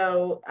like,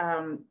 though, I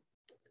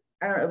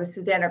don't know, it was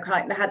Suzanne or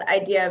Colleen that had the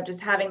idea of just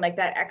having like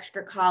that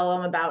extra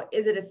column about,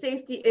 is it a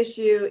safety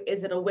issue?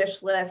 Is it a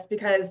wish list?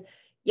 Because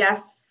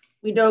yes,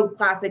 we know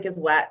Classic is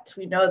wet.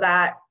 We know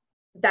that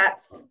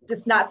that's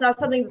just not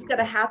something that's going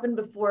to happen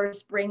before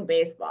spring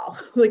baseball.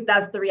 Like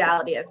that's the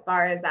reality as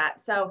far as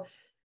that. So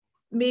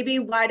maybe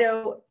why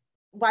don't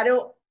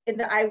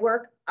I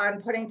work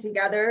on putting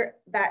together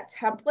that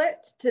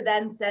template to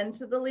then send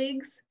to the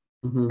leagues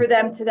for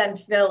them to then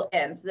fill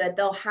in, so that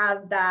they'll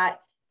have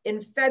that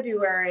in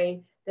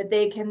February, that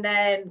they can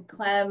then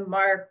Clem,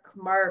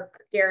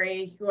 Mark,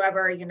 Gary,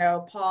 whoever, you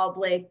know, Paul,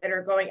 Blake, that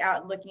are going out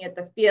and looking at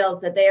the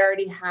fields, that they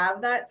already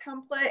have that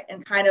template,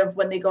 and kind of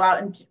when they go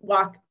out and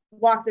walk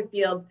the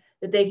fields,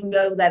 that they can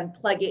go then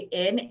plug it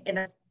in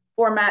a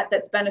format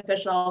that's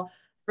beneficial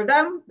for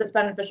them, that's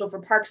beneficial for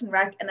Parks and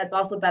Rec, and that's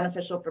also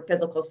beneficial for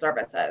physical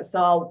services. So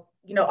I'll,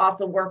 you know,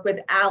 also work with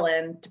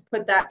Alan to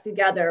put that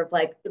together of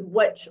like, in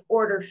which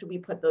order should we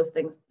put those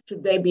things?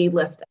 Should they be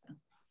listed?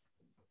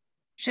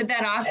 should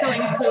that also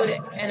include,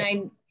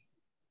 and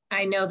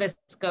I know this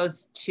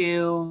goes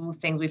to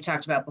things we've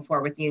talked about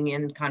before with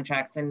union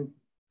contracts and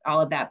all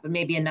of that, but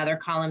maybe another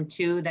column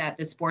too, that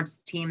the sports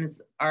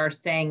teams are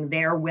saying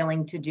they're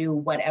willing to do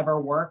whatever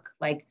work,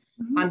 like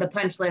on the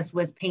punch list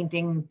was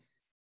painting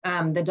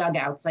the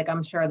dugouts. Like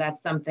I'm sure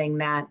that's something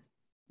that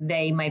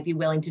they might be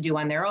willing to do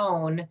on their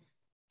own.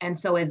 And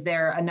so is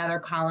there another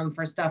column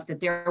for stuff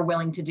that they're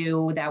willing to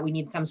do that we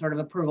need some sort of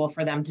approval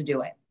for them to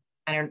do it?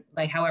 I don't,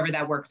 like, however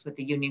that works with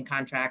the union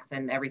contracts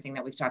and everything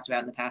that we've talked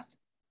about in the past.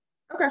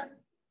 Okay.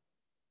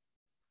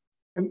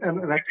 And I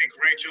think,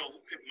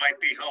 Rachel, it might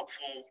be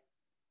helpful,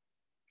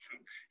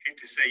 hate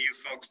to say you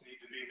folks need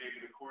to be maybe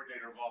the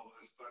coordinator of all of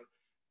this, but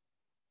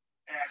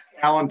ask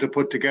Alan to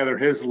put together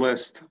his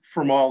list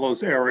from all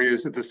those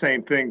areas at the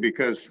same thing,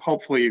 because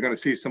hopefully you're going to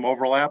see some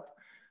overlap.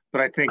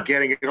 But I think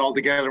getting it all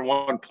together in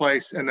one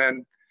place, and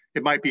then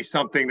it might be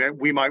something that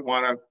we might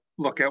want to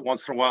look at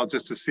once in a while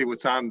just to see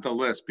what's on the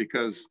list,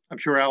 because I'm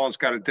sure Alan's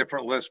got a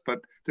different list, but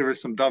there is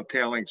some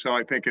dovetailing. So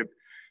I think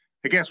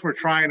I guess we're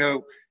trying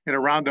to, in a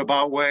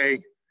roundabout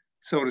way,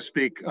 so to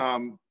speak,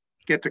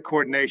 get to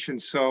coordination.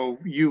 So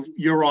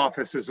your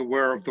office is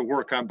aware of the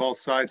work on both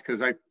sides, because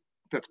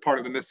that's part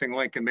of the missing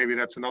link. And maybe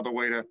that's another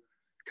way to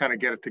kind of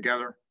get it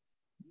together.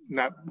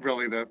 Not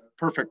really the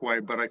perfect way,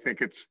 but I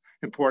think it's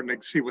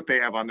important to see what they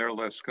have on their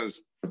list,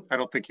 because I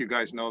don't think you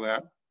guys know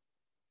that.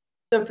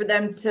 So for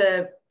them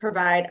to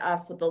provide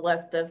us with a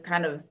list of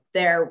kind of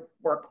their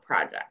work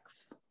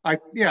projects. I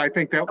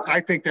think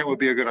that would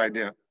be a good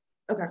idea.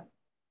 Okay.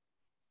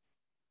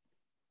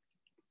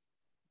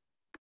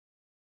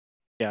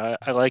 Yeah,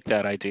 I like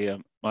that idea,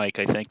 Mike.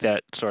 I think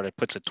that sort of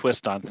puts a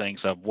twist on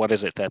things of what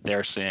is it that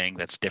they're seeing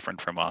that's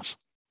different from us.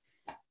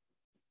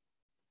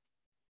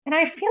 And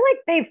I feel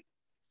like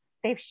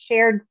they've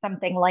shared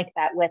something like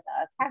that with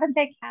us, haven't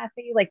they,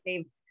 Kathy? Like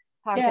they've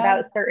talked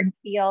about certain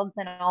fields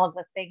and all of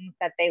the things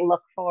that they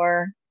look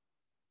for.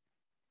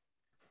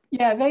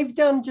 Yeah, they've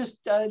done just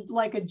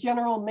like a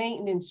general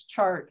maintenance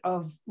chart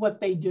of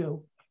what they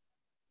do.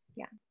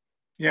 Yeah.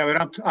 Yeah,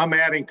 but I'm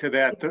adding to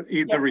that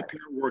the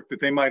repair work, that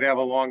they might have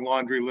a long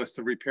laundry list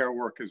of repair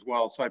work as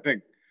well. So I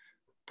think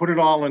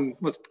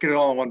let's get it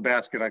all in one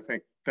basket. I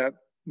think that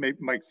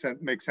makes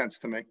sense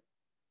to me.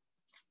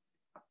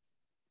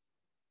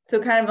 So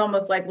kind of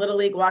almost like Little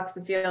League walks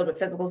the field, but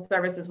physical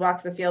services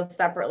walks the field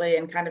separately,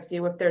 and kind of see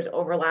if there's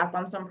overlap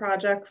on some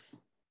projects,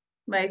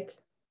 Mike?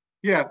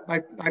 Yeah,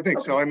 I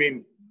think so. I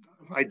mean,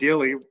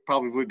 ideally, it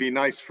probably would be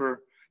nice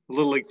for the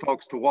Little League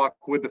folks to walk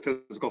with the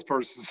physical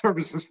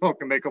services folk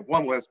and make up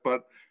one list,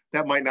 but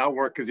that might not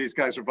work because these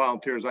guys are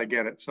volunteers. I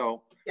get it.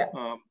 So yeah,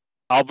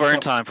 I'll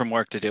burn time from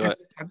work to do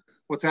it.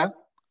 What's that?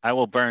 I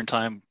will burn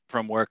time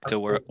from work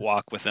to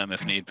walk with them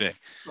if need be.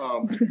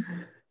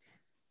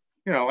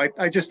 You know,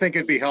 I just think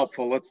it'd be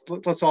helpful.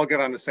 Let's all get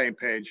on the same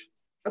page.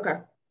 Okay.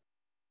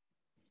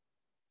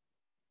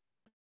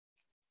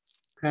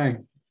 Okay.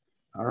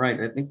 All right.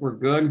 I think we're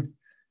good.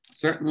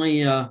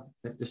 Certainly,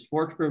 if the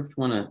sports groups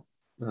want to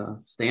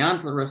stay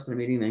on for the rest of the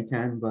meeting, they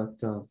can, but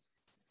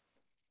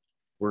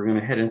we're going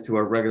to head into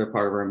our regular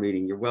part of our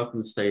meeting. You're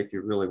welcome to stay if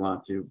you really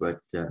want to, but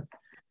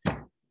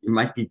you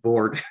might be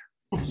bored.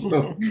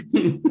 So.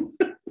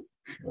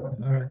 All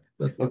right.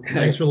 Okay.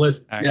 Thanks for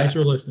listening. Right. Thanks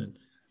for listening.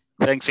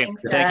 Thanks, Ian.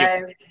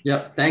 Thank you.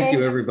 Yep. Thank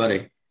you,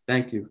 everybody.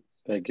 Thank you.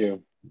 Thank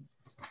you.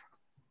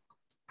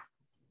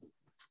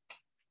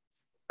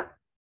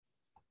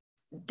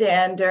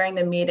 Dan, during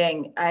the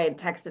meeting, I had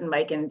texted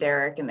Mike and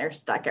Derek, and they're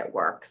stuck at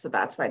work. So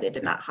that's why they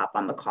did not hop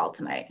on the call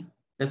tonight.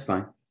 That's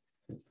fine.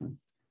 That's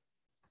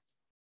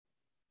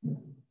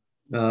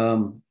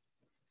fine.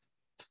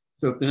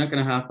 So if they're not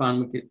going to hop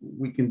on,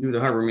 we can do the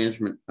Harbor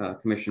Management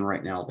Commission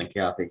right now. Then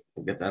Kathy,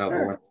 we'll get that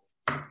over with.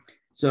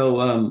 So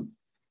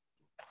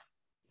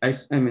I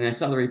mean, I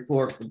saw the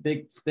report. The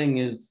big thing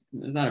is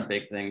not a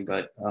big thing,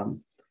 but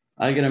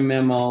I get a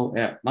memo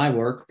at my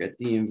work at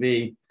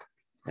DMV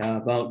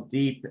about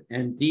DEEP,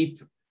 and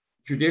DEEP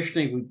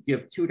traditionally we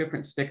give 2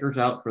 different stickers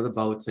out for the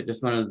boats. I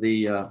just wanted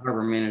the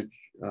harbor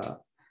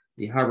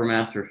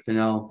masters to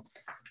know.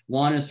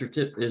 One is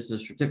a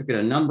certificate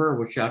of number,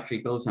 which actually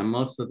goes on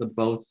most of the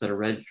boats that are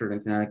registered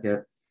in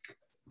Connecticut,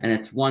 and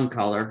it's one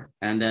color.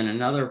 And then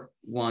another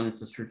one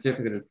is a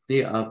certificate of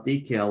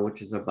decal,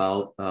 which is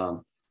about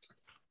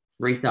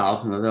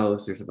 3,000 of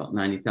those. There's about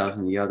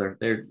 90,000 the other.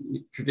 They're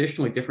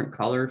traditionally different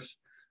colors.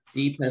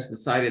 DEEP has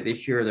decided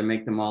this year to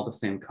make them all the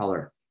same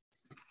color.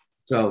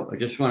 So I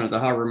just wanted the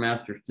harbor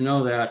masters to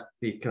know that,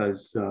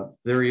 because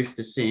they're used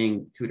to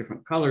seeing 2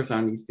 different colors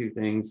on these 2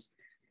 things.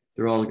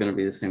 They're all going to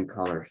be the same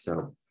color.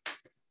 So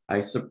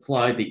I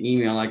supplied the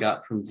email I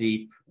got from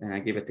DEEP, and I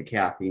gave it to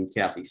Kathy, and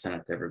Kathy sent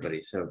it to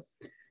everybody. So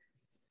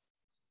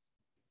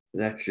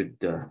that should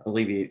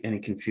alleviate any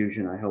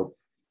confusion, I hope.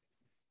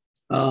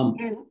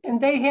 And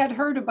they had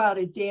heard about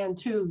it, Dan,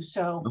 too.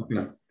 So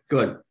okay,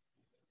 good.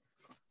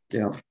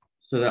 Yeah,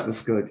 so that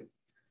was good.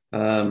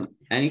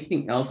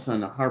 Anything else on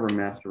the harbor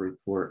master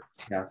report,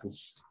 Kathy?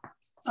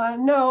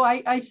 No,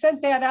 I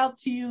sent that out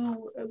to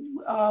you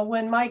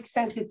when Mike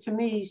sent it to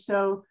me.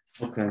 So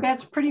okay,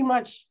 that's pretty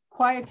much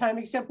quiet time,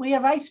 except we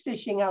have ice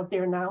fishing out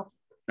there now.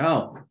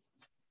 Oh,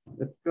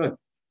 that's good.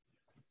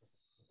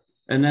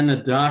 And then the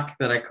dock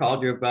that I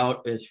called you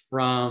about is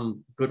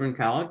from Goodwin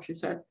College, you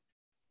said?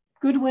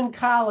 Goodwin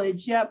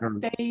College, yep.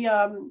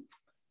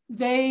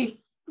 They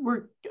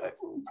were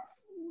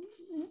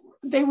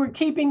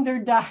keeping their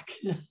dock.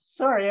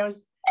 Sorry,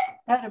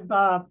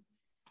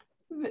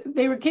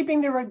 they were keeping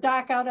their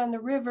dock out on the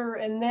river,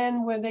 and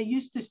then when they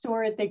used to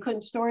store it, they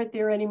couldn't store it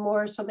there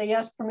anymore. So they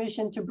asked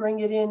permission to bring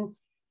it in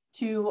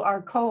to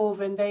our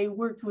cove, and they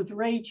worked with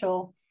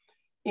Rachel,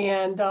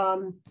 and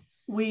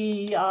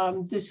we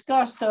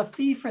discussed a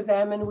fee for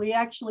them, and we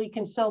actually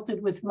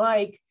consulted with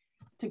Mike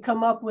to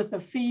come up with a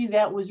fee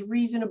that was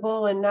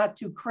reasonable and not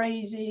too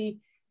crazy.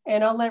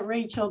 And I'll let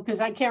Rachel, because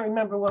I can't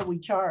remember what we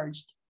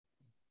charged.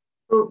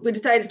 We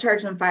decided to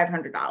charge them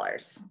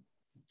 $500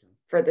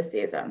 for the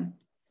season.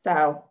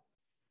 So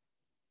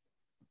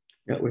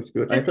that was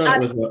good. I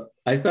thought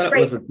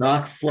it was a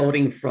dock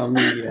floating from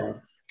the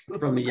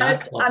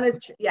yacht club.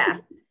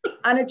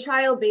 On a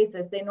trial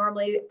basis. They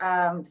normally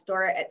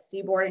store it at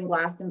Seaboard in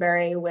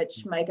Glastonbury,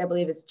 which Mike, I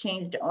believe, has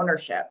changed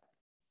ownership.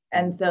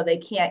 And so they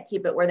can't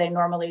keep it where they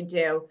normally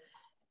do.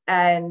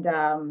 And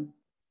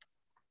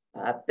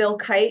Bill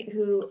Kite,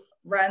 who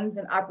runs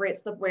and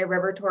operates Slipway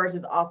River Tours,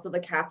 is also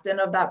the captain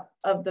of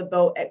the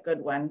boat at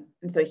Goodwin.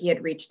 And so he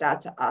had reached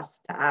out to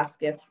us to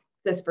ask if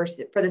this for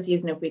the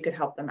season, if we could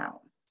help them out.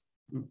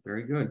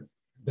 Very good.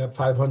 That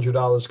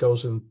 $500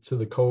 goes into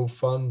the Cove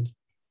Fund?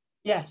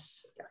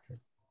 Yes. Yes.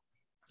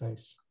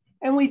 Nice.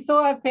 And we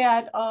thought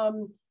that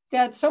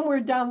that somewhere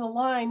down the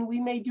line, we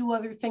may do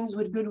other things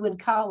with Goodwin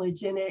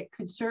College, and it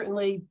could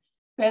certainly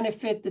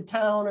benefit the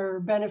town or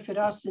benefit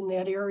us in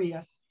that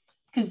area,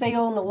 because they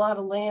own a lot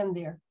of land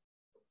there.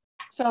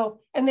 So,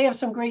 and they have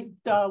some great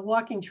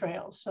walking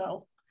trails.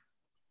 So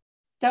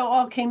that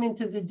all came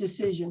into the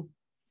decision.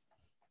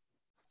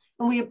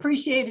 And we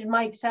appreciated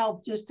Mike's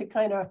help just to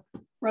kind of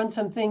run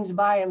some things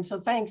by him. So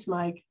thanks,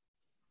 Mike.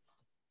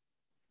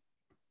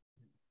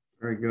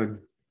 Very good.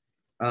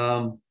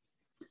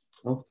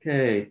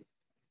 Okay,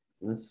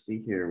 let's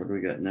see here. What do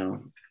we got now?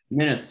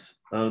 Minutes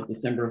of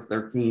December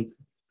 13th.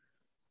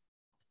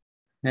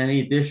 Any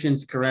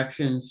additions,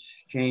 corrections,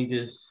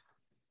 changes?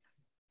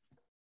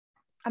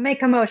 I'll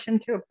make a motion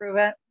to approve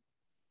it.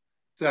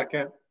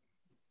 Second.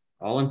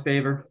 All in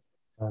favor?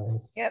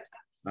 Yep.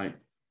 Right.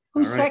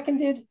 Who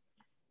seconded?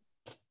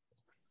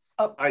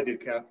 Oh, I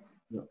did, Kath.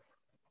 Yep.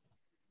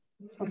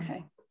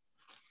 Okay.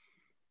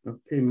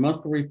 Okay,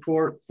 monthly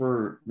report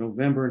for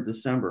November and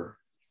December.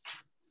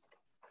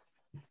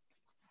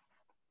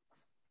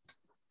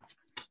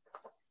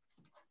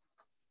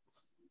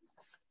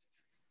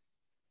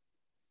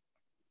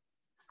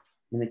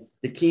 And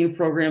the Keen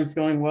program's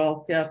going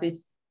well,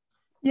 Kathy?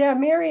 Yeah,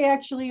 Mary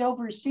actually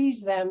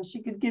oversees them.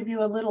 She could give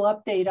you a little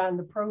update on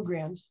the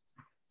programs.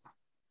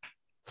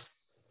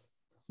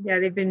 Yeah,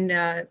 they've been,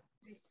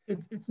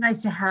 it's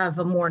nice to have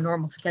a more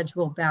normal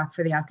schedule back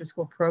for the after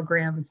school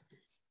programs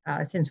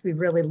since we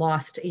really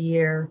lost a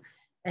year.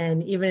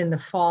 And even in the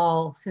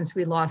fall, since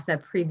we lost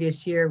that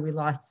previous year, we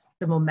lost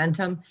the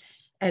momentum.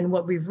 And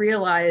what we've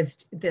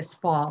realized this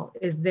fall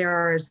is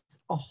there's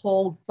a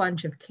whole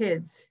bunch of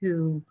kids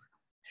who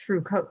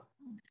through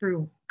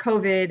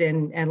COVID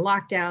and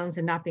lockdowns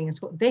and not being in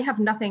school, they have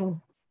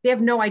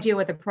no idea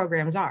what the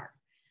programs are.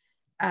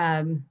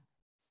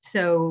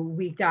 So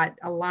we got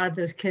a lot of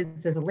those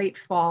kids as a late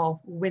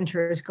fall,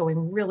 winter is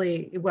going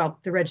really well,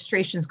 the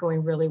registration is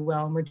going really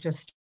well, and we're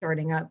just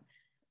starting up.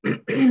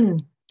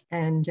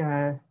 and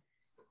the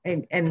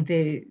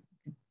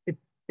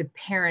the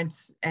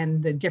parents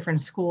and the different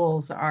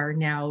schools are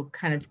now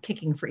kind of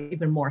kicking for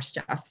even more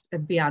stuff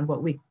beyond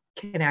what we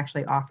can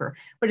actually offer.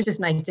 But it's just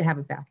nice to have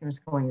it back, and it's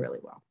going really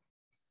well.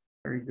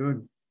 Very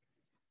good.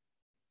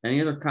 Any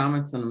other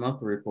comments on the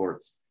monthly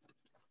reports?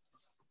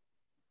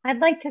 I'd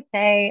like to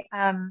say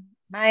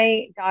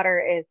my daughter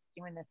is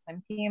doing the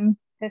swim team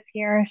this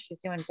year. She's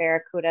doing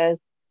Barracudas.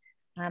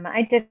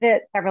 I did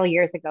it several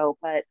years ago,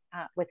 but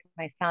with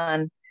my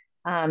son.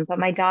 But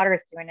my daughter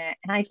is doing it,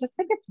 and I just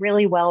think it's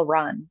really well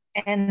run.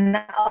 And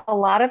a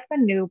lot of the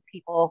new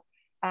people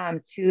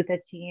to the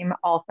team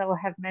also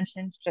have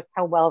mentioned just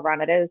how well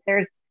run it is.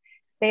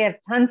 They have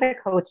tons of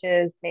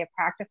coaches. They have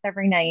practice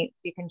every night, so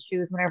you can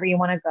choose whenever you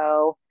want to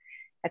go.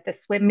 At the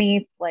swim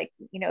meets, like,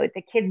 you know,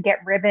 the kids get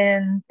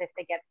ribbons if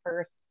they get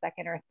first,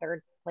 second, or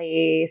third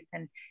place,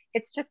 and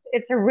it's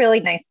a really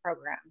nice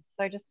program.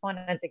 So I just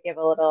wanted to give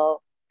a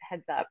little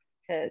heads up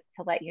to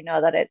let you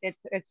know that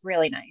it's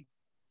really nice.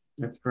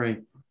 That's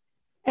great.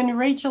 And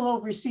Rachel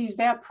oversees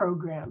that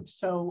program.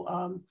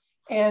 So,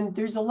 and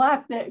there's a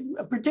lot that,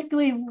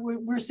 particularly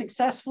we're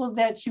successful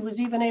that she was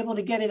even able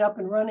to get it up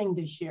and running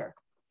this year.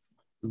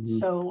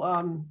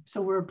 Mm-hmm.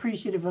 So we're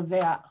appreciative of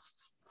that.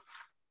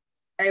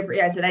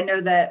 I said, I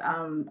know that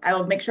I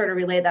will make sure to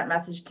relay that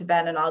message to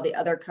Ben and all the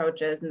other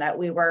coaches, and that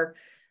we were,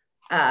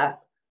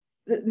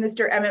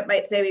 Mr. Emmett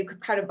might say we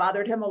kind of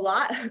bothered him a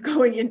lot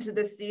going into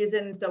this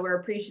season. So we're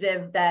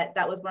appreciative that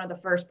that was one of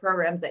the first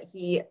programs that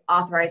he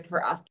authorized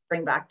for us to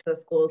bring back to the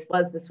schools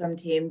was the swim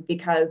team,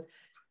 because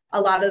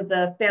a lot of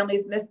the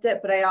families missed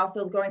it. But I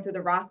also, going through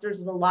the rosters,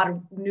 there's a lot of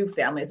new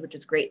families, which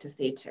is great to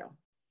see too.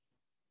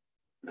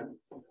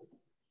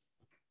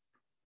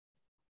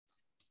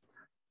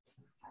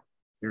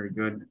 Very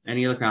good.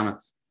 Any other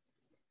comments?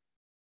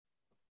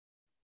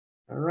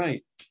 All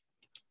right.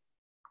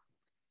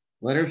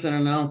 Letters and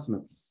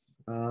announcements.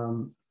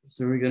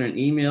 So we got an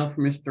email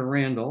from Mr.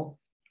 Randall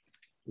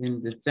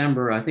in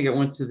December. I think it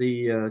went to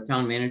the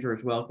town manager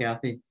as well,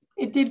 Kathy.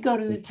 It did go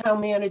to the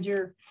town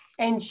manager,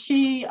 and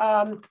she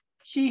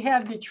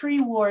had the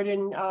tree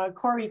warden,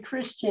 Corey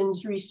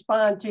Christians,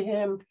 respond to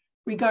him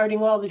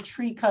regarding all the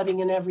tree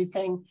cutting and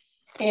everything.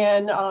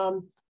 And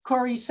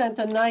Corey sent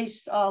a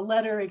nice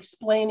letter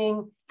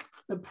explaining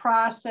the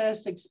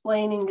process,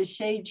 explaining the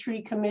Shade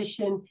Tree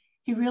Commission.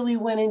 He really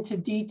went into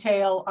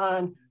detail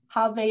on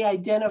how they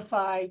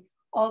identify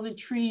all the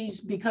trees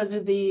because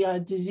of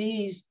the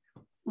disease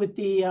with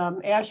the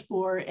ash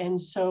borer, and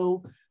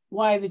so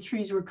why the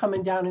trees were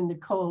coming down in the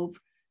cove.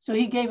 So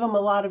he gave them a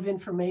lot of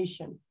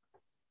information.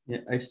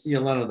 Yeah, I see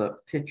a lot of the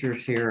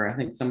pictures here. I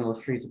think some of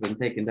those trees have been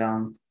taken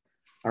down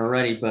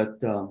already, but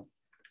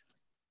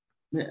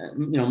you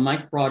know,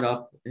 Mike brought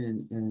up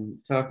in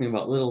talking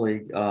about Little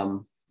League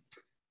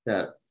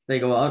that they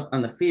go out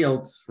on the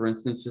fields, for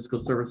instance, physical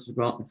services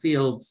go out in the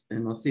fields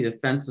and they'll see the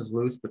fence is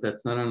loose, but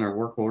that's not on their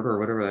work order or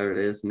whatever it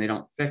is, and they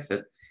don't fix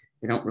it.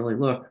 They don't really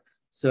look.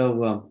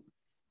 So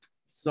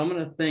some of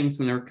the things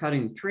when they're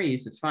cutting the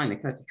trees, it's fine, they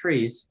cut the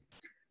trees,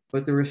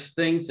 but there was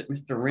things that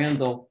Mr.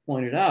 Randall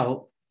pointed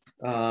out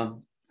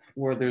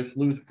where there's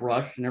loose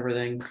brush and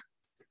everything.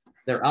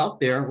 They're out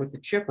there with the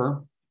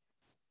chipper.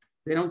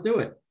 They don't do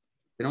it.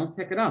 They don't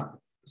pick it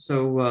up.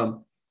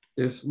 So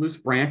there's loose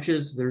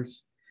branches.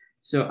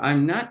 So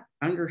I'm not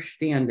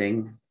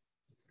understanding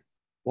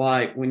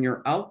why when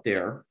you're out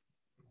there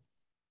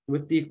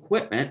with the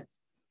equipment,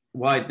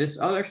 why this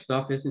other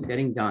stuff isn't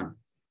getting done.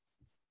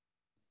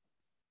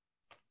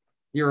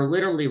 You're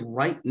literally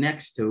right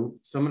next to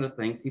some of the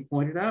things he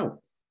pointed out.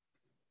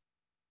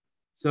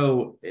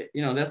 So,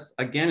 you know, that's,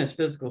 again, it's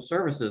physical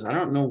services. I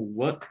don't know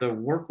what the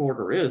work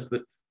order is,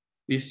 but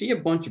you see a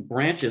bunch of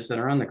branches that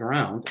are on the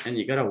ground and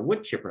you got a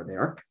wood chipper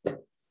there.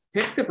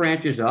 Pick the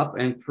branches up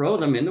and throw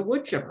them in the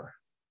wood chipper.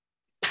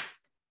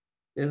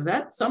 Is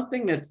that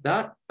something that's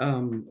not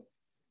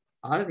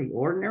out of the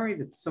ordinary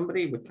that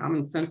somebody with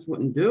common sense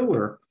wouldn't do?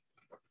 Or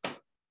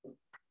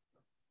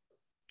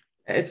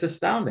it's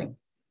astounding.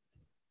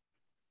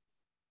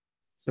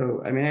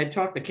 So, I mean, I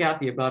talked to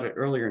Kathy about it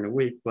earlier in the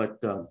week,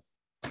 but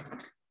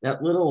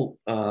that little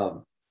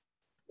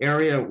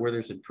area where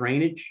there's a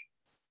drainage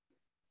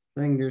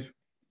thing,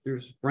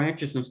 there's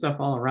branches and stuff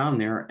all around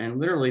there, and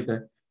literally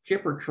the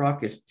chipper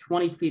truck is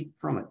 20 feet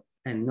from it,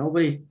 and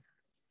nobody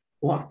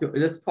walked.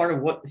 That's part of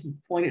what he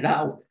pointed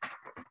out.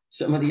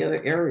 Some of the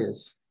other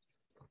areas.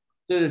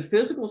 So did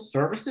physical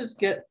services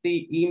get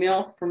the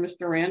email from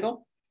Mr.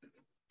 Randall?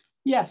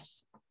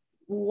 Yes.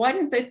 Why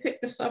didn't they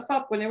pick the stuff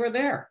up when they were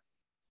there?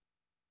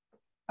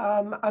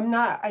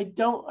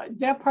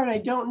 That part I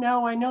don't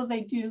know. I know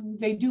they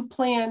do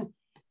plan,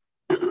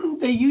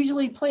 they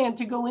usually plan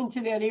to go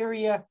into that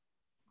area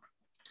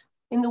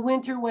in the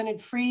winter when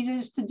it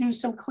freezes to do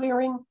some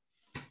clearing.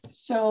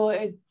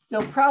 So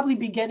they'll probably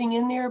be getting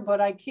in there,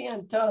 but I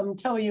can't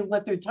tell you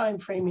what their time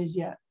frame is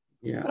yet.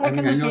 Yeah, I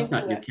know it's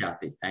not you,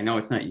 Kathy. I know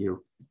it's not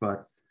you,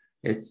 but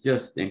it's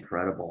just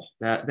incredible.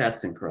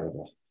 That's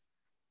incredible.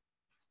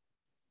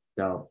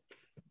 So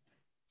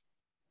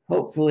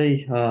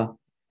hopefully,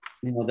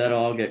 you know, that'll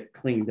all get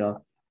cleaned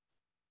up.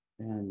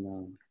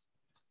 And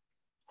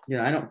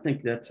I don't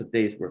think that's a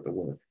day's worth of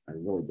work. I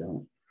really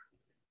don't,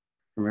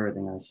 from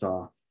everything I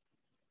saw.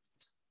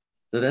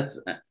 So that's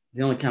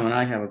the only comment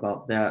I have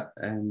about that.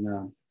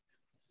 And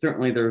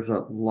certainly there's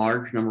a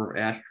large number of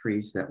ash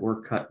trees that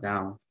were cut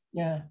down.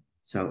 Yeah.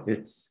 So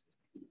it's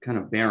kind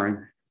of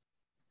barren.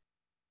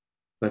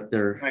 But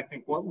there. I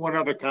think one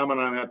other comment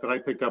on that I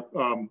picked up,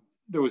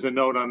 there was a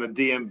note on the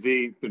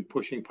DMV been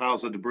pushing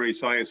piles of debris.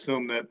 So I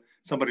assume that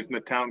somebody from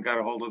the town got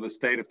a hold of the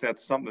state if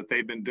that's something that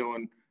they've been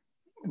doing.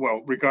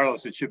 Well,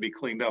 regardless, it should be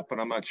cleaned up, but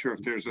I'm not sure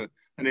if there's an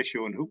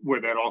issue and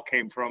where that all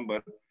came from.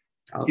 But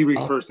he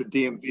refers to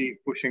DMV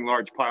pushing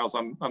large piles.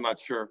 I'm not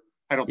sure.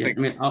 I don't think.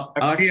 I mean,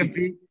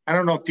 DMV. I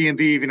don't know if DMV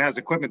even has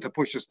equipment to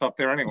push the stuff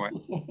there anyway.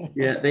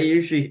 Yeah,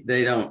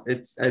 they don't.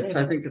 It's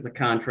I think it's a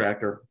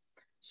contractor.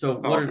 So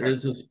what it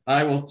is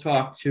I will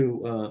talk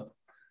to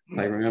if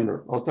I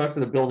remember, I'll talk to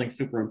the building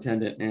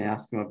superintendent and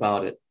ask him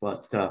about it.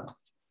 But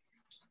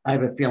I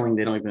have a feeling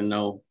they don't even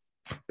know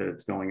that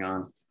it's going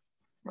on.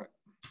 Right.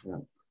 Yeah.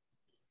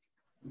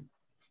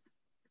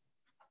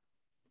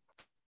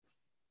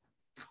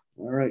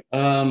 All right.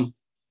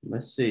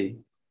 Let's see.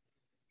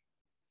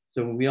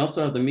 So we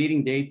also have the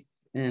meeting dates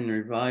and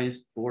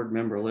revised board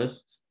member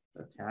list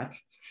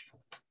attached.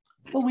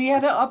 Well, we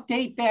had to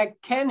update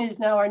back. Ken is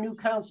now our new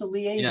council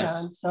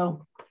liaison. Yes.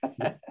 So.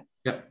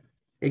 Yep.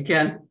 Hey,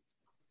 Ken.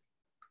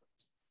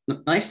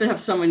 Nice to have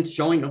someone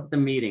showing up at the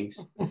meetings.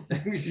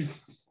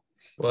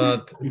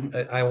 Well,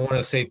 I want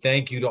to say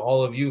thank you to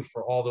all of you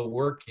for all the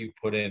work you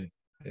put in.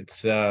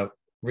 It's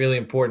really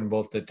important,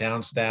 both the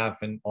town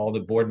staff and all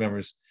the board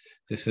members.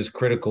 This is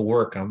critical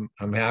work.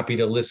 I'm happy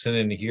to listen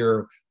and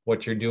hear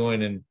what you're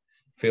doing, and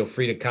feel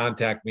free to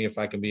contact me if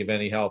I can be of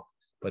any help.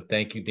 But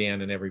thank you,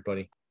 Dan, and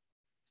everybody.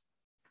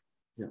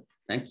 Yeah,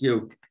 thank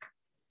you.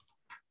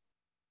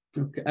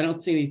 Okay, I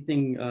don't see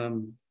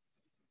anything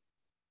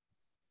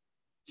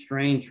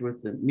strange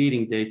with the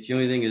meeting dates. The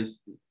only thing is,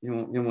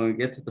 when we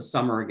get to the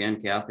summer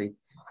again, Kathy,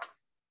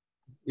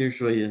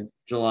 usually in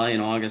July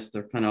and August,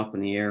 they're kind of up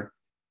in the air.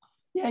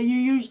 Yeah, you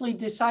usually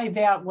decide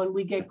that when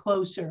we get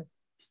closer.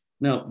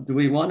 Now, do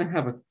we want to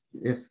have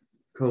if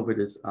COVID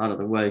is out of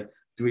the way,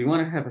 do we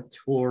want to have a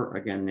tour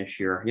again this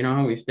year? You know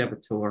how we used to have a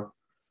tour?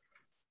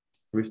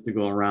 We used to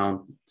go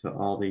around to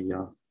all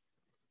the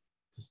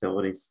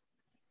facilities.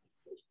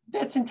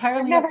 That's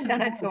entirely I've up never to done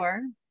them. a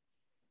tour.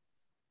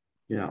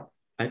 Yeah.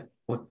 I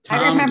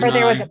remember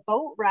there was a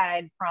boat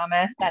ride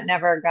promised that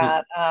never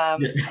got.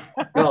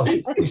 No,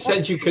 he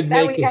said you could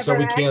make it, so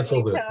we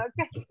canceled it.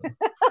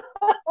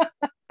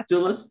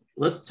 So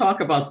let's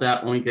talk about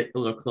that when we get a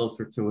little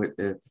closer to it,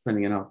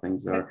 depending on how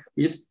things are.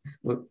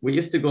 We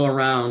used to go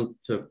around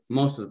to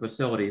most of the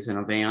facilities in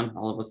a van,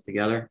 all of us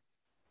together,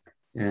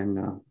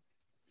 and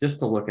just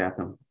to look at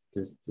them,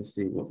 just to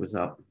see what was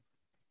up.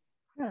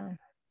 Hmm.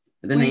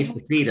 And then they used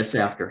to feed us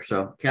after.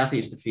 So Kathy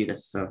used to feed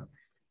us. So.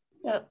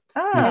 Yeah.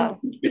 Oh.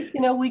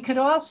 And, we could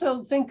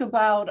also think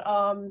about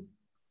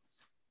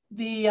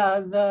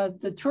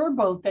the tour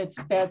boat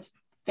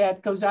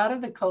that goes out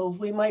of the cove.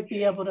 We might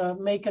be able to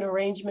make an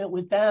arrangement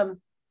with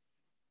them.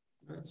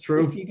 That's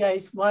true. If you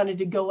guys wanted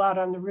to go out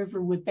on the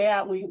river with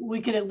that,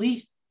 we could at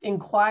least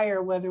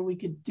inquire whether we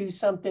could do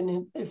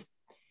something,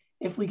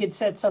 if we could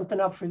set something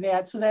up for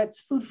that. So that's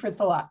food for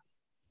thought.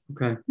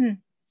 Okay.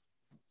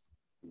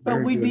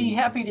 But we'd be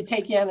happy to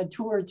take you on a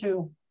tour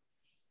too.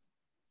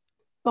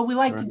 But we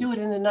like to do it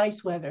in the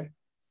nice weather.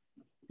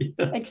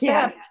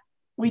 Except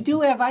we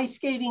do have ice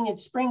skating at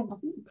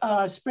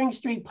Spring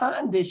Street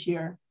Pond this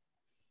year.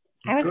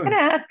 I was going to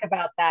ask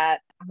about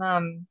that.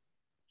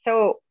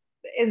 So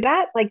is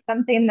that like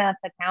something that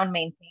the town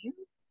maintains?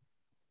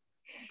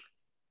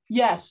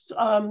 Yes.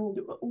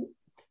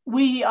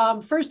 We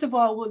first of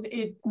all,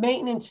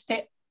 maintenance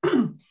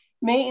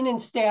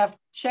staff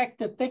check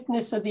the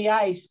thickness of the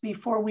ice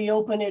before we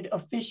open it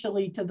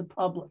officially to the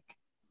public.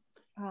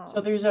 Oh.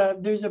 So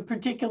there's a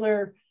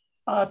particular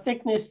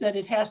thickness that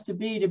it has to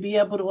be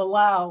able to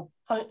allow,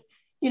 a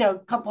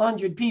couple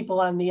hundred people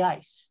on the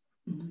ice.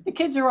 Mm-hmm. The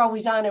kids are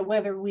always on it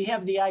whether we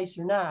have the ice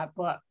or not,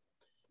 but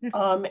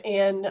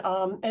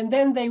and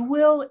then they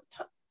will,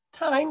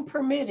 time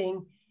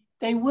permitting,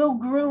 they will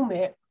groom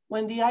it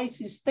when the ice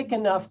is thick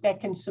enough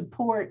that can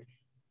support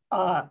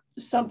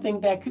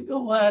something that could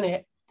go on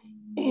it.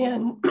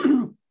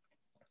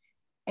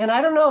 And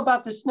I don't know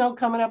about the snow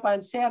coming up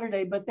on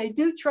Saturday, but they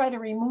do try to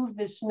remove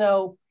the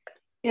snow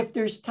if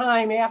there's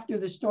time after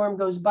the storm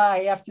goes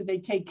by, after they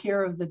take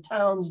care of the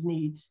town's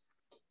needs.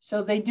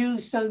 So they do.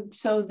 So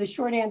the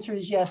short answer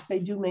is yes, they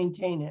do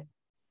maintain it.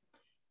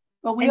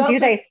 But we also, do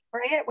they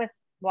spray it with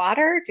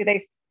water? Do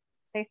they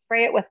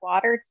spray it with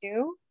water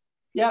too?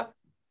 Yep,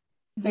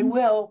 they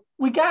will.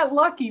 We got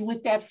lucky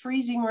with that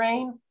freezing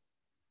rain.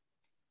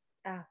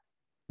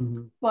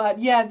 Mm-hmm.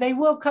 But yeah, they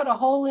will cut a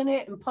hole in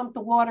it and pump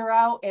the water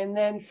out and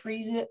then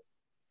freeze it.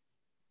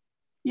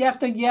 You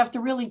have to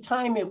really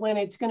time it when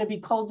it's going to be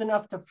cold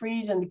enough to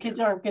freeze, and the kids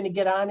aren't going to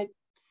get on it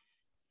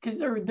because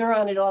they're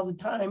on it all the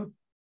time.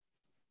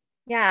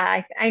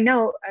 Yeah, I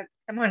know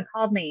someone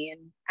called me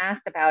and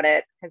asked about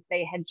it because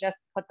they had just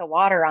put the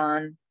water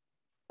on,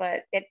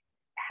 but it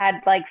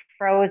had like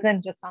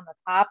frozen just on the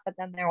top, but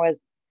then there was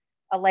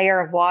a layer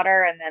of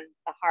water and then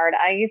the hard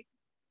ice.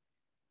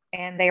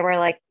 And they were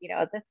like, you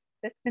know, this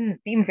didn't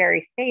seem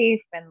very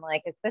safe. And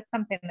like, is this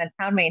something the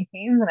town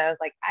maintains? And I was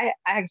like, I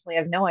actually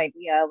have no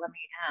idea. Let me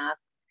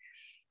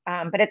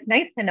ask. But it's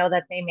nice to know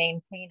that they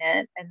maintain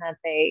it and that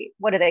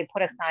what do they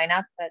put a sign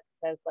up that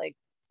says like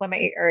swim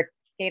or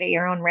skate at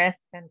your own risk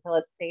until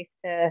it's safe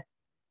to.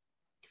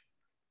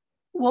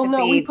 Well,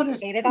 no, we put a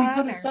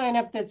sign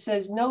up that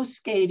says no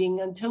skating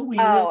until we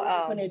really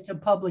open it to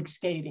public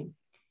skating.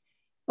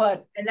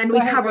 But and then we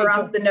cover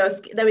up the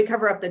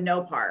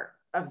no part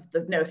of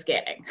the no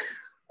skating.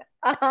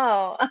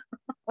 Oh,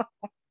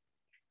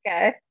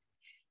 okay.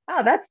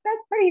 Oh, that's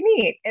pretty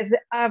neat.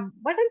 Wasn't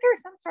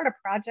there some sort of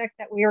project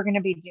that we were going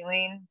to be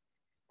doing?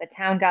 The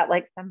town got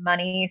like some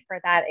money for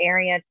that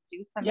area to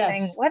do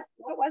something. Yes. What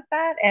was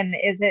that? And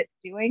is it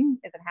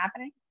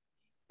happening?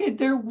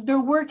 They're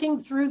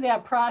working through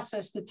that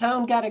process. The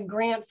town got a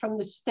grant from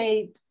the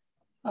state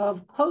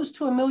of close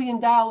to $1 million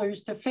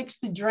to fix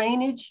the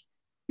drainage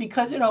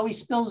because it always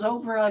spills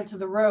over onto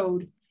the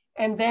road,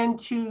 and then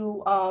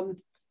to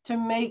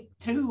make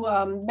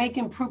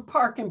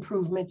park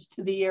improvements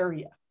to the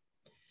area.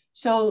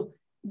 So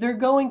they're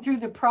going through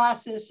the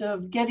process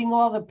of getting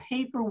all the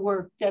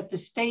paperwork that the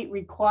state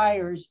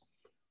requires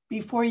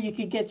before you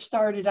could get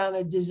started on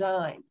a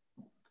design.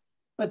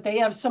 But they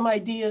have some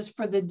ideas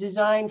for the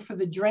design for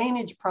the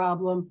drainage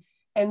problem.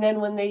 And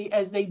then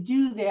as they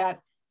do that,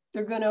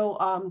 they're going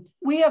to,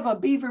 we have a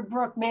Beaver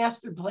Brook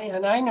master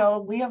plan. I know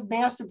we have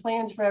master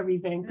plans for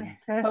everything,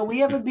 but we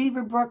have a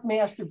Beaver Brook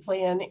master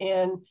plan,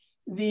 and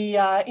the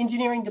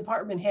engineering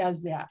department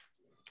has that.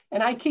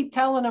 And I keep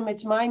telling them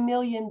it's my $1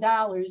 million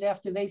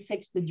after they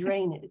fix the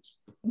drainage.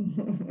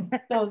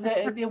 So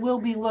it will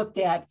be looked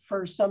at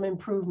for some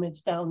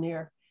improvements down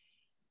there.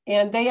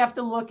 And they have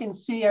to look and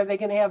see, are they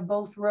going to have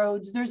both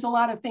roads? There's a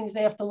lot of things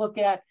they have to look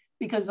at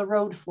because the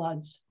road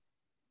floods.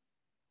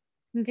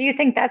 Do you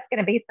think that's going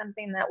to be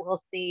something that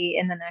we'll see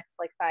in the next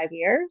like 5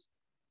 years?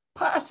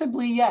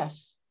 Possibly,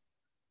 yes.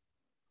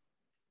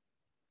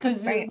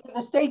 Because when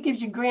the state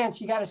gives you grants,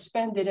 you got to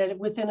spend it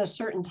within a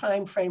certain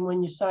time frame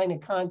when you sign a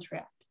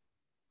contract.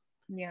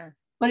 Yeah.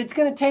 But it's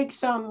going to take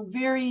some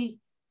very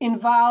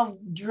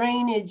involved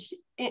drainage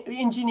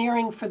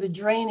engineering for the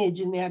drainage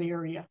in that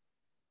area.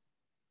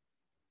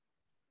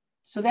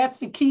 So that's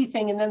the key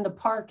thing. And then the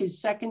park is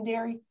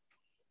secondary.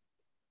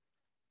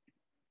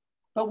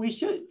 But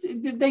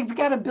they've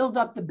got to build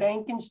up the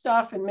bank and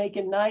stuff and make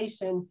it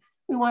nice. And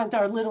we want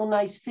our little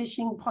nice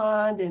fishing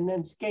pond and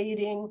then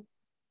skating.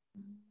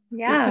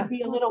 Yeah. There could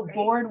be a little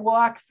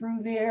boardwalk through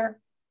there.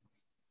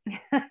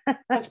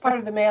 That's part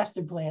of the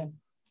master plan.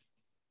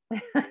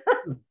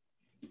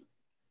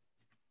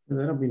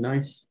 That'll be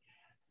nice.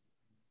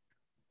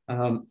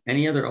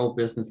 Any other old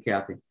business,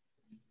 Kathy?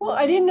 Well,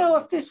 I didn't know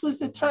if this was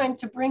the time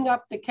to bring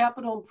up the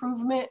capital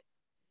improvement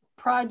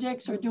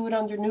projects or do it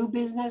under new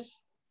business.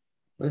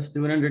 Let's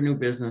do it under new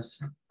business.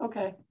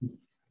 Okay.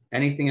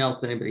 Anything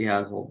else anybody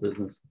has old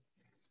business?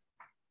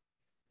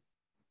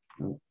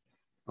 No.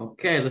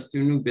 Okay, let's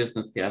do new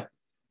business, Kathy.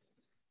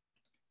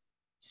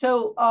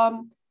 So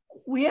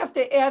we have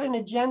to add an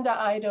agenda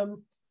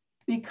item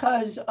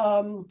because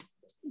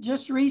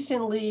just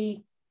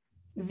recently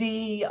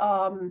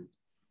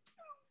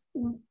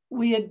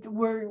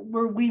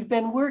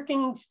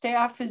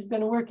staff has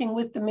been working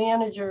with the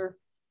manager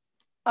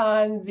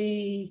on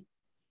the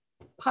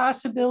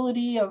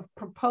possibility of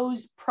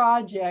proposed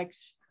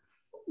projects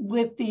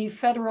with the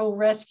federal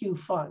rescue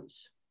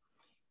funds.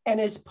 And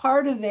as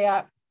part of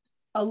that,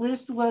 a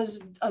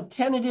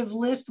tentative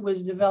list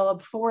was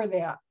developed for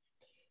that.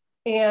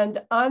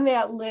 And on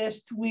that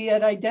list, we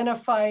had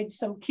identified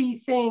some key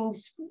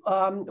things.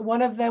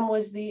 One of them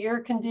was the air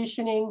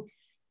conditioning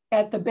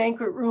at the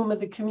banquet room of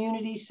the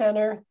community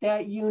center,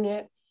 that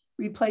unit,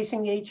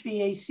 replacing the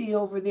HVAC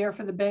over there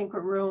for the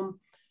banquet room.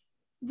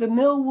 The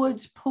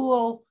Millwoods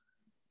pool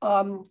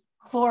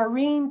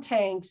chlorine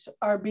tanks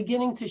are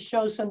beginning to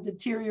show some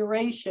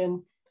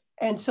deterioration.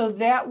 And so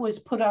that was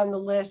put on the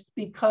list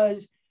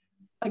because,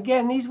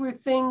 again, these were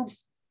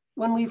things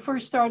when we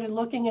first started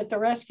looking at the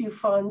rescue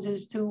funds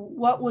as to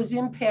what was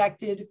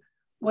impacted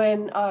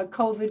when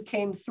COVID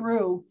came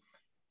through.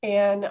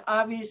 And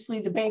obviously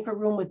the banquet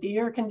room with the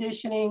air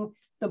conditioning,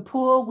 the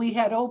pool we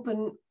had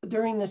open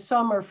during the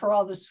summer for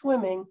all the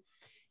swimming.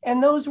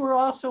 And those were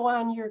also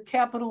on your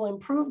capital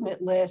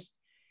improvement list.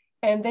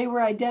 And they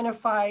were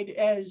identified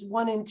as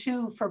 1 and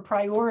 2 for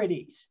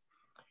priorities.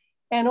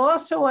 And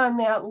also on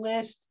that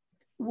list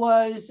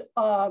was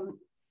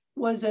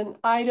an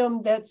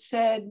item that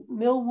said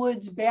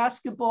Millwoods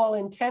basketball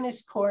and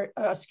tennis court,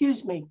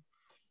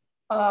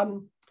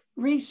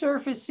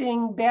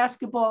 resurfacing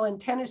basketball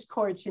and tennis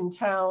courts in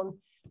town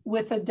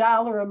with a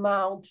dollar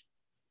amount,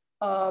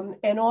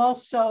 and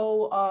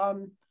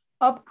also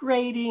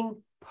upgrading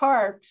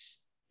parks,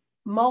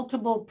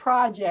 multiple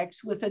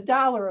projects with a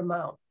dollar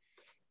amount.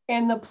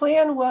 And the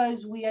plan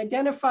was we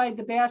identified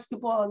the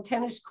basketball and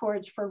tennis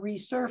courts for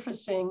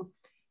resurfacing.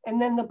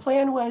 And then the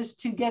plan was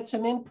to get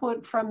some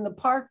input from the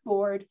park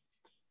board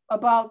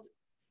about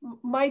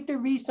might there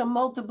be some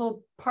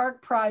multiple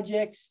park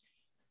projects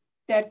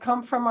that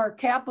come from our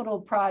capital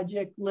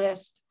project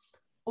list,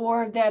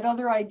 or that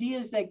other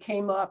ideas that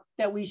came up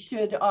that we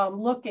should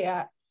look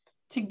at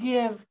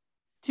to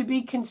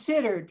be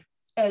considered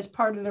as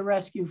part of the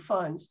rescue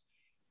funds.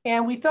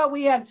 And we thought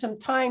we had some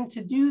time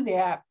to do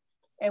that.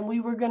 And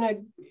we were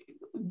gonna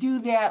do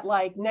that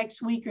like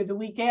next week or the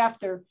week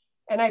after.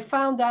 And I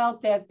found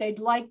out that they'd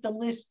like the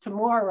list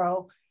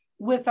tomorrow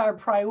with our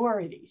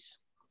priorities.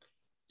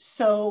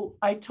 So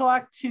I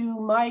talked to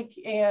Mike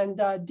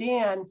and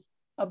Dan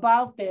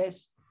about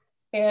this.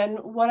 And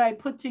what I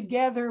put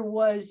together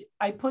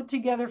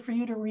for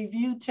you to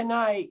review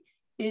tonight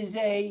is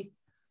a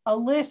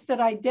list that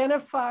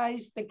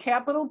identifies the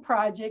capital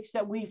projects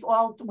that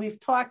we've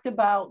talked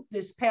about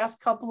this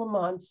past couple of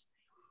months,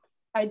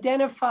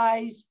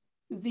 identifies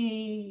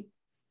the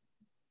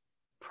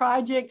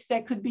projects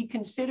that could be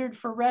considered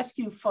for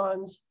rescue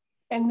funds,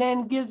 and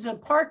then gives a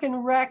Park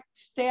and Rec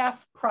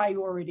staff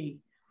priority.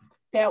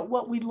 That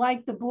what we'd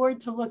like the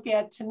board to look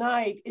at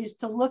tonight is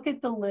to look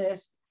at the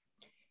list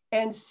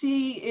and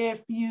see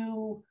if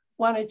you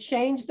want to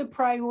change the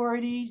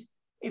priorities.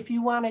 If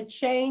you want to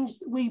change,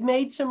 we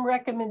made some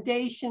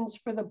recommendations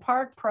for the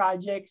park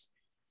projects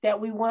that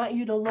we want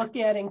you to look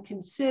at and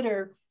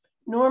consider.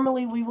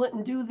 Normally we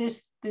wouldn't do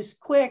this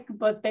quick,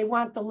 but they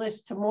want the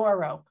list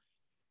tomorrow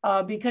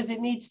because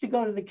it needs to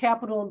go to the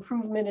Capital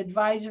Improvement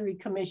Advisory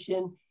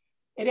Commission.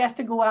 It has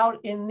to go out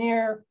in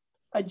their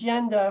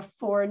agenda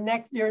for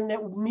their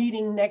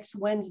meeting next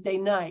Wednesday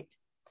night.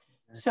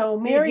 So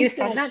Mary's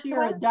going to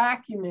share a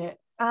document.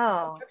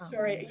 Oh,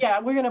 sorry. Yeah,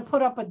 we're going to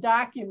put up a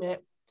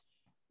document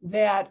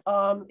that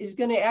is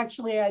going to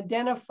actually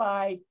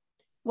identify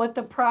what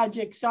the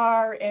projects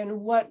are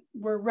and what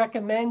we're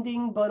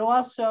recommending, but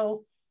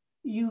also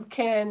you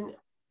can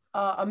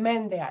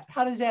amend that.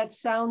 How does that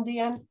sound,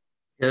 Dan?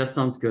 Yeah, that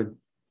sounds good.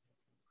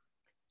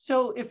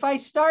 So if I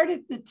start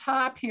at the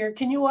top here,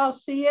 can you all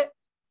see it?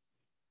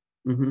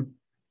 Mm-hmm.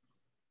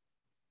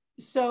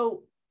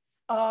 So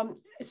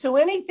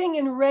anything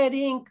in red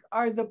ink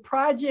are the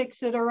projects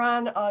that are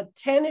on a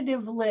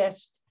tentative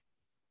list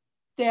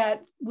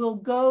that will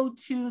go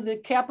to the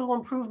Capital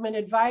Improvement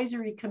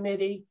Advisory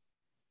Committee,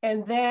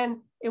 and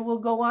then it will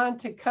go on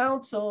to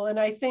council. And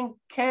I think,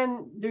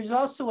 Ken, there's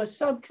also a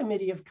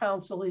subcommittee of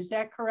council. Is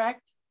that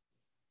correct?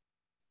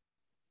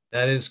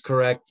 That is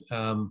correct.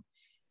 Tom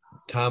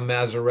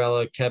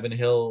Mazzarella, Kevin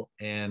Hill,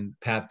 and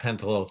Pat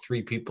Pentelow,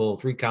 three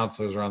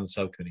councilors are on the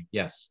subcommittee.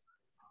 Yes.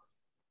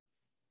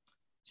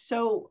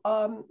 So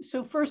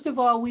first of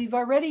all, we've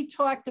already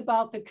talked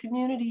about the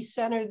community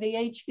center, the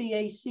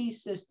HVAC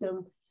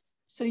system.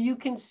 So you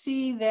can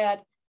see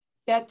that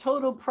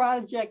total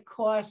project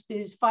cost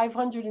is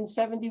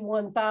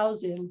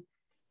 $571,000.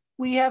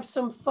 We have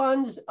some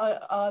funds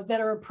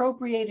that are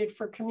appropriated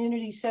for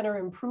community center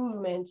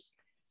improvements.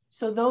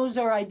 So those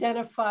are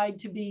identified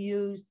to be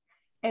used.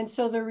 And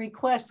so the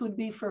request would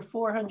be for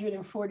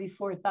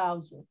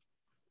 $444,000.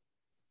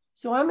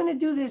 So I'm going to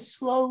do this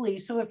slowly.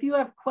 So if you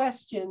have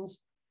questions,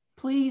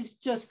 please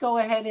just go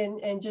ahead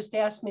and just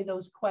ask me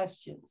those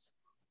questions.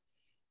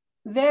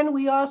 Then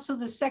we also,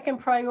 the second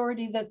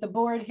priority that the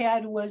board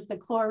had was the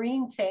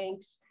chlorine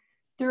tanks.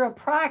 They're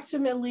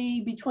approximately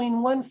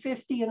between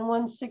 $150,000 and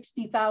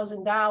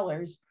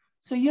 $160,000.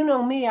 So you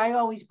know me, I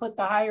always put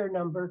the higher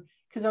number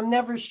because I'm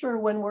never sure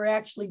when we're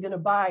actually going to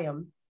buy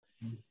them.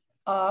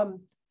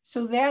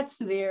 So that's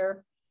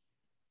there.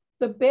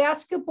 The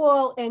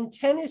basketball and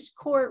tennis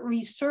court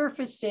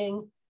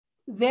resurfacing,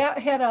 that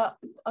had a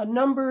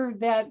number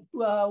that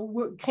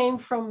came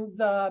from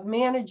the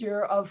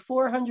manager of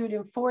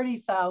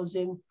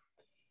 $440,000,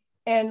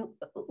 and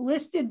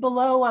listed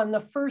below on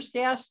the first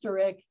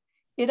asterisk,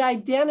 it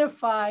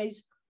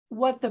identifies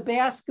what the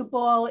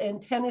basketball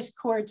and tennis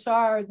courts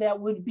are that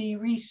would be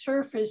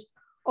resurfaced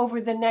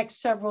over the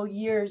next several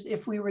years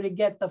if we were to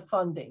get the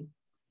funding.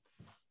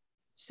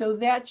 So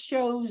that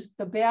shows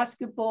the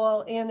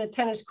basketball and the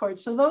tennis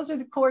courts. So those are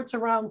the courts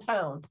around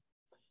town.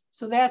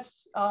 So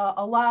that's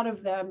a lot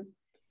of them.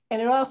 And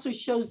it also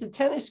shows the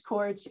tennis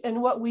courts. And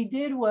what we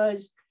did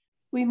was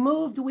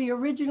we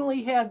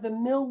originally had the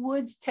Mill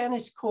Woods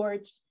tennis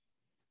courts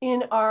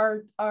in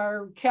our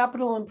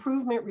capital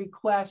improvement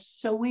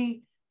request. So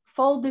we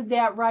folded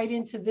that right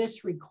into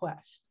this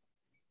request.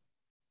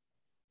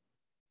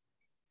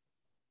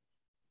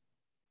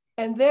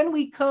 And then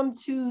we come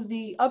to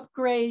the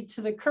upgrade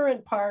to the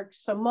current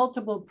parks, some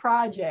multiple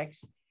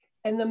projects.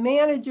 And the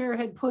manager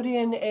had put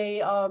in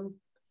a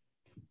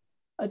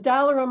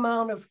dollar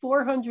amount of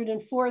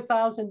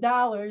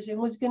 $404,000 and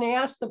was going to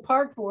ask the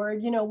park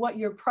board, what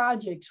your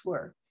projects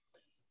were.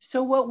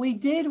 So what we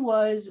did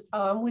was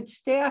with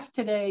staff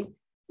today,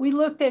 we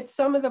looked at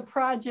some of the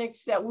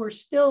projects that were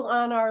still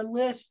on our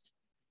list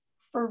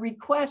for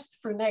request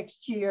for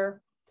next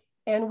year.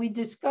 And we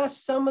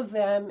discussed some of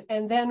them,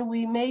 and then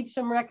we made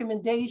some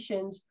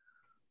recommendations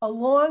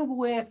along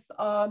with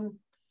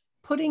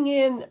putting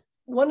in.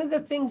 One of the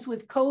things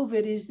with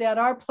COVID is that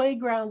our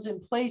playgrounds and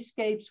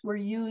playscapes were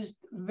used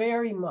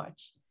very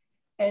much.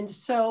 And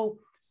so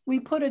we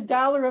put a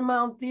dollar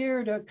amount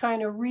there to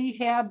kind of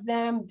rehab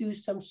them, do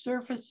some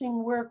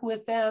surfacing work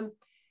with them,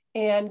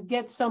 and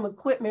get some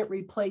equipment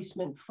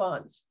replacement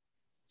funds.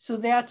 So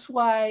that's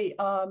why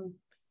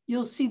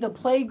you'll see the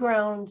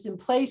playgrounds and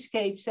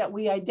playscapes that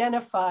we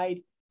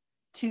identified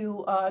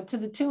to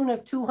the tune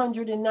of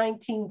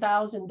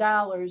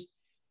 $219,000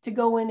 to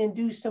go in and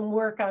do some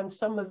work on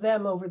some of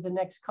them over the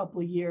next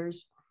couple of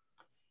years.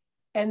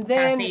 And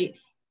then— Cassie,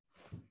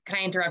 can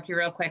I interrupt you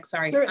real quick?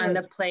 Sorry. Certainly. On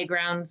the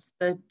playgrounds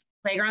at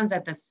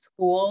the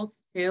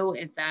schools too,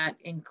 is that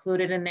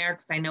included in there?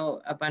 Because I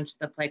know a bunch of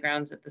the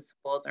playgrounds at the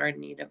schools are in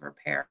need of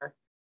repair.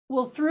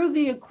 Well, through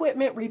the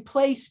equipment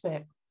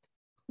replacement,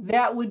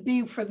 that would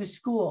be for the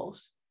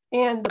schools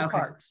and the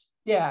parks.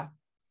 Yeah.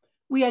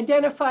 We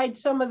identified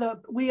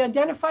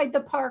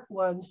the park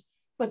ones,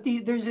 but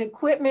there's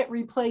equipment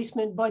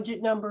replacement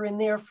budget number in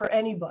there for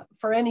any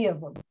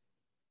of them.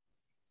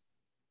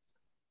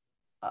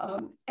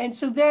 And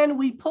so then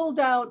we pulled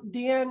out,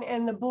 Dan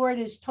and the board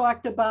has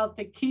talked about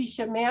the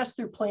Keisha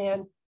master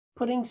plan,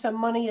 putting some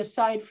money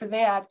aside for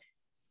that.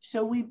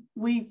 So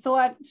we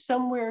thought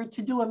somewhere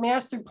to do a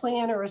master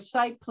plan or a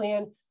site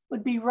plan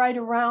would be right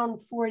around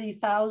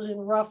 40,000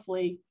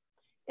 roughly,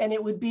 and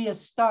it would be a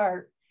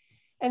start.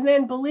 And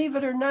then, believe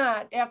it or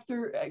not,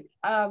 after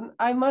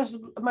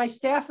my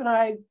staff and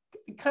I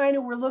kind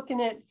of were looking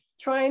at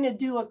trying to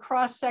do a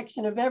cross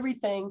section of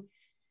everything.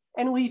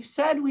 And we've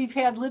said we've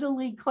had Little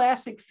League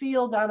Classic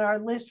Field on our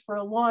list for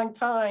a long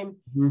time.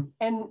 Mm-hmm.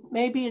 And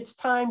maybe it's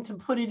time to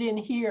put it in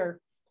here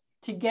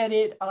to get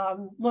it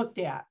looked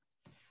at.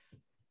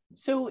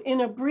 So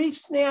in a brief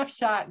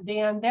snapshot,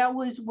 Dan, that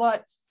was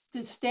what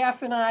the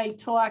staff and I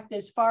talked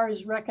as far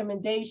as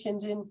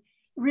recommendations, and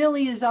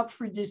really is up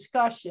for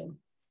discussion.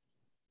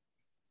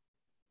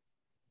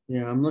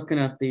 Yeah, I'm looking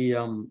at the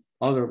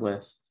other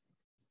list,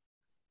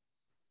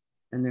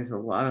 and there's a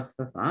lot of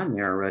stuff on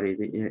there already.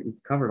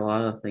 You've covered a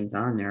lot of things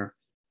on there.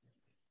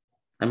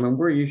 I mean,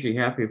 we're usually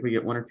happy if we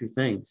get one or two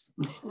things,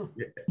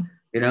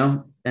 you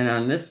know. And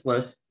on this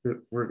list,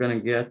 we're going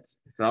to get,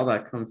 if all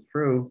that comes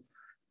through,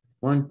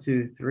 1,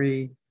 2,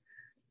 3,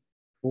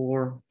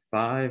 4,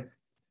 5,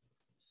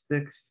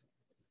 6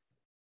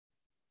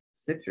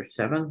 or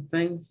 7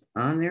 things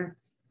on there.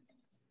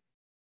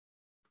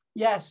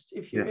 Yes,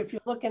 if you're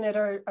looking at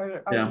our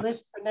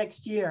list for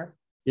next year.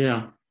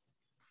 Yeah.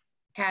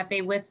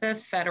 Kathy, with the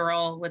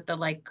federal, with the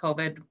like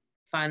COVID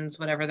funds,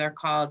 whatever they're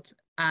called,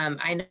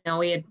 I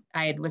know I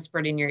had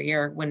whispered in your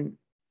ear when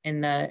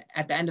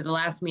at the end of the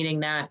last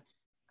meeting that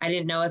I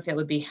didn't know if it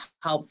would be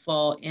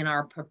helpful in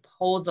our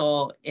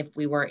proposal if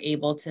we were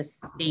able to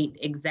state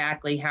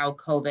exactly how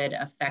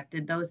COVID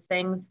affected those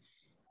things.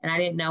 And I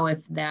didn't know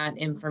if that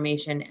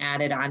information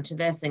added onto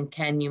this, and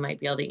Ken, you might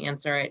be able to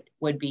answer it,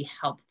 would be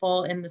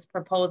helpful in this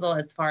proposal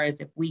as far as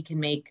if we can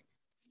make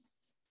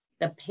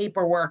the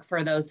paperwork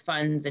for those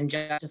funds and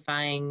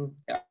justifying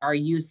our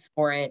use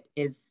for it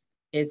is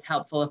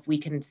helpful if we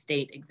can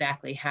state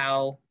exactly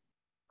how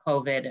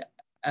COVID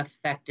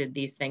affected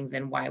these things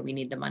and why we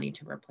need the money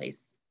to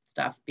replace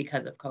stuff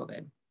because of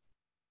COVID,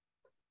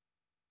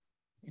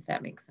 if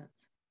that makes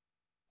sense.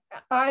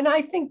 And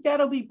I think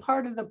that'll be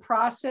part of the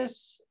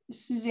process,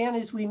 Suzanne,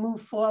 as we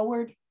move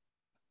forward.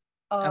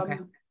 Okay.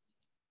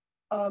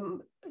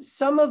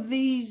 Some of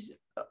these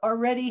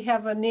already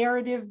have a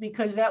narrative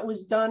because that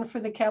was done for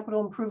the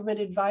Capital Improvement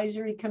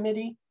Advisory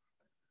Committee.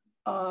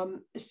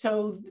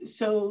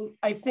 So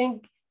I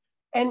think,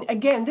 and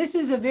again, this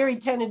is a very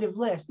tentative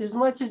list. As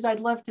much as I'd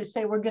love to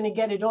say we're going to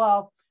get it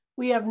all,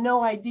 we have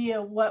no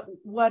idea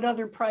what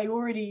other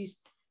priorities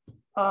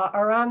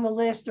are on the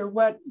list or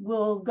what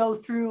will go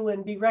through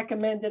and be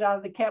recommended out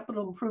of the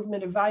Capital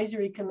Improvement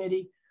Advisory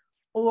Committee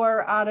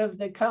or out of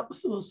the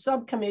council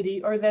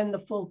subcommittee or then the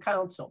full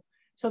council.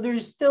 So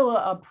there's still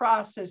a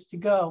process to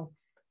go.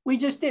 We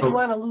just didn't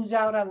want to lose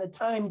out on the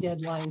time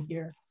deadline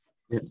here.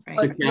 Yeah.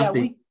 But,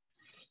 Kathy,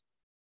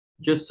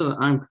 just so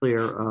I'm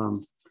clear,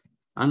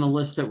 on the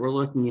list that we're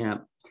looking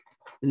at,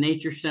 the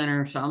Nature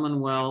Center, Solomon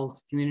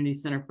Wells, Community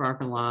Center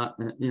parking lot,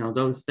 you know,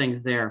 those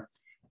things there,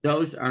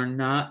 those are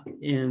not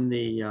in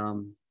the,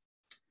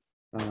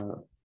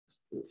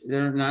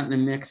 they're not in the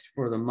mix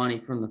for the money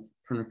from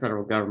the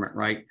federal government,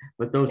 right?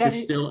 But those are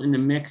still in the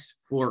mix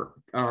for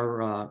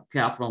our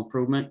capital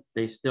improvement.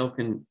 They still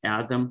can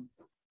add them.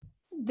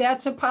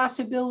 That's a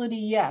possibility,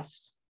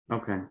 yes.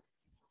 Okay.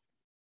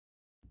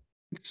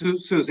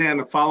 Suzanne,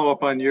 to follow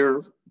up on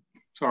your,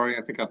 sorry,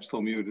 I think I'm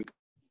still muted.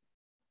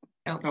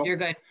 No, you're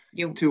good.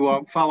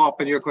 To follow up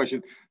on your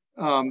question,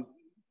 a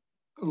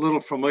little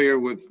familiar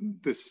with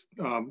this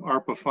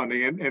ARPA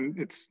funding, and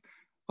it's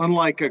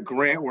unlike a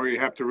grant where you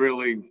have to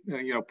really,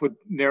 put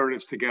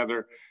narratives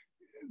together.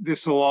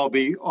 This will all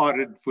be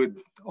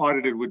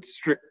audited with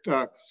strict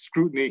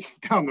scrutiny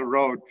down the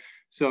road.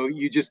 So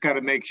you just got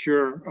to make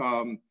sure,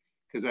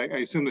 because I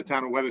assume the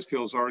town of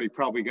Wethersfield's already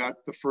probably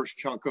got the first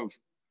chunk of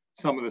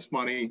some of this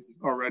money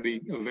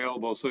already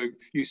available. So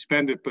you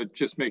spend it, but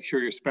just make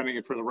sure you're spending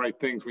it for the right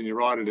things when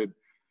you're audited.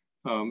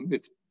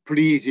 It's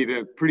pretty easy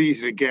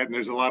to get, and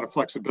there's a lot of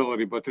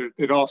flexibility, but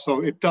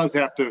it does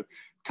have to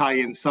tie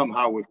in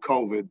somehow with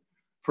COVID.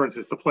 For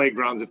instance, the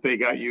playgrounds, if they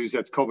got used,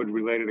 that's COVID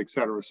related, et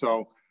cetera.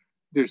 So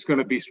there's going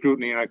to be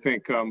scrutiny. And I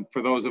think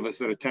for those of us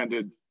that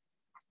attended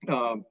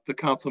the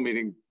council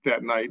meeting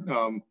that night,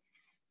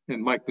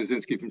 and Mike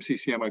Bazinski from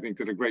CCM, I think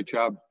did a great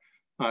job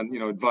on,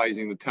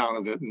 advising the town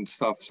of it and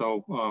stuff.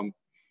 So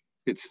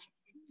it's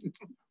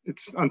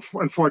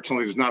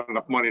unfortunately, there's not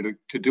enough money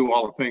to do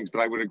all the things, but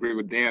I would agree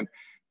with Dan.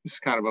 This is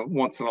kind of a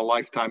once in a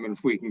lifetime. And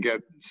if we can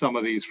get some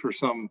of these for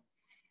some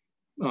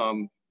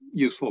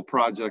useful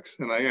projects.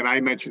 And I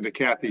mentioned to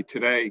Kathy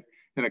today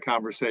in a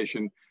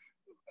conversation,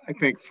 I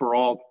think for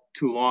all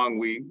too long,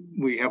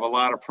 we have a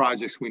lot of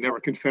projects. We never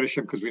can finish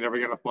them because we never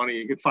get enough money.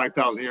 You get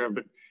 5,000 a year,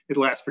 but it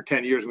lasts for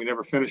 10 years. We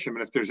never finish them.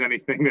 And if there's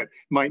anything that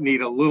might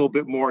need a little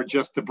bit more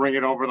just to bring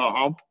it over the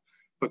hump,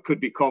 but could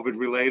be COVID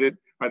related,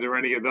 are there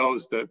any of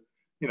those that,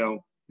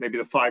 maybe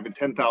the $5,000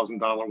 and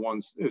 $10,000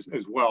 ones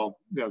as well,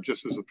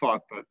 just as a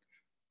thought. But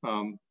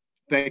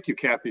thank you,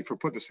 Kathy, for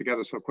putting this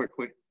together so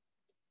quickly.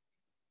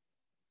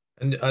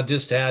 And I'll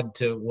just add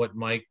to what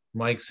Mike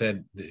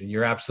said.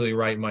 You're absolutely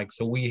right, Mike.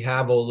 So we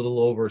have a little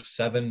over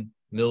 $7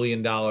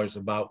 million,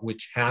 about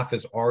which half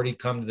has already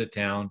come to the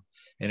town,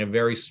 and a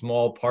very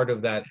small part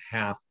of that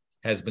half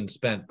has been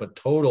spent. But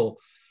total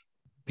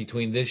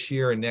between this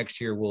year and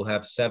next year, we'll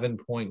have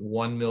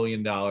 $7.1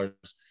 million,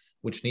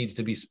 which needs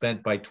to be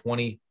spent by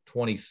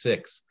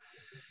 2026.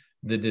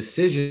 The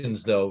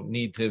decisions, though,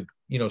 need to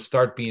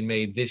start being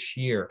made this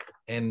year.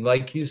 And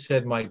like you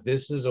said, Mike,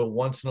 this is a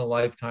once in a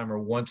lifetime or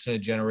once in a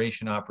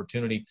generation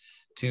opportunity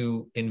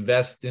to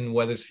invest in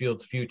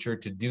Weathersfield's future,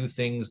 to do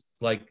things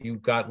like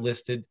you've got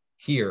listed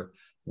here.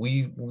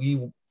 We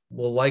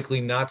will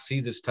likely not see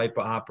this type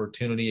of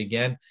opportunity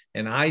again.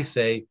 And I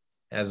say,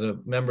 as a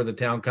member of the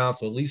town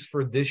council, at least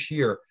for this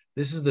year,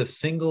 this is the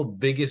single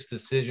biggest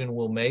decision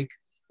we'll make,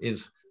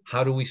 is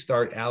how do we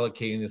start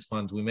allocating these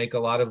funds? We make a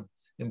lot of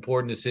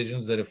important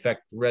decisions that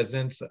affect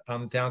residents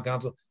on the town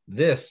council.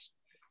 This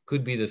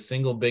could be the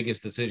single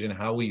biggest decision,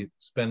 how we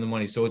spend the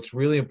money. So it's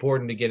really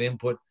important to get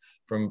input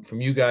from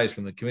you guys,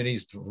 from the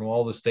committees, from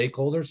all the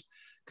stakeholders,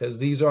 because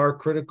these are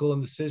critical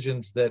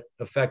decisions that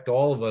affect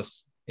all of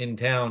us in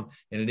town.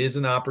 And it is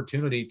an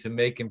opportunity to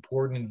make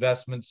important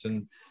investments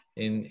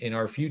in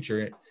our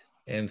future,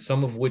 and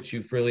some of which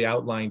you've really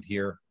outlined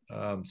here.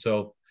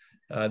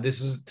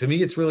 This is, to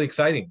me, it's really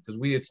exciting because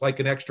it's like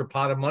an extra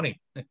pot of money.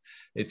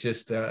 It's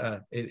just,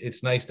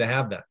 it's nice to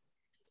have that.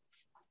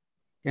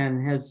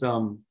 And has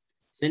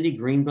Cindy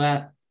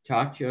Greenblatt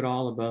talked to you at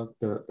all about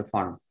the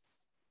farm?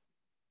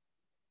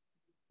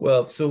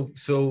 Well, so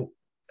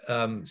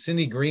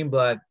Cindy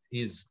Greenblatt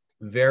is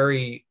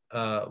very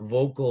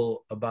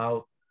vocal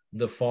about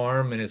the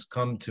farm and has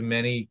come to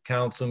many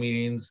council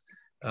meetings.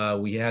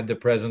 We had the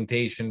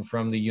presentation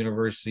from the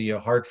University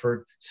of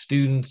Hartford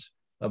students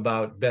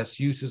about best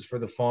uses for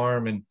the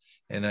farm,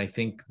 and I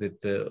think that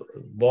the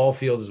ball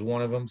field is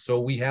one of them. So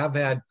we have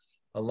had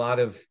a lot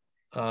of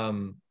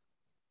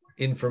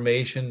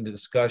information,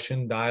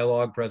 discussion,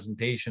 dialogue,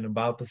 presentation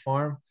about the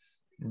farm,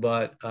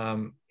 but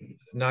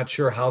not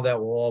sure how that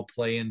will all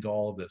play into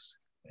all of this.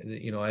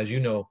 As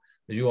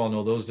you all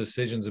know, those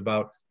decisions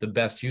about the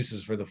best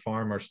uses for the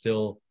farm are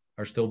still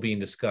being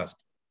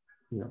discussed.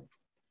 Yeah.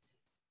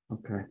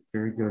 Okay,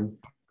 very good.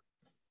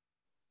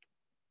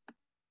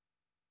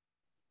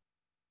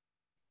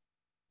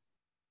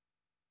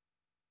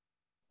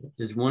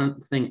 There's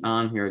one thing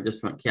on here, I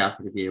just want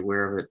Kathy to be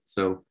aware of it.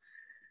 So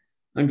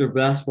under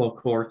basketball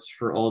courts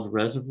for Old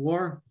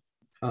Reservoir,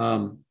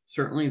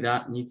 certainly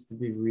that needs to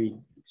be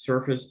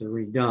resurfaced or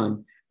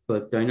redone.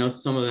 But I know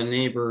some of the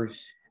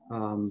neighbors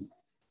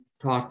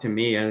talked to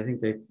me, and I think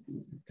they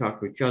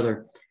talked to each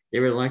other. They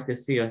would like to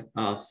see a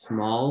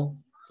small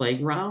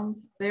playground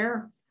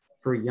there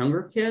for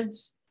younger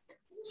kids.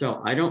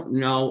 So I don't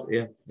know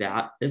if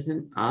that is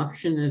an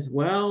option as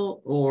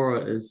well, or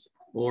if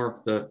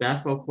the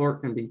basketball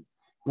court can be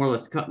more or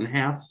less cut in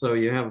half. So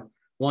you have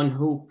one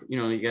hoop,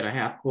 you get a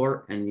half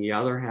court, and the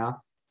other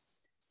half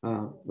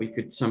we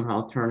could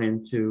somehow turn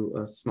into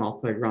a small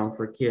playground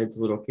for kids,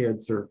 little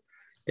kids, or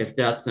if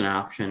that's an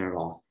option at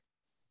all.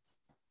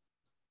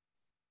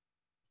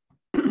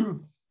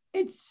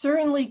 It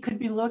certainly could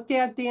be looked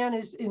at, Dan,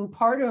 is in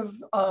part of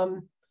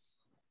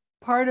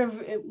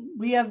it,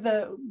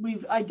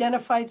 we've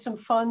identified some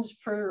funds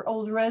for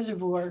Old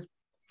Reservoir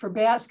for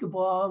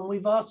basketball, and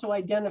we've also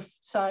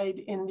identified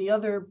in the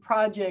other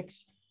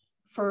projects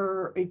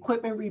for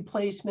equipment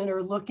replacement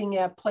or looking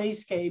at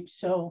playscapes.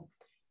 So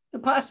the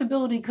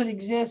possibility could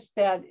exist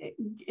that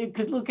it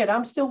could look at,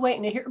 I'm still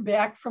waiting to hear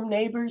back from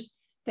neighbors.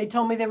 They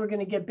told me they were going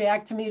to get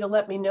back to me to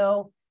let me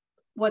know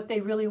what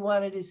they really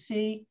wanted to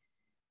see.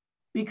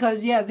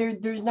 Because yeah,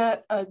 there's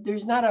not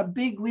a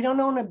big, we don't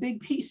own a big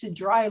piece of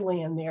dry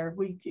land there.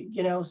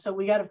 So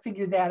we got to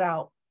figure that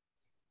out.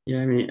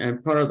 Yeah, I mean,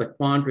 and part of the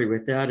quandary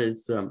with that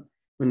is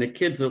when the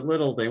kids are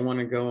little, they want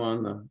to go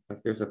on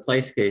if there's a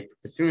playscape.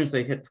 As soon as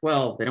they hit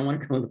 12, they don't want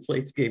to go on the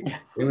playscape.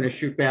 They want to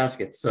shoot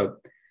baskets. So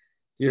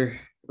you're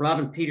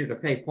robbing Peter to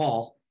pay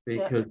Paul,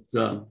 because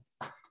so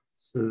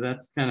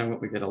that's kind of what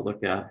we got to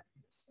look at.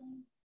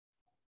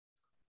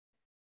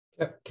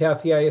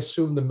 Kathy, I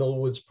assume the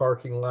Millwoods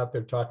parking lot,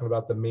 they're talking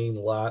about the main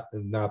lot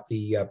and not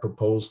the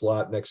proposed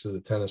lot next to the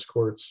tennis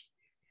courts.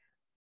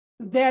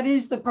 That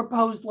is the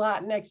proposed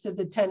lot next to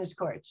the tennis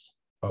courts.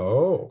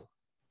 Oh.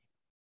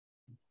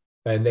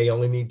 And they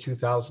only need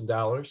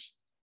 $2,000?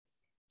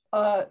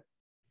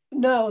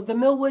 No, the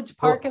Millwoods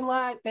parking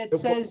lot that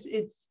says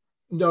it's.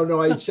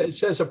 No, it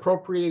says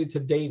appropriated to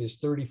date is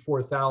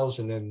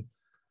 34,000 and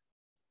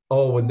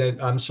oh, and then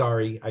I'm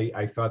sorry,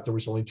 I thought there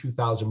was only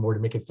 2,000 more to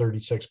make it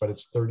 36, but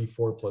it's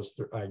 34 plus.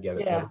 I get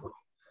it. Yeah.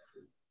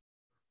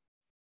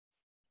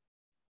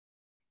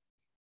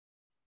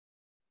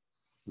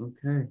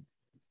 Okay.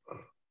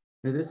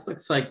 Now, this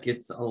looks like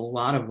it's a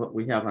lot of what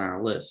we have on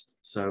our list.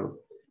 So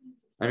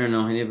I don't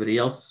know anybody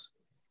else.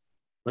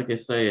 Like I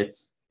say,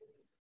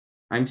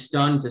 I'm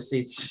stunned to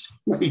see so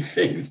many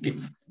things.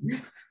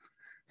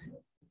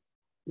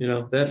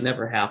 That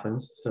never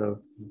happens. So.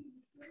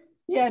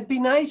 Yeah, it'd be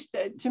nice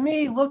to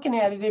me looking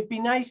at it. It'd be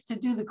nice to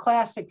do the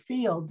classic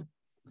field.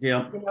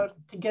 Yeah.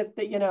 To get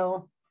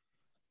the,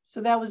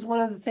 so that was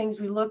one of the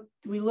things we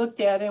looked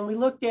at, and we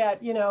looked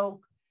at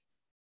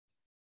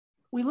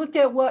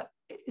what.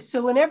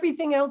 So and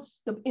everything else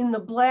in the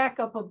black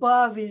up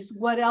above is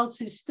what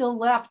else is still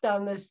left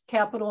on this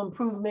capital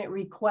improvement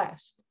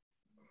request.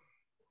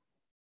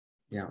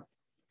 Yeah.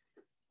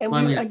 And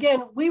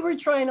we were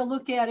trying to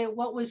look at it.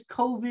 What was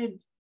COVID?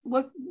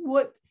 What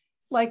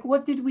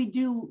did we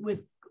do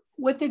with,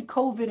 what did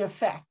COVID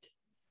affect?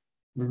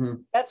 Mm-hmm.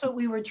 That's what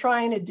we were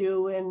trying to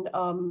do.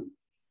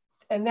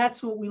 And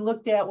that's what we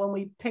looked at when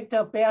we picked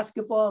up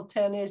basketball,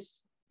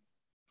 tennis.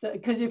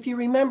 Because if you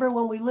remember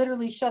when we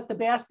literally shut the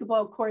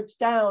basketball courts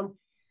down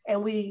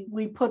and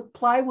we put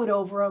plywood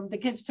over them, the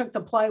kids took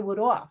the plywood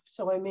off.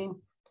 So, I mean,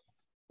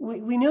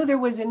 we knew there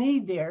was a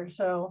need there.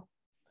 So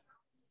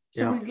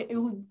yeah. it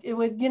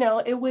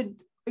would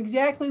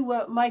exactly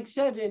what Mike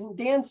said and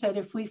Dan said,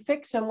 if we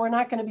fix them, we're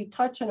not going to be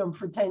touching them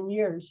for 10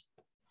 years.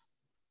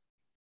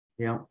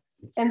 Yeah.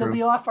 And they'll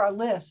be off our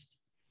list.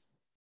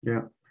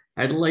 Yeah.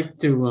 I'd like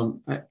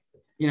to, I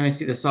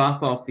see the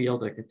softball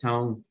field at the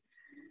town.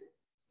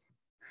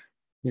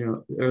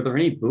 Are there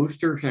any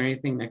boosters or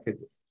anything that could,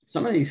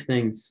 some of these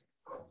things?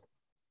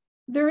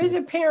 There is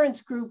a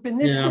parents group, and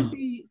this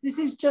this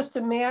is just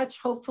a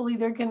match. Hopefully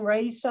they can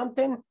raise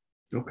something.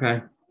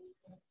 Okay.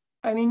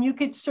 I mean, you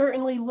could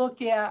certainly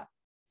look at,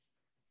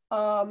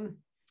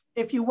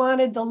 if you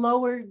wanted to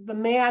lower the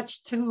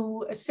match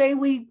to, say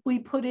we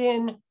put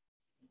in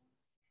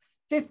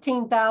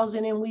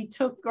 15,000 and we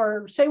took,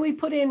 or say we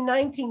put in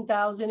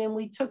 19,000 and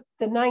we took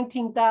the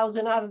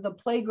 19,000 out of the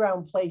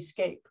playground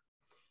playscape.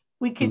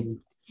 We could,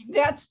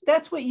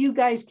 that's what you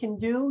guys can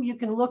do. You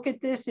can look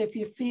at this if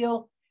you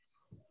feel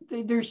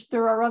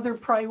there are other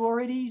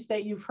priorities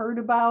that you've heard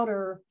about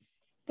or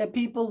that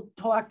people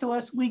talk to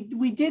us.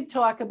 We did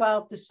talk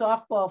about the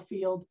softball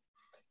field.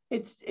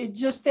 It's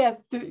just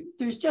that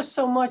there's just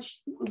so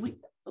much,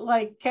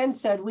 like Ken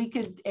said, we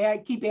could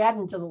keep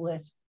adding to the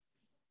list.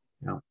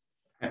 Yeah.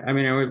 I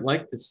mean, I would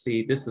like to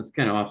see, this is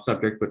kind of off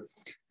subject, but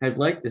I'd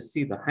like to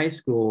see the high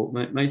school,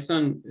 my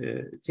son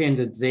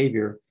attended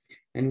Xavier,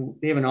 and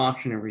they have an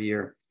auction every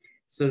year.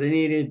 So they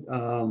needed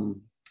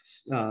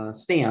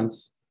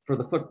stands for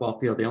the football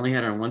field. They only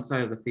had it on one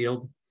side of the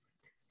field.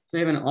 So they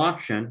have an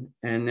auction,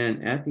 and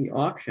then at the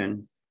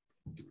auction,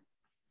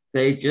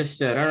 they just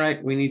said, all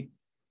right, we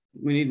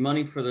need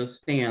money for the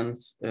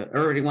stands.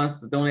 Everybody wants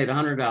to donate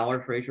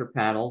 $100 for raise your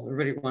paddle.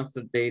 Everybody wants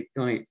to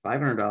donate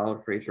 $500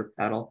 for raise your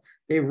paddle.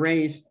 They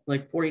raised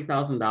like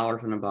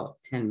 $40,000 in about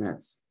 10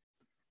 minutes.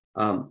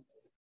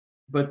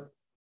 But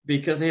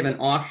because they have an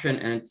auction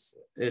and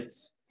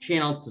it's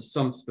channeled to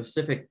some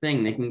specific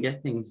thing, they can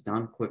get things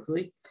done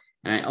quickly.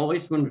 And I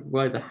always wondered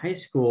why the high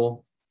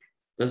school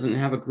doesn't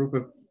have a group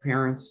of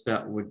parents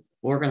that would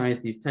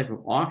organize these type of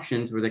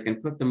auctions where they can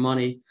put the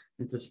money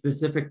into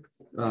specific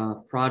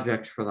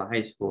projects for the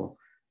high school.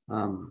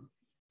 And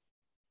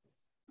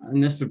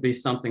this would be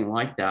something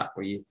like that,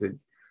 where you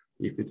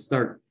could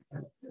start,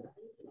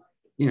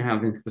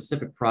 having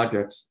specific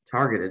projects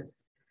targeted.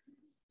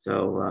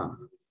 So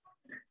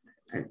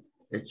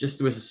it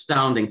just was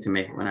astounding to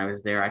me when I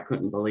was there. I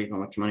couldn't believe how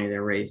much money they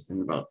raised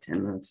in about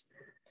 10 minutes.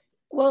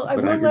 Well, I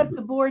will let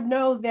the board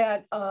know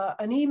that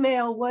an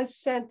email was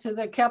sent to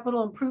the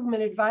Capital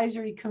Improvement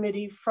Advisory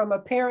Committee from a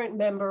parent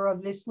member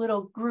of this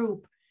little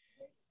group,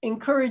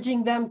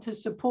 encouraging them to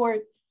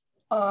support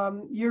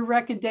your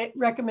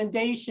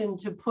recommendation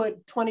to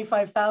put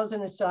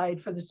 $25,000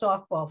 aside for the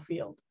softball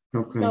field.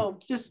 Okay. So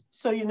just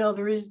so you know,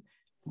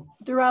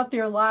 they're out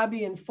there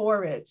lobbying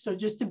for it. So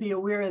just to be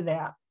aware of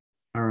that.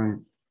 All right.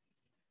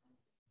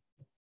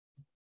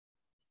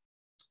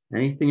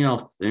 Anything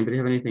else? Does anybody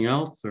have anything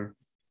else? Or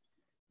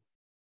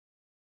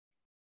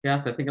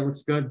yeah, I think it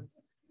looks good.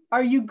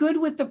 Are you good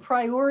with the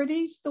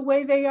priorities the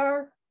way they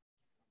are?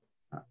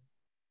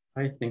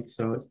 I think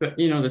so. It's, but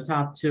the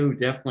top two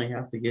definitely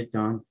have to get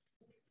done.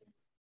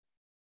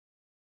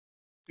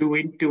 Do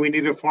we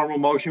need a formal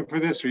motion for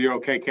this, or you're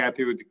okay,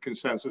 Kathy, with the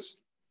consensus?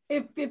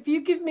 if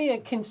you give me a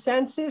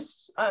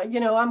consensus, you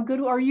know, I'm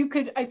good. Or you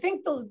could, I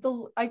think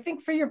I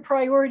think for your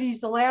priorities,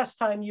 the last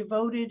time you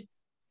voted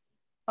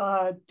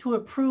to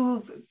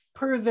approve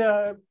per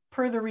the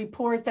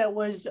report that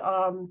was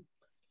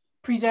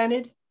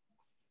presented.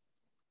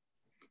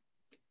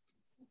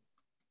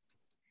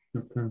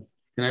 Okay.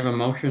 Can I have a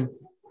motion?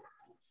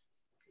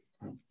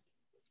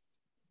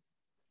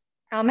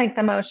 I'll make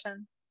the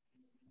motion.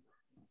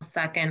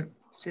 Second,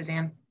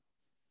 Suzanne.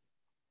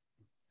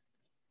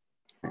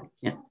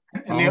 Yeah.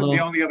 And the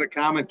only other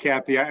comment,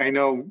 Kathy, I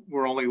know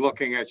we're only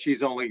looking at,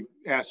 she's only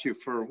asked you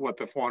for what,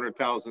 the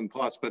 400,000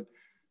 plus, but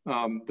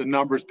the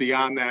numbers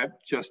beyond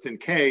that, just in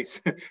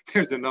case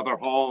there's another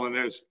hole and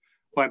there's,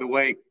 by the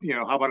way, you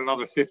know, how about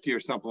another 50 or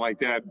something like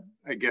that?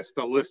 I guess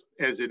the list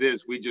as it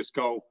is, we just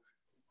go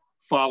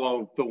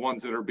follow the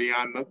ones that are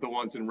beyond the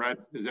ones in red.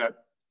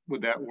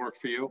 Would that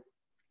work for you?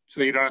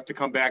 So you don't have to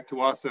come back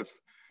to us if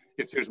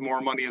there's more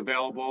money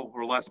available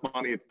or less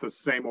money, it's the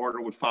same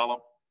order would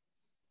follow.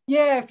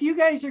 Yeah, if you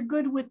guys are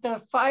good with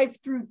the 5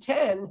 through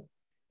 10,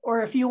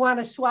 or if you want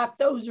to swap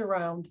those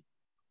around.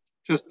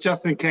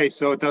 Just in case,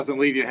 so it doesn't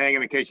leave you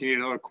hanging in case you need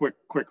another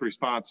quick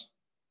response.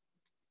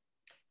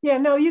 Yeah,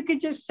 no, you could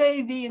just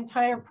say the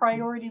entire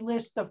priority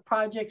list of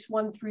projects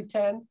 1 through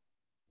 10.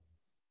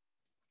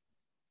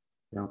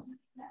 Yeah.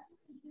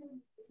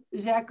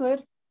 Is that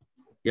good?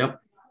 Yep.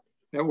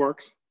 That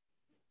works.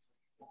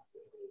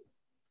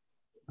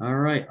 All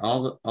right,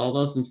 all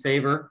those in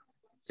favor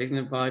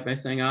signify by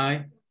saying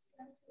aye.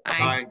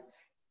 Aye.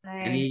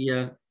 Any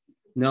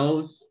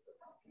no's?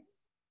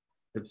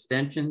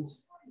 Abstentions?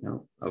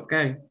 No.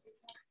 Okay.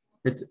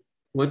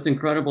 What's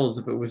incredible is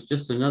if it was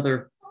just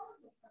another,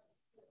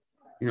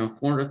 you know,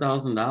 $400,000,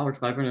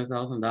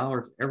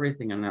 $500,000,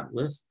 everything on that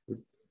list would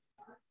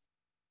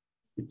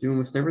do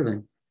almost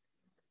everything.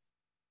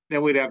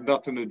 Then we'd have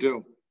nothing to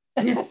do.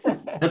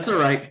 That's all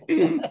right.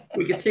 We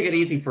can take it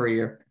easy for a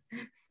year.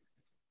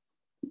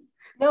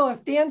 No,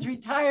 if Dan's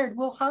retired,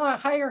 we'll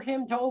hire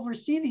him to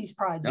oversee these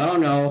projects. Oh,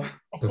 no.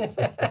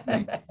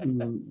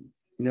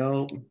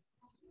 No.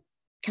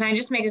 Can I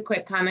just make a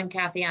quick comment,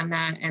 Kathy, on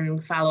that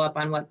and follow up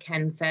on what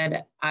Ken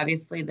said?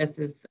 Obviously, this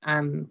is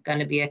going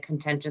to be a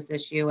contentious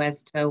issue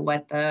as to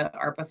what the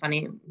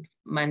ARPA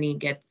money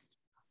gets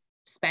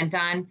spent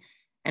on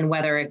and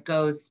whether it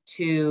goes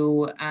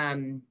to,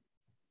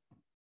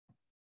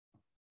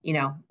 you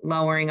know,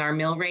 lowering our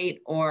mill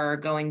rate or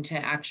going to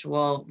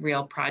actual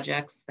real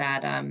projects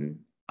that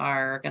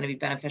are going to be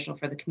beneficial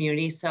for the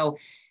community. So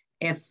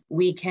if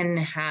we can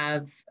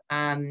have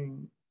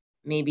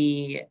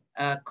maybe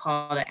a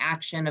call to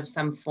action of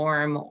some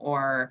form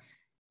or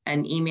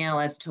an email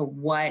as to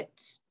what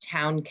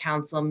town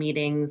council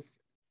meetings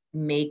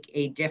make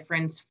a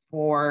difference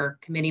for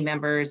committee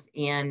members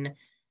and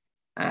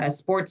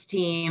sports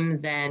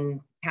teams and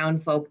town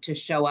folk to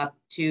show up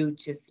to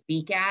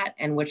speak at,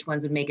 and which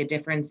ones would make a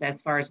difference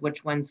as far as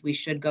which ones we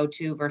should go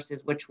to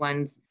versus which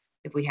ones,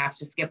 if we have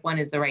to skip one,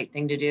 is the right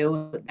thing to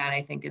do. That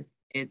I think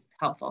is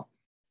helpful.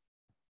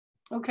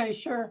 Okay,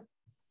 sure.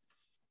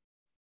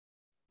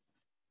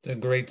 It's a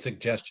great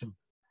suggestion.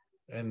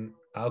 And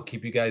I'll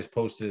keep you guys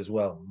posted as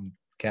well.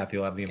 Kathy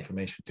will have the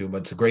information too, but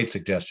it's a great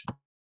suggestion.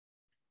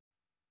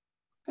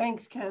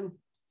 Thanks, Ken.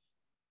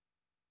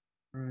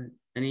 All right.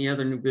 Any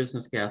other new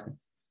business, Kathy?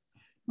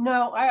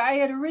 No, I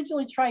had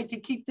originally tried to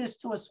keep this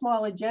to a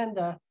small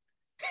agenda.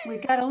 We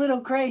got a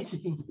little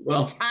crazy.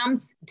 Well,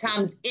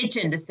 Tom's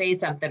itching to say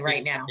something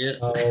right now. Yeah.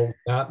 Oh,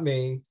 not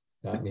me,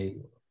 not me.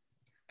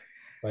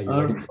 Are you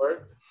ready for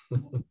it?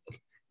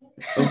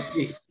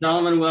 Okay.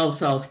 Solomon Wells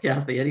House,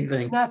 Kathy,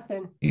 anything?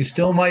 Nothing. You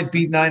still might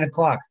beat 9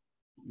 o'clock.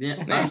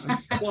 Yeah,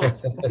 close.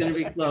 It's gonna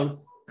be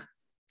close.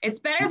 It's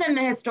better than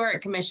the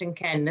Historic Commission,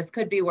 Ken. This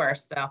could be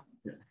worse, though.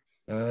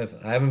 I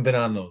haven't been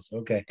on those.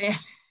 Okay. Yeah.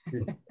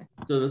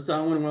 So the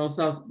Solomon Wells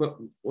House, but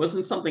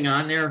wasn't something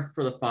on there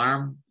for the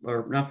farm,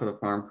 or not for the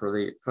farm, for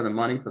the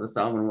money for the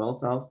Solomon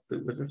Wells House?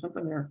 Was there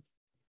something there?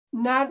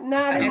 Not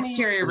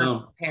exterior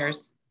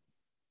repairs.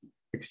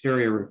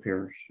 Exterior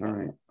repairs. All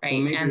right.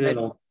 Right, well, and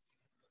the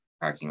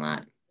parking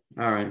lot.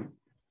 All right.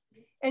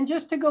 And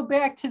just to go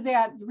back to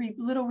that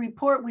little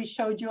report we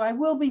showed you, I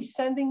will be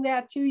sending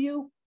that to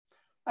you.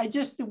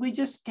 We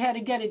just had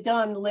to get it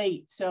done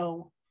late,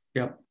 so.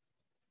 Yep.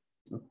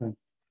 Okay.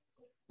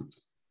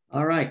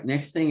 All right,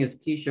 next thing is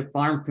Keisha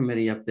Farm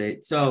Committee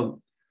update.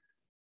 So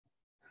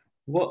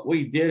what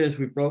we did is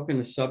we broke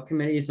into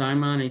subcommittees.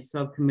 I'm on a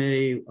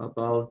subcommittee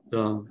about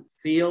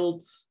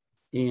fields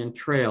and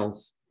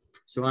trails.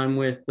 So I'm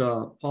with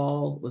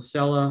Paul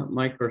Lasella,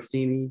 Mike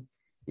Orsini,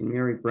 and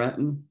Mary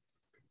Breton.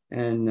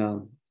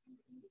 And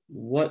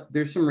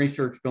there's some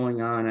research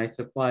going on. I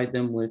supplied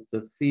them with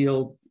the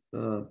field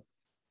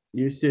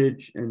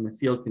usage and the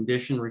field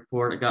condition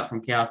report I got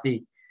from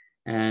Kathy.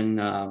 And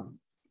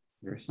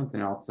there's something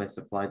else I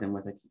supplied them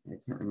with. I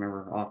can't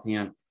remember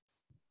offhand.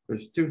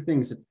 There's two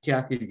things that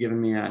Kathy had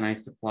given me, and I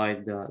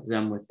supplied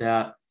them with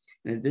that.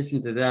 In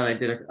addition to that, I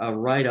did a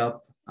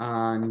write-up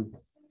on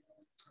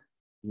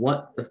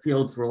what the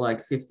fields were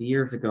like 50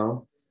 years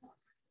ago.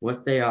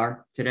 what they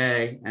are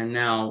today. And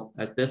now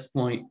at this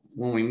point,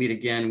 when we meet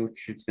again,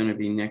 which is going to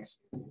be next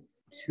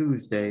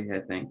Tuesday,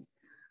 I think,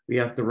 we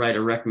have to write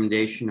a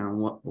recommendation on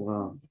what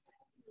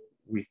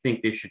we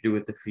think they should do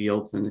with the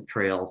fields and the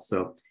trails.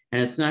 So,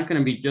 and it's not going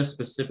to be just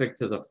specific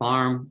to the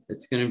farm.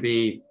 It's going to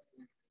be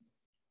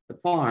the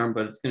farm,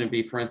 but it's going to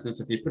be, for instance,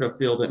 if you put a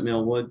field at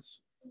Mill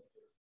Woods,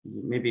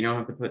 maybe you don't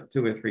have to put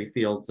 2 or 3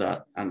 fields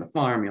on the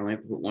farm. You only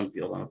have to put 1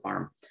 field on the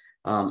farm.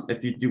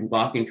 If you do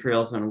walking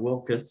trails on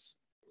Wilkes,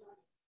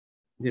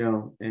 you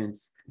know, and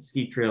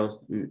ski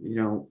trails, you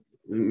know,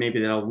 maybe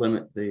that'll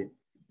limit the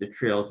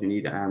trails you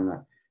need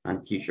on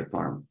Keisha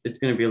Farm. It's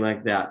going to be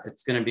like that.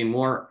 It's going to be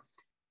more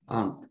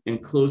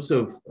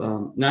inclusive,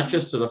 not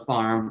just to the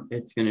farm.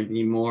 It's going to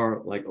be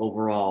more like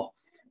overall,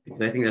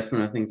 because I think that's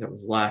one of the things that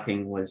was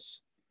lacking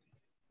was,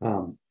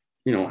 you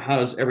know, how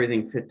does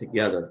everything fit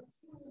together?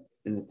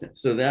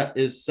 So that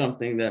is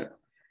something that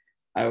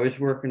I was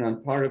working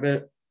on part of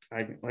it.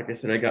 Like I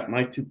said, I got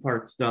my 2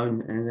 parts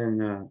done, and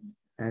then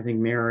I think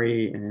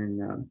Mary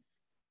and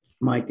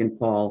Mike and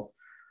Paul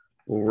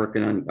were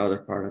working on the other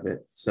part of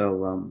it.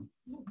 So,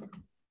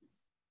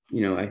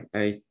 you know,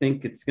 I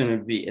think it's going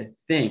to be,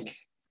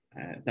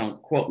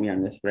 don't quote me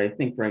on this, but I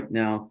think right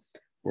now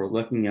we're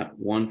looking at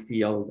 1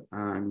 field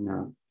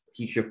on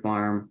Keisha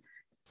Farm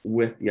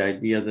with the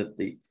idea that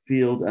the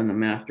field and the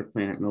master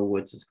plan at Mill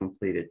Woods is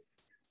completed.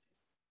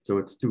 So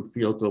it's 2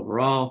 fields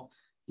overall.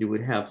 You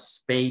would have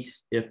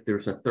space if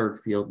there's a 3rd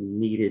field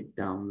needed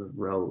down the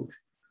road.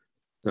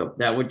 So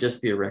that would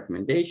just be a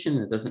recommendation.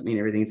 It doesn't mean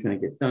everything's going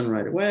to get done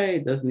right away.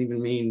 It doesn't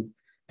even mean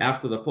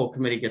after the full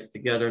committee gets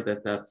together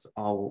that that's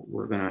all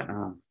we're going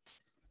to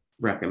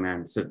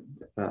recommend. So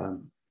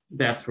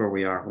that's where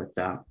we are with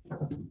that.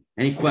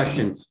 Any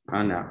questions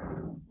on that?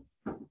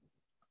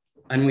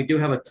 And we do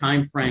have a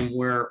time frame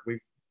where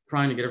we're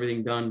trying to get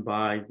everything done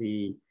by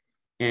the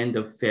end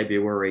of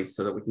February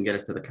so that we can get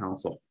it to the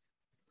council.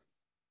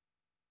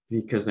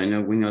 Because we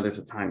know there's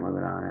a time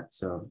limit on it.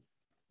 So.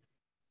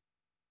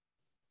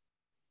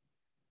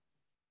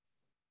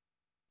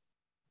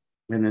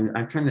 And then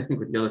I'm trying to think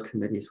what the other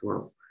committees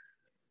were.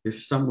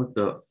 There's some with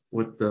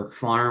the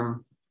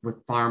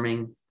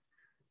farming,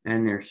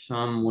 and there's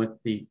some with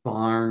the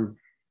barn.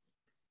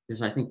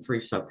 There's, I think, 3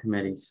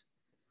 subcommittees.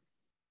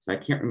 So I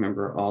can't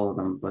remember all of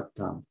them, but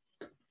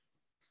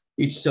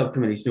each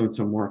subcommittee is doing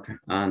some work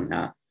on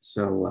that.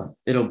 So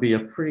it'll be a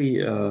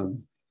pretty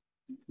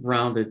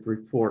rounded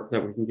report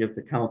that we can give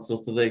the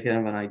council so they can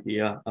have an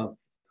idea of,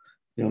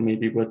 you know,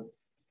 maybe what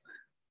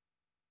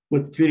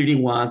the community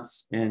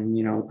wants and,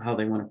 you know, how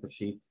they want to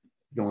proceed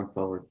going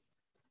forward.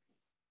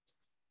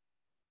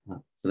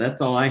 So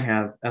that's all I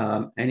have.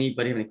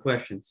 Anybody have any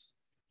questions?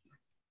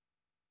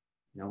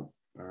 No.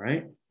 All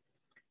right.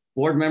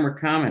 Board member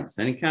comments.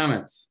 Any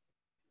comments?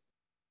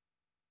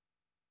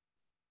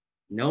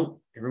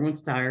 Nope.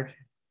 Everyone's tired.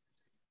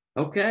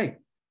 Okay.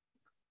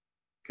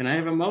 Can I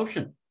have a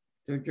motion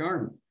to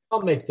adjourn?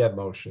 I'll make that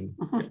motion.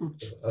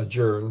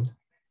 Adjourn.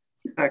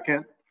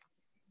 Second.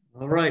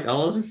 All right.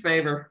 All those in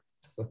favor?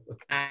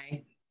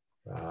 Aye.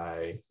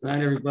 Aye. Good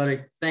night,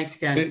 everybody. Thanks,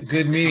 Ken.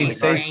 Good meeting.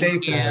 Stay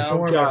safe in the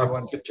storm,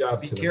 everyone. Good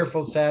job. Be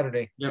careful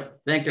Saturday. Yep.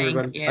 Thank you,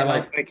 everybody. you.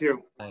 Bye-bye. Thank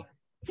you.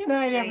 Good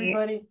night,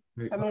 everybody.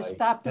 I'm going to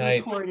stop the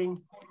Night.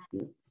 recording.